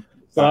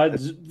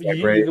 But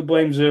you can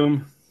blame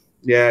Zoom.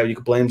 Yeah, you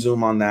could blame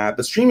Zoom on that.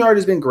 But StreamYard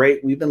has been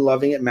great. We've been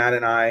loving it, Matt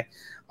and I.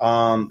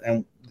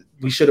 And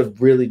we should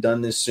have really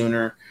done this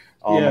sooner.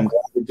 I'm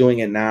glad we're doing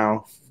it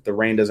now. The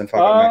rain doesn't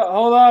fuck up.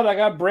 Hold on, I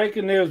got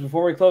breaking news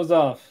before we close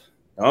off.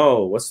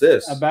 Oh, what's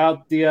this?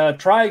 About the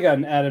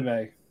Trigun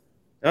anime.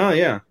 Oh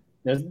yeah.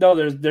 There's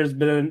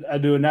been a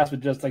new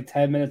announcement just like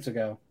 10 minutes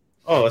ago.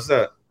 Oh, what's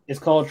that? It's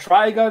called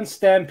Trigun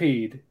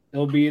Stampede.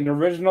 It'll be an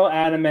original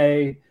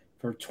anime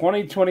for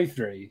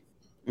 2023.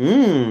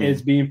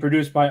 It's being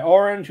produced by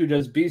Orange, who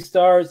does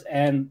Beastars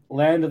and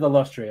Land of the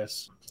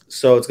Lustrous.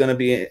 So it's going to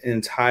be an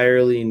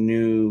entirely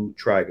new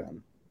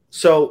Trigun.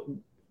 So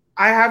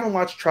I haven't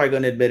watched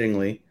Trigun,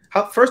 admittingly.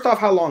 First off,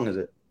 how long is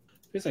it?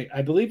 It's like,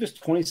 I believe it's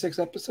 26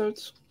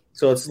 episodes.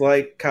 So it's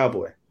like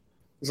Cowboy.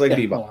 It's like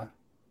Bebop.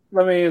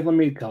 Let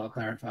me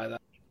clarify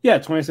that. Yeah,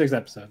 26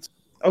 episodes.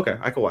 Okay,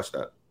 I could watch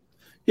that.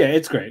 Yeah,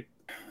 it's great.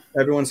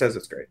 Everyone says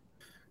it's great.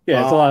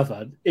 Yeah, it's a lot of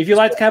fun. If you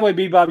liked Cowboy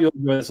Bebop, you'll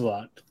enjoy this a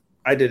lot.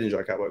 I did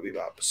enjoy Cowboy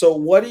Bebop. So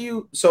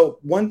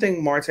one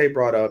thing Marte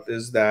brought up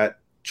is that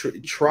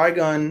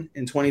Trigun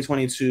in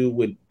 2022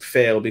 would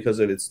fail because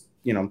of its,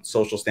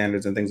 social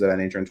standards and things of that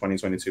nature in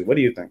 2022. What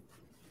do you think?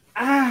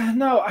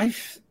 No,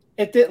 if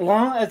they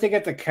long as they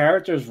get the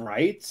characters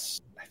right,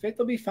 I think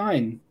they'll be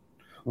fine.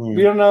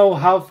 We don't know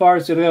how far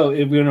it's gonna go.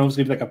 We don't know if it's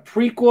gonna be like a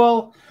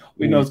prequel.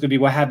 We know it's gonna be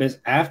what happens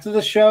after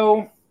the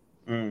show,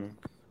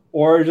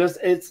 or just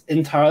it's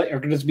entirely, or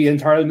could just be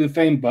entirely new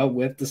thing, but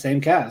with the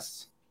same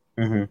cast.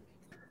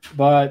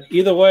 But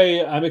either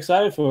way, I'm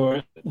excited for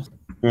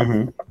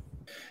it.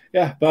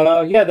 Yeah,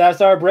 but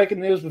that's our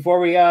breaking news before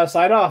we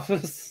sign off.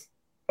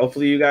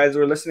 Hopefully, you guys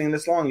were listening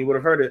this long. You would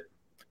have heard it.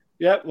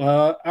 Yep.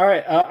 All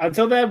right.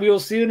 Until then, we will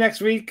see you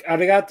next week.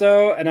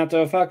 Arigato,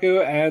 anato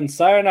faku, and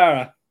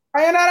sayonara.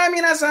 Sayonara,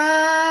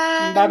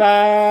 minasan.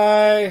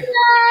 Bye-bye.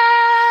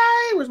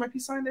 Yay! Where's my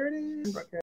peace sign? There it is. Okay.